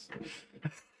 Sucks.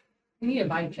 You need a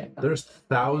vibe check. though. There's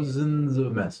thousands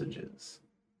of messages.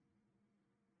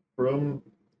 From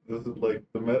does it like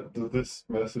does this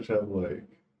message have like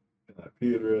an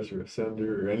IP address or a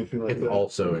sender or anything like It's that?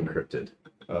 also encrypted.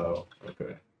 Oh,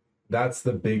 okay. That's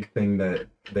the big thing that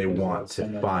they want to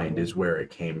Send that find over. is where it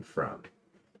came from,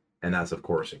 and that's of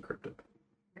course encrypted.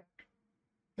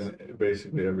 And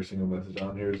basically every single message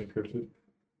on here is encrypted.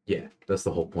 Yeah, that's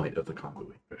the whole point of the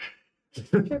convoy.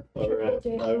 All right.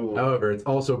 I will. However, it's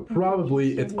all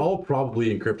probably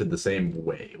encrypted the same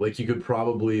way. Like you could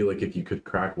probably like if you could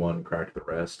crack one, crack the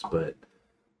rest, but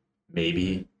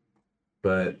maybe.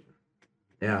 But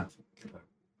yeah.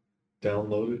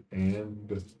 Download it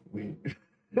and leave.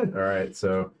 All right,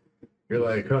 so you're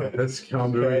like, oh, this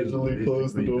convoy is Casually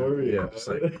close the door. Yeah, just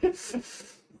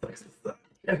like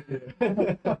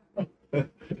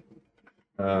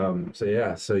so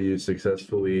yeah, so you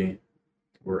successfully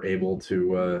were able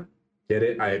to get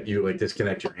it. You like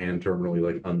disconnect your hand terminal, you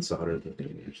like unsolder the thing,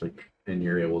 and you're just like, and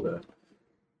you're able to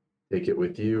take it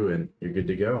with you, and you're good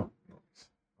to go.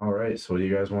 All right, so what do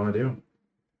you guys want to do?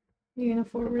 You're gonna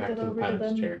forward Back it to the over to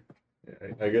pilot's them. chair.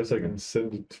 Yeah, I guess I can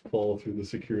send it to Paul through the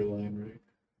secure line, right?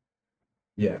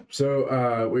 Yeah.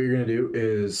 So what you're gonna do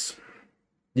is,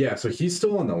 yeah. So he's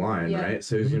still on the line, Yeah. right?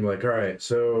 So he's gonna be like, all right,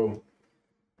 so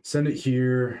send it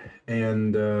here,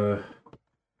 and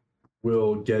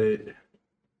we'll get it.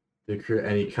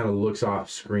 And he kind of looks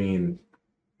off screen,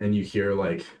 and you hear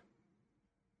like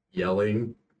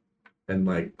yelling, and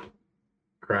like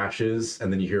crashes,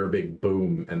 and then you hear a big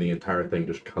boom, and the entire thing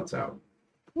just cuts out.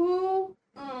 Ooh,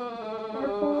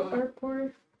 our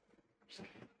poor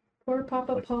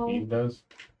Papa Like Paul. Steve does.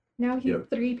 Now he's Yep.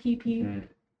 3PP. Mm.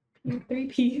 He's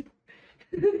 3P.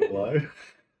 Live.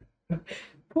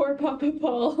 Poor Papa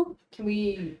Paul. Can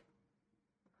we?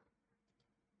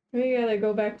 We gotta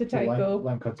go back to The line, Tycho.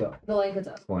 line cuts out. The line cuts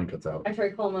out. The line cuts out. I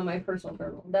tried calling on my personal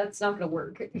terminal. That's not gonna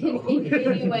work No.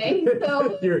 anyway.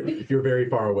 So you're very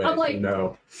far away. I'm like- so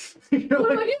no. what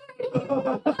You're am like,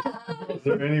 I Is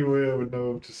there any way I would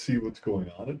know to see what's going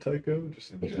on at Tycho?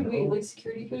 Just in doing? Can we general? like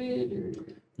security footage or?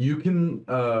 you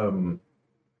can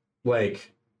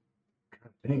like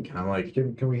I think I'm like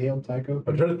Can we hail Tycho?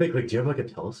 I'm trying to think like do you have like a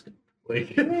telescope?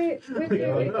 Like Wait, Like, wait,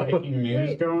 I wait. don't know. Breaking news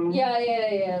Wait. going on?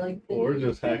 Yeah. Like. Or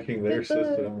just hacking their Did the-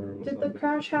 system or Did the something.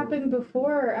 crash happen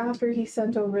before or after he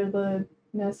sent over the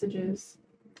messages?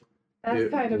 That's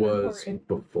it kind of was important.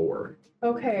 before.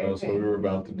 Okay. Oh, so we were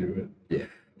about to do it.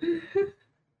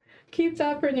 Keep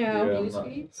that for now. Yeah. News I'm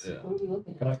not- feeds? yeah. What are we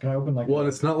looking Can at? I open like? Well, and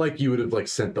it's not like you would have like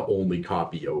sent the only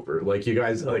copy over. Like you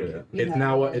guys like yeah. it's Yeah.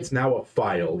 now a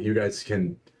file. You guys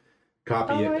can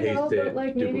copy Oh, it, I paste know, it, but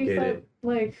like maybe duplicate some, it.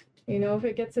 like if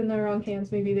it gets in the wrong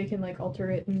hands, maybe they can like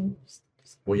alter it and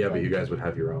Well, yeah, but you guys would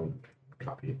have your own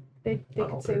copy. they could say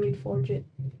Unaltered. we'd forge it.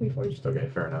 We forged it. Okay,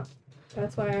 fair enough.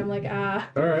 That's why I'm like All Is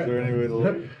right. there any way to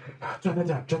like Jot that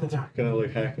down. Jot that down. kind of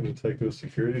like hack into Tycho's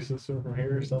security system from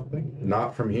here or something?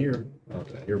 Not from here.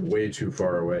 Okay. You're way too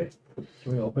far away.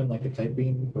 Can we open like a type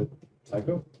beam with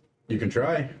Tycho? You can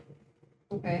try.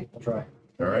 Okay. I'll try.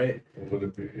 All right. What would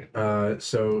it be?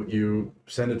 So you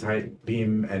send a tight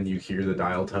beam and you hear the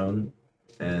dial tone,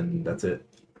 and that's it.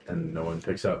 And no one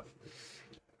picks up.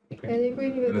 I think we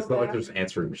need to And go it's not like back. there's an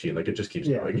answering machine. Like it just keeps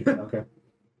Yeah. going. Okay.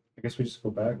 I guess we just go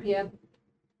back. Yeah.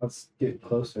 Let's get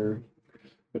closer,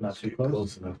 but not Let's too get close.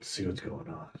 close enough to see what's going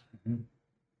on.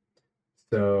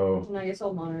 So And I guess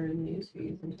I'll monitor the news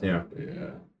feeds until. Yeah. Yeah.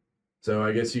 So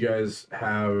I guess you guys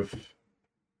have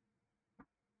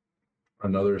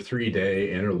another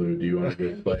 3-day interlude. Do you want to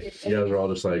just like you guys are all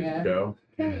just like Yeah. go?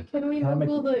 Can we Can I make-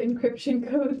 Google the encryption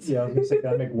codes? Yeah, I was gonna say,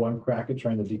 can I make one crack at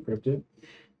trying to decrypt it?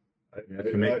 You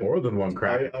can make more than one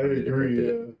crack. I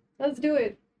agree. Let's do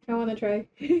it. I want to try.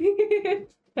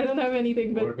 I don't have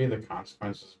anything, What but would be the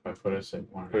consequences if I put us at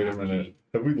one? Wait a minute.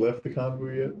 Have we left the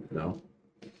convoy yet? No.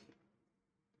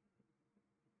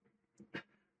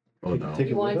 Oh no. Take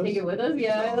You it want to with take us? it with us?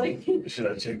 Yeah. Like. Should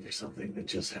I check for something that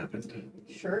just happened?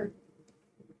 Sure.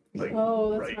 Like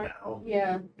oh, that's right hard. now?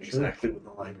 Yeah. Exactly when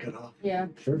the line cut off? Yeah.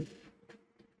 Sure.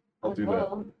 I'll do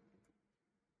that.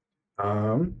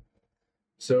 Well.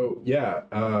 So yeah,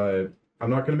 I'm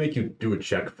not gonna make you do a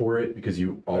check for it because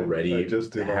you I already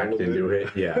just did all hacked of into it.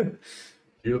 it. Yeah.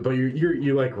 You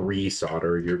like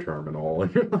resolder your terminal,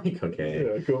 and you're like, okay,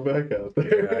 Yeah, go back out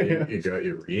there. yeah,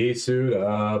 you re-suit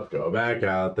up, go back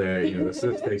out there. You know,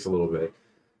 this takes a little bit,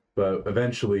 but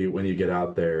eventually, when you get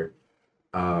out there,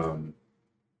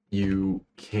 you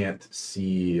can't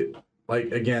see.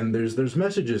 Like again, there's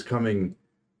messages coming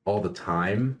all the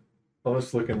time. I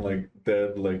was looking like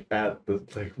dead, like at the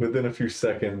like within a few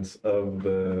seconds of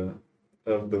the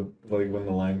like when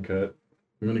the line cut.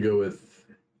 I'm gonna go with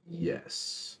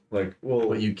yes, Like, well,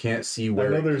 but you can't see I where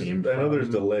know it there's came I know from. there's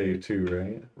delay too,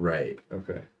 right? Right.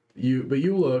 Okay. You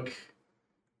look,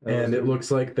 That and was it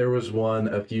looks like there was one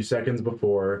a few seconds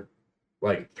before,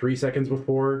 like 3 seconds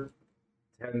before,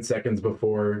 10 seconds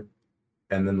before,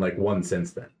 and then like one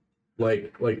since then.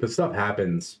 Like the stuff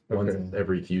happens once Okay.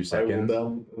 every few I will seconds.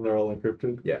 down. They're all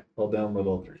encrypted. Yeah. I'll download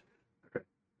all 3.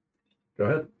 Go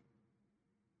ahead.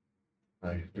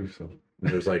 I do so.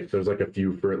 There's like a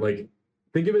few for like,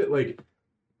 think of it like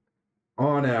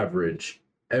on average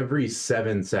every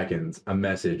 7 seconds a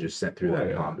message is sent through Oh, that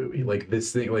yeah. comm buoy. Like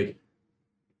this thing, like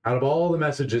out of all the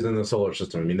messages in the solar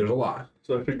system, I mean, there's a lot.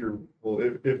 So I figure, well,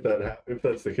 if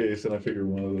that's the case, then I figure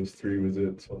one of those 3 was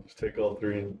it. So I'll just take all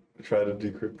 3 and try to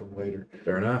decrypt them later.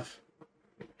 Fair enough.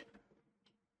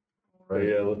 But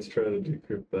yeah, let's try to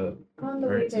decrypt that. On the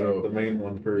All way right, there. so The main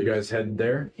one first. you guys head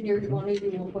there. Can you want to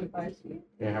do 1.5 speed?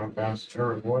 Yeah, how fast,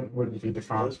 or what would be the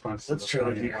consequence? Let's of try to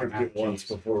running one decrypt it once FGs?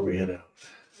 before we head out.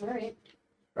 Alright.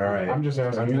 All right. I'm just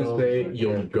asking. I'm gonna those say that-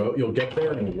 you'll get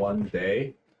there in one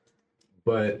day,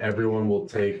 but everyone will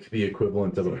take the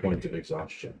equivalent of a point of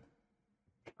exhaustion.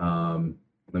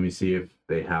 Let me see if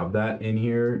they have that in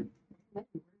here. You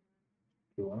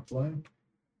want to fly?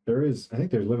 There is. I think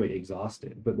there's literally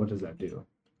exhausted, but what does that do?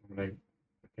 Like,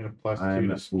 get a plus I'm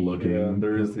 2 to speed. looking. Yeah,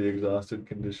 there is the exhausted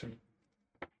condition.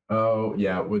 Oh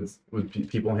yeah, would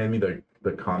people hand me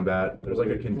the combat? There's like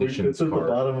a conditions It's at the card.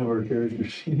 bottom of our character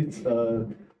sheets.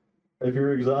 If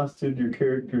you're exhausted, your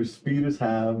character's speed is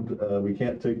halved. We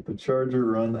can't take the charge or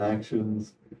run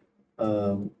actions.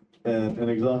 And an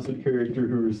exhausted character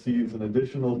who receives an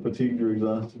additional fatigued or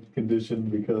exhausted condition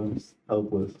becomes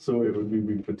helpless. So it would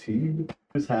be fatigued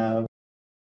is halved.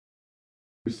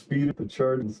 Your speed, the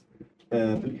charges,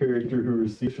 and the character who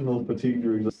receives additional fatigued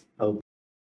or exhausted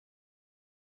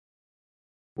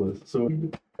helpless. So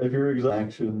if you're exhausted,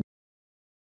 action,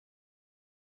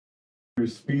 your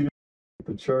speed,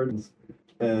 the charges,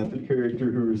 and the character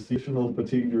who receives additional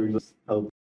fatigued or exhausted helpless.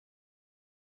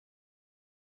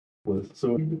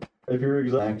 So if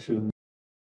you're action,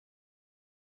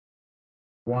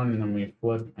 One, and then we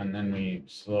flip, and then we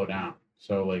slow down.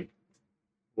 So, like,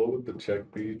 what would the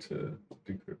check be to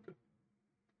decrypt it?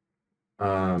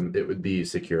 It would be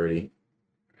security.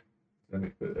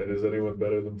 And is anyone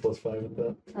better than +5 at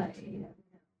that?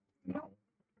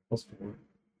 Plus 4.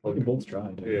 We can both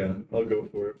try. Yeah, I'll go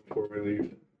for it before we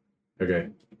leave. Okay.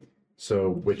 So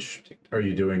which are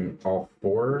you doing? All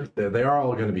 4? They are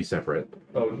all going to be separate.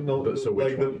 Oh no! But so which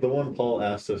like one? the one Paul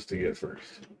asked us to get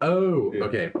first. Oh, Yeah.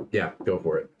 okay. Yeah, go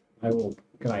for it. I will.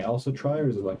 Can I also try, or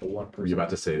is it like a one Were person? you about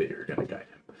to say that you're going to guide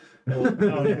him?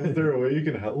 Well, is there a way you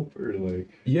can help or like?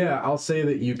 Yeah, I'll say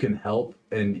that you can help,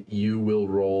 and you will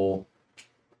roll.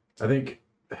 I think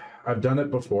I've done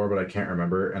it before, but I can't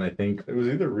remember. And I think, It was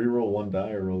either re-roll 1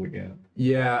 die or roll again.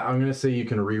 yeah, I'm gonna say you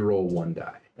can re-roll 1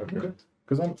 die. Okay.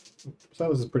 Because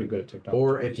Silas is pretty good at TikTok.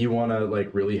 Or if you want to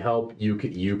like really help, you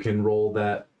can roll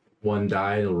that 1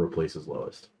 die. It'll replace his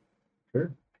lowest.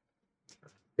 Sure.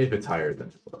 If it's higher than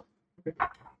his lowest.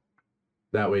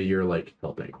 That way you're like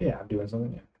helping. Yeah, I'm doing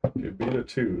something. Yeah. If you beat a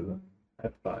 2, then I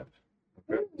have 5.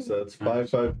 okay. So that's 5,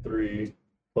 5, 3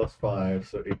 plus 5,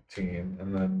 so 18.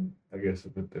 And then I guess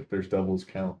if there's doubles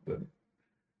count, then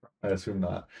I assume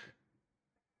not.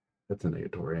 That's a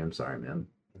negatory. I'm sorry, man.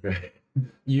 Okay.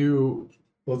 You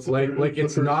What's the like fir- what's the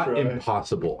it's first not try?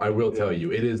 impossible. I will tell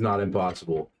you, it is not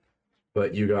impossible.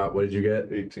 But you got, what did you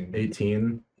get? 18.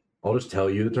 18. I'll just tell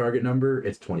you the target number.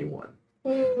 It's 21.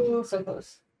 Ooh, so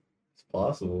close. It's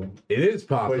possible. It is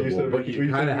possible, said but we- you we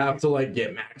kind said of we- have to like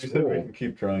get max You said we roll. can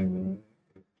keep trying.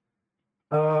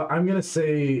 I'm gonna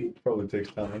say Probably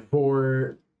takes time.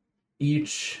 for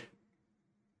each,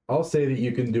 I'll say that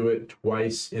you can do it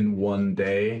twice in 1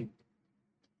 day.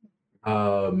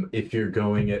 If you're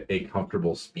going at a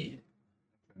comfortable speed.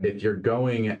 If you're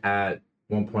going at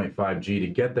 1.5 G to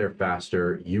get there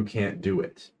faster, you can't do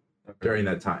it during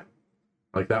that time.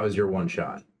 Like that was your one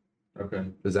shot. Okay.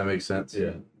 Does that make sense?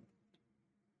 Yeah.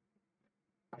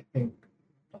 I think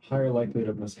a higher likelihood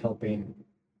of us helping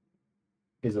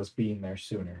is us being there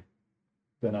sooner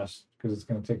than us, because it's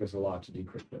going to take us a lot to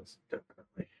decrypt this.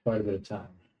 Definitely. Quite a bit of time.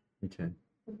 Okay.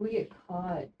 If we get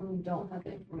caught and we don't have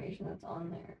the information that's on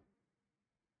there,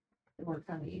 then we're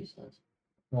kind of useless.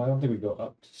 Well, I don't think we go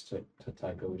up just to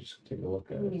Tycho. We just take a look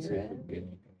at it and Near see if we it. can get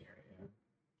anything near it. Yeah.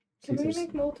 Can See we if there's-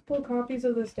 make multiple copies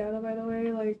of this data, by the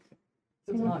way? Like,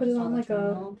 So it's someone not put it just on the like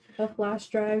terminal. a flash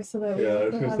drive so that we Yeah, I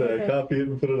was also gonna have say, like I a... copy it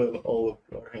and put it on all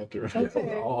of our hunter.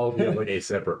 Okay. I'll do like a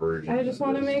separate version. I just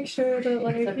want to make sure that,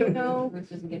 like, Except you for know,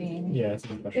 Ruth isn't getting anything. Yeah, it's a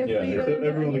special. If Yeah, we except don't get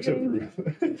everyone except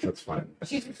anything- Ruth. That's fine.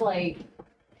 She's just like,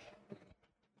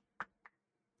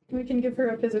 we can give her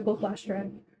a physical flash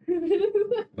drive.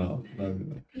 No, no.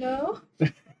 No?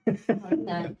 I'm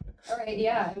not. All right,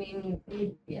 yeah. I mean,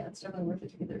 yeah, it's definitely worth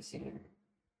it to get there sooner.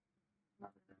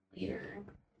 Not later.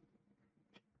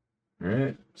 All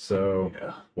right. So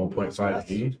Yeah. 1.5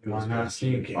 G. It was fast.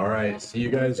 You can't- All right. So you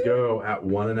guys go at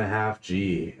 1.5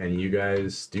 G, and you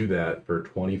guys do that for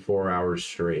 24 hours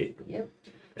straight. Yep.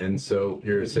 And so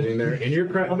you're sitting there, and you're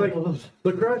like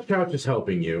the crouch couch is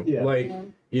helping you. Yeah. Like Yeah.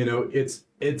 you know,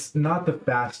 it's not the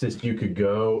fastest you could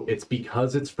go. It's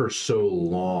because it's for so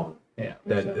long Yeah.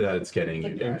 that it's getting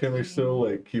you. And can we still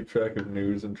like keep track of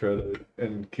news and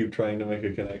keep trying to make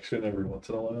a connection every once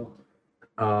in a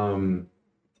while?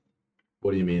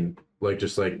 What do you mean? Like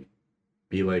just like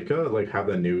be like like have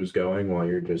the news going while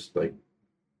you're just like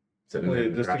sitting there.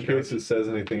 Wait, just in case it says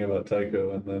anything about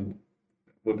Tycho, and then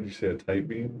what did you say? A tight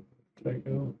beam,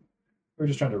 Tycho? We're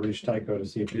just trying to reach Tycho to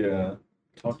see if we Yeah,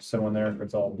 can talk to someone there if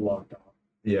it's all blocked off.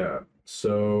 Yeah.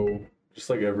 So just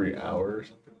like every hour or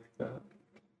something like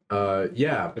that.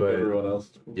 yeah, If but everyone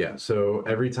else. yeah. So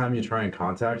every time you try and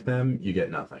contact them, you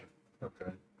get nothing.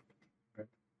 Okay.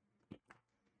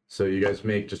 So you guys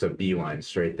make just a beeline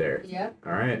straight there. Yeah.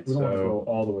 All right. We don't want to So go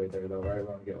all the way there though, right? We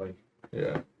want to get like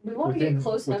Yeah. We want to Within- get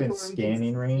close enough within to where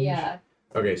scanning range? Yeah.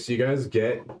 okay, so you guys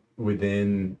get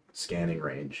within scanning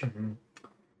range,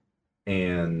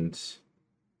 and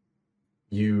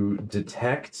you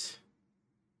detect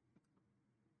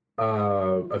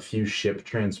a few ship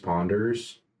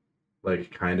transponders, like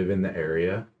kind of in the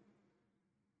area.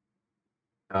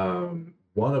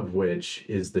 One of which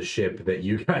is the ship that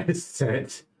you guys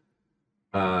sent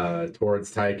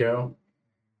towards Tycho.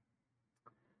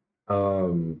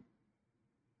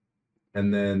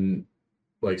 And then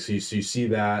like so you see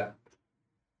that,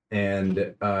 and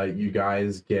you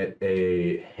guys get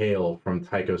a hail from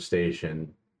Tycho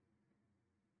Station,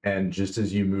 and just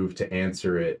as you move to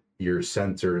answer it, your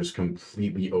sensors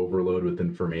completely overload with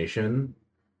information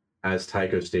as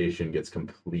Tycho Station gets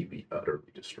completely utterly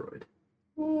destroyed.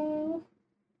 Oh,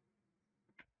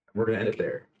 We're gonna end it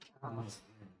there.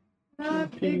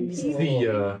 not big See deal.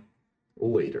 ya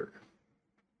later.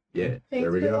 Yeah, Thanks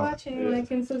there we for go. watching.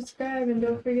 Like and subscribe, and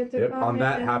don't forget to Yep, comment. on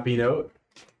that happy note,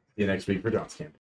 see you next week for John's Camp.